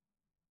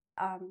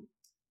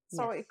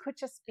 So Yes. it could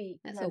just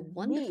be, That's a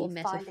wonderful me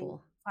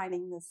metaphor.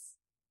 finding this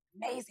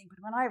amazing. But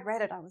when I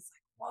read it, I was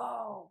like,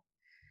 whoa.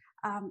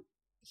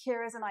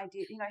 Here is an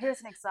idea, here's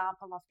an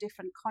example of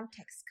different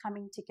contexts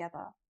coming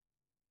together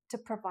to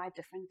provide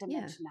different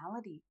Yeah.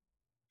 dimensionality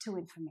to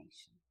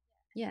information.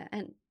 Yeah.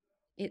 And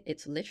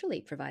it's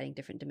literally providing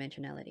different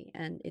dimensionality.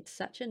 And it's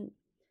such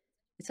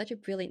a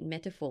brilliant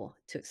metaphor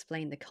to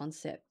explain the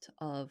concept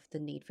of the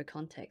need for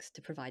context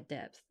to provide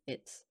depth.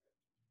 It's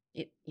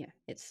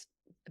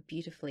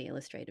beautifully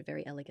illustrated,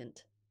 very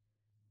elegant.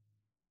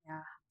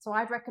 Yeah. So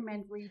I'd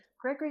recommend read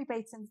Gregory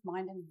Bateson's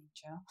Mind and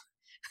Nature.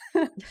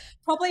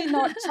 Probably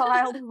not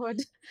childhood.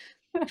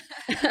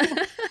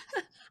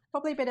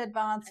 Probably a bit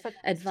advanced, but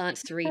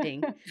Advanced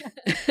reading.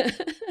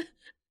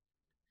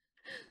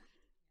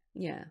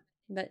 Yeah,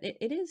 but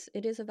it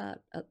is about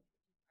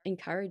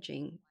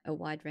encouraging a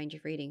wide range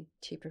of reading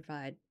to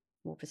provide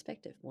more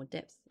perspective, more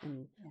depth,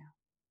 and yeah.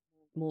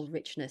 more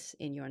richness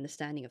in your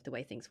understanding of the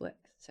way things work.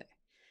 So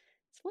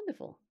it's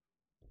wonderful.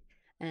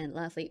 And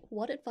lastly,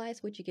 what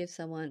advice would you give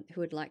someone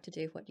who would like to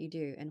do what you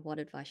do, and what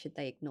advice should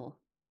they ignore?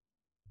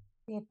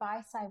 The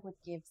advice I would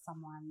give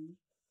someone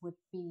would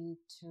be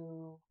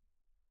to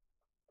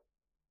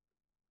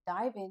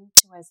dive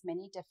into as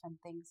many different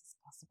things as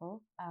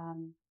possible.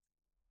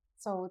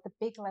 So the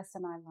big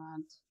lesson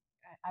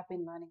I've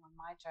been learning on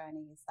my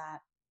journey, is that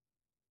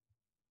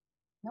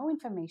no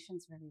information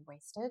is really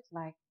wasted.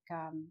 Like,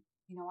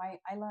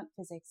 I learned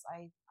physics.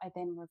 I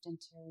then moved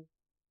into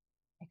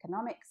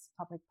economics,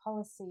 public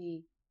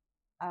policy,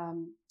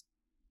 um,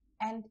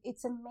 And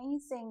it's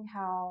amazing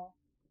how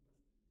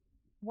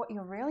what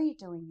you're really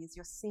doing is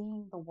you're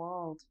seeing the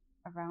world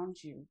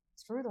around you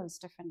through those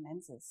different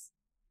lenses.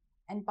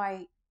 And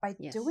by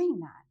Yes. doing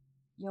that,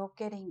 you're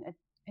getting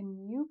a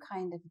new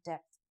kind of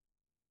depth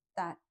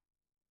that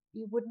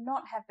you would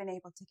not have been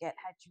able to get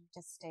had you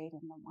just stayed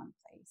in the one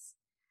place.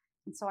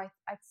 And so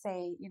I'd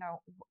say,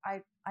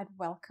 I'd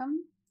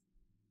welcome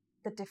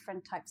the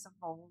different types of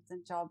roles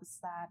and jobs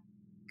that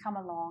come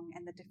along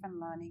and the different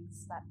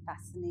learnings that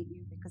fascinate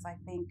you, because I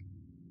think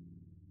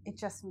it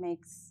just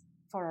makes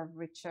for a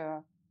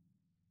richer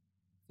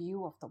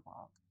view of the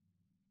world.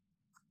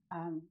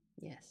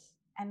 Yes.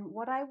 And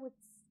what I would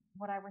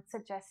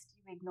suggest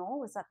you ignore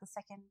was that the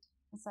second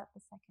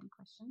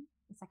question,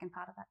 the second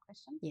part of that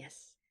question.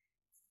 Yes.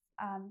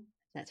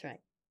 That's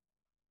right.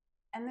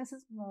 And this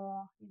is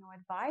more,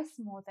 advice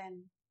more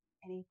than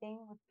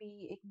anything would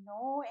be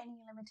ignore any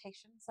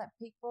limitations that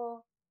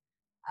people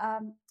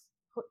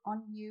put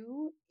on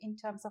you in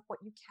terms of what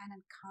you can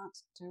and can't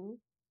do.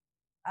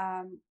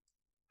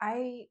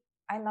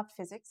 I loved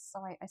physics, so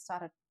I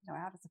started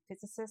out as a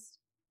physicist,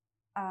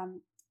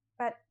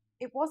 but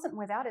it wasn't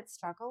without its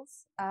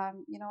struggles.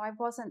 I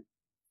wasn't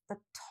the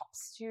top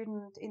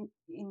student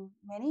in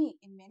many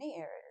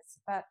areas,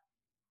 but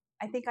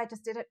I think I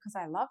just did it because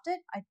I loved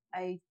it.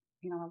 I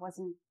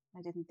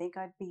didn't think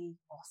I'd be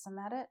awesome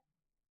at it.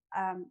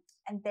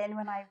 And then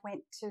when I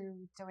went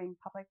to doing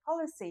public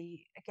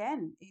policy,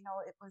 again,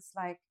 it was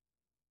like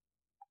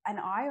an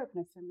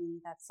eye-opener for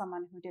me that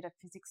someone who did a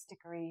physics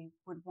degree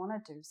would want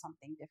to do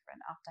something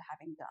different after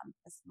having done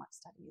as much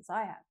study as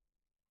I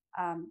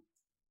have.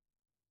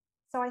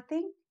 So I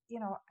think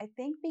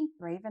being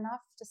brave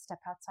enough to step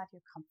outside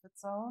your comfort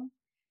zone,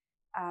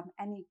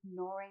 and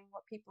ignoring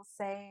what people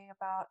say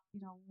about,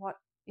 what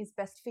is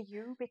best for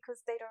you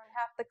because they don't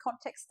have the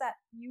context that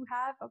you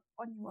have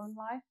on your own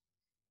life,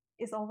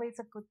 is always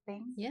a good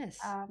thing. Yes.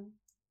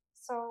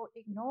 So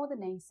ignore the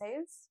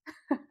naysayers.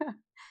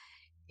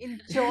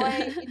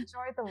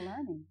 enjoy the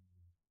learning.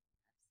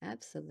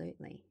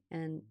 Absolutely.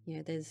 And,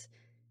 there's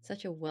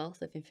such a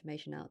wealth of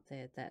information out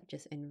there that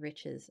just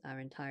enriches our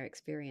entire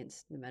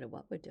experience no matter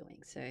what we're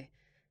doing. So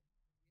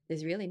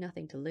there's really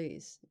nothing to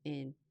lose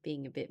in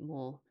being a bit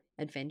more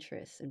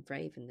adventurous and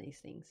brave in these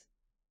things.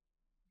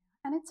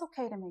 And it's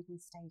okay to make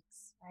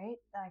mistakes, right?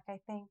 Like I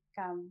think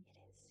It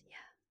is,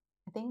 yeah.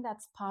 I think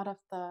that's part of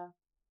the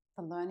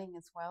learning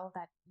as well,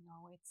 that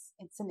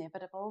it's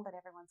inevitable that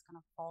everyone's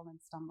going to fall and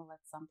stumble at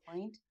some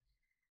point,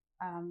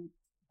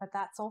 but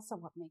that's also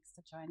what makes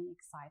the journey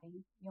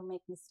exciting. You'll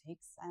make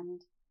mistakes, and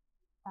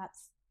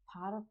that's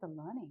part of the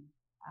learning.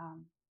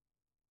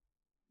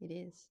 It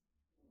is.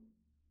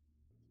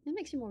 It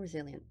makes you more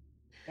resilient.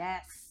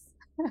 Yes.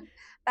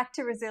 Back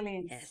to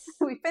resilience. Yes.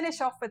 We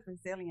finish off with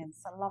resilience.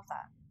 I love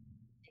that.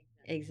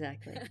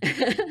 Exactly.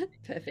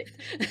 Perfect.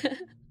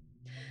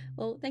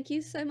 Well, thank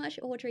you so much,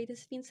 Audrey. This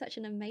has been such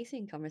an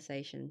amazing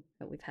conversation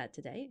that we've had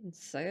today, and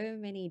so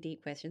many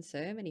deep questions,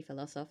 so many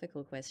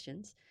philosophical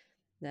questions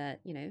that,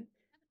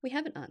 we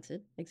haven't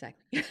answered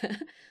exactly,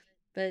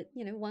 but,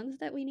 ones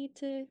that we need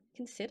to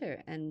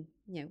consider. And,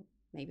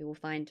 maybe we'll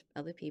find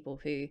other people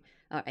who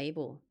are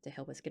able to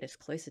help us get us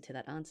closer to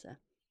that answer.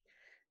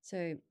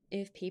 So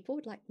if people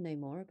would like to know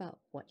more about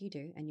what you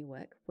do and your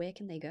work, where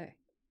can they go?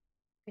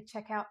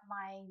 Check out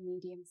my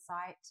Medium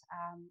site,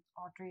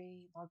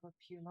 Audrey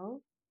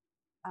Lobopulo.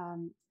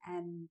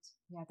 And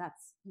yeah,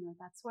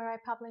 that's where I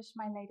publish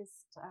my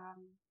latest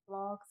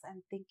blogs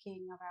and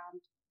thinking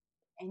around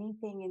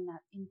anything in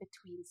that in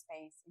between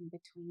space, in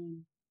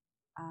between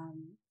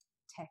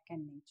tech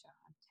and nature.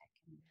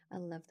 I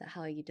love that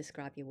how you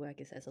describe your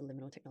work as a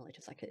liminal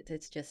technologist. Like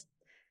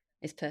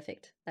it's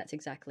perfect. That's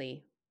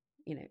exactly,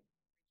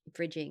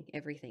 bridging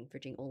everything,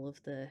 bridging all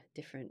of the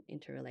different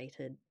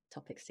interrelated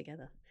topics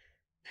together.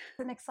 It's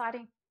an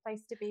exciting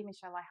place to be,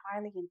 Michelle. I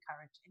highly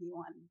encourage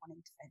anyone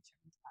wanting to venture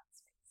into that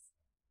space.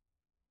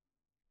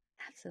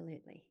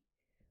 Absolutely.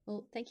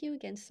 Well, thank you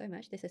again so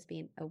much. This has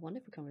been a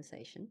wonderful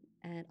conversation,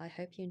 and I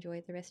hope you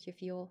enjoy the rest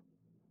of your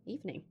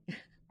evening.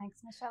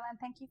 Thanks, Michelle, and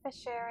thank you for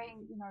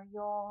sharing,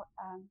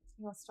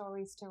 your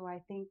stories too. I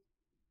think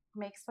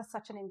makes for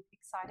such an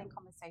exciting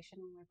conversation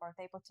when we're both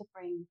able to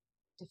bring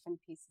different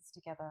pieces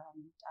together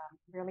and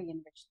really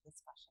enrich the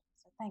discussion.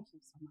 So thank you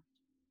so much.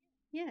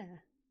 Yeah,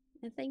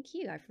 and thank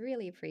you. I've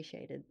really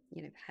appreciated,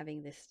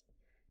 having this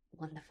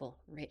wonderful,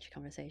 rich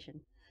conversation.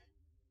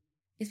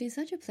 It's been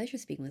such a pleasure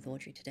speaking with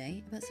Audrey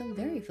today about some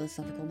very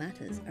philosophical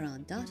matters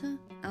around data,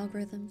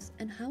 algorithms,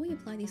 and how we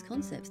apply these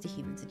concepts to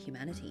humans and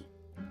humanity.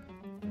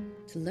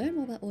 To learn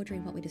more about Audrey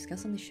and what we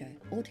discuss on the show,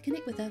 or to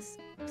connect with us,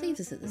 please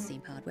visit the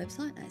Steampowered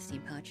website at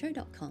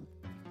steampoweredshow.com.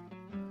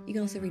 You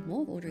can also read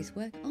more of Audrey's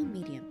work on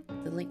Medium,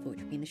 the link for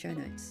which will be in the show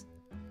notes.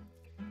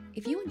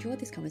 If you enjoyed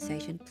this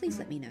conversation, please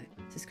let me know.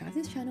 Subscribe to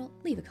this channel,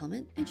 leave a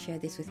comment, and share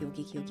this with your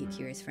geeky or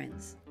geek-curious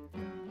friends.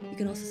 You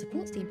can also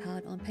support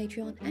Steampowered on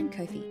Patreon and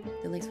Ko-fi,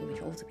 the links for which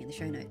will also be in the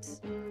show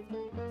notes.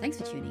 Thanks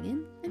for tuning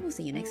in, and we'll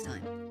see you next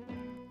time.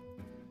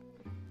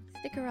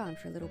 Stick around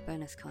for a little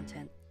bonus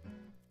content.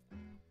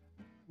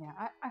 Yeah,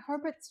 I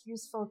hope it's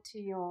useful to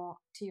your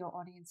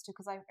audience too,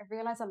 because I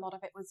realize a lot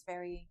of it was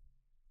very.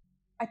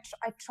 I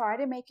try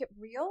to make it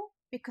real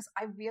because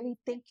I really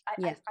think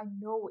Yeah. I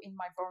know in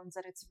my bones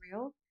that it's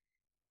real,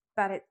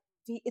 but it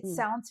Mm.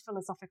 sounds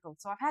philosophical.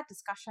 So I've had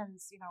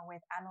discussions, you know,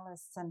 with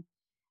analysts,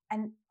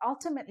 and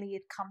ultimately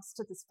it comes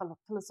to this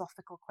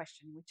philosophical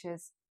question, which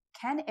is,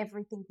 can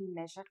everything be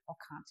measured or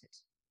can't it?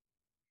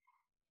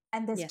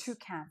 And there's two Yes.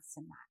 camps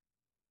in that.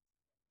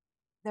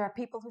 There are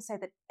people who say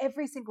that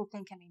every single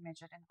thing can be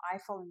measured, and I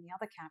fall in the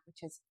other camp,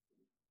 which is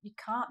you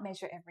can't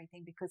measure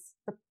everything because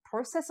the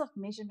process of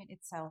measurement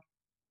itself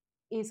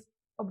is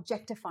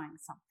objectifying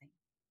something,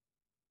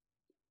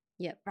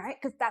 Yep. right?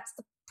 Because that's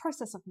the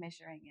process of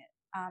measuring it.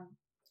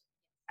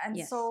 And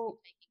Yes. so,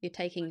 You're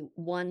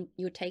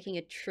taking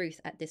a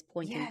truth at this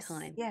point in yes,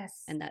 time,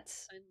 yes, and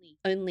that's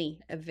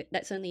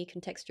only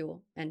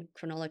contextual and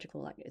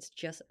chronological. Like it's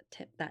just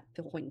that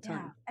point in yeah.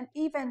 time. And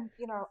even,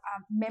 you know,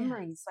 Yeah.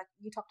 memories, like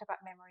you talked about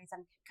memories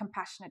and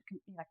compassionate,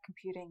 like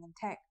computing and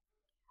tech.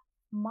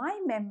 My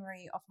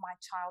memory of my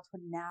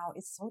childhood now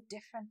is so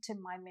different to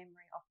my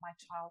memory of my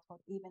childhood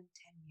even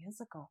 10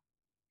 years ago.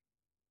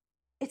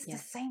 It's the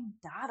Yes. same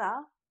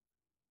data,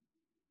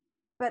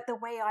 but the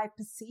way I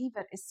perceive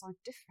it is so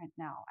different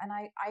now. And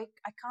I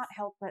can't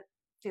help but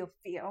feel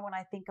fear when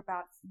I think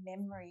about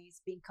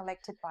memories being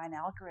collected by an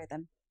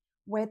algorithm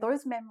where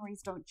those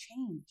memories don't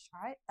change,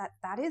 right?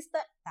 That is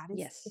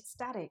Yes. it's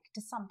static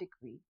to some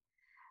degree.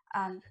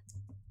 Um,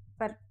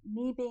 but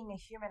me being a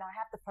human, I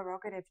have the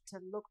prerogative to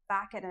look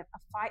back at a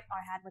fight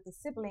I had with a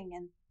sibling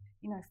and,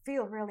 you know,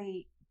 feel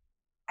really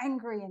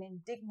angry and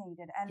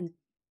indignated, and In,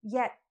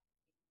 yet,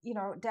 you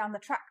know, down the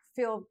track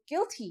feel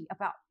guilty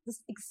about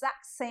this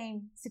exact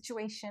same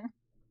situation,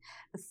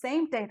 the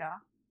same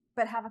data,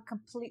 but have a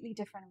completely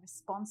different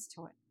response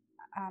to it,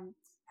 um,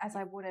 as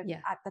I would have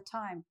yeah. at the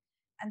time.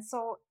 And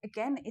so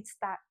again, it's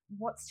that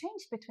what's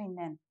changed between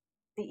then.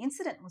 The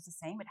incident was the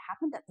same, it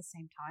happened at the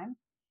same time.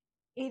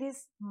 It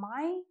is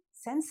my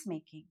sense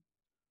making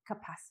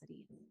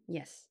capacity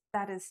Yes.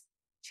 that is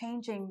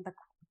changing the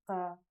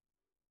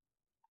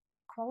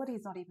quality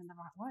is not even the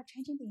right word,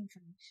 changing the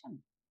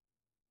information,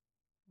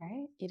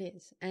 right? It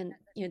is. And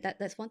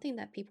that's one thing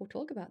that people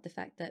talk about, the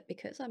fact that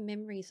because our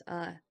memories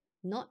are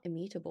not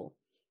immutable,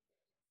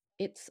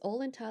 it's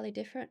all entirely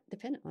different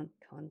dependent on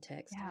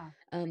context, Yeah.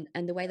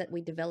 and the way that we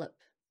develop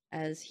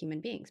as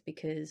human beings,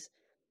 because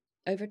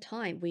over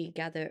time we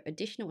gather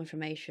additional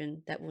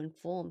information that will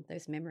inform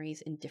those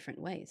memories in different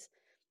ways.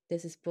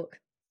 There's this book,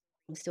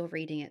 I'm still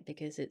reading it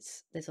because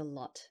there's a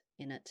lot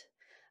in it.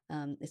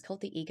 It's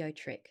called The Ego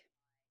Trick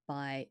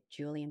by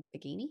Julian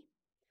Baggini,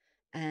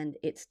 and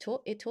it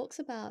talks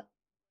about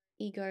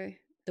ego,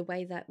 the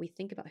way that we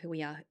think about who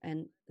we are.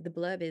 And the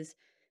blurb is,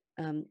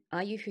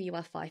 are you who you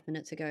are 5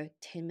 minutes ago,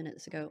 10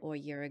 minutes ago, or a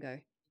year ago?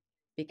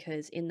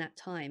 Because in that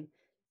time,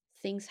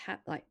 things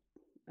happen, like,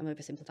 I'm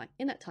oversimplifying.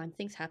 In that time,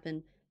 things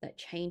happen that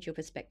change your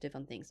perspective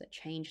on things, that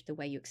change the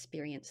way you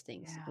experience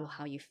things or Yeah.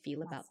 how you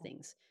feel about Massive.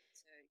 things.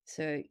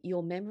 So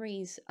your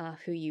memories are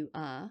who you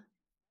are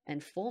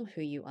and form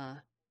who you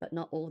are, but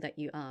not all that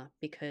you are,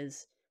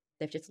 because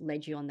they've just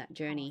led you on that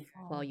journey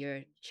while Powerful.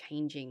 you're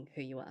changing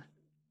who you are.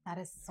 That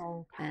is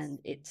so And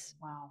powerful.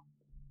 Wow.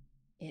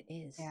 it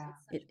is.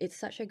 Yeah. It's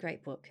such a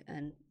great book,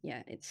 and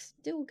yeah, it's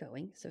still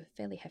going. So a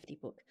fairly hefty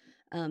book,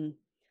 um,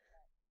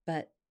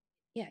 but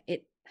yeah,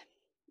 it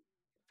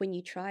when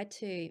you try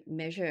to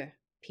measure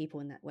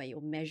people in that way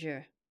or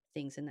measure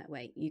things in that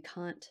way, you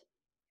can't.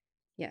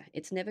 Yeah,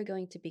 it's never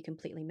going to be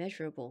completely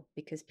measurable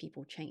because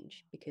people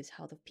change, because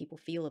how the people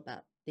feel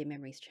about their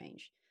memories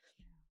change,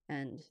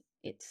 and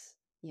it's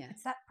yeah,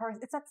 It's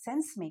that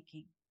sense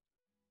making.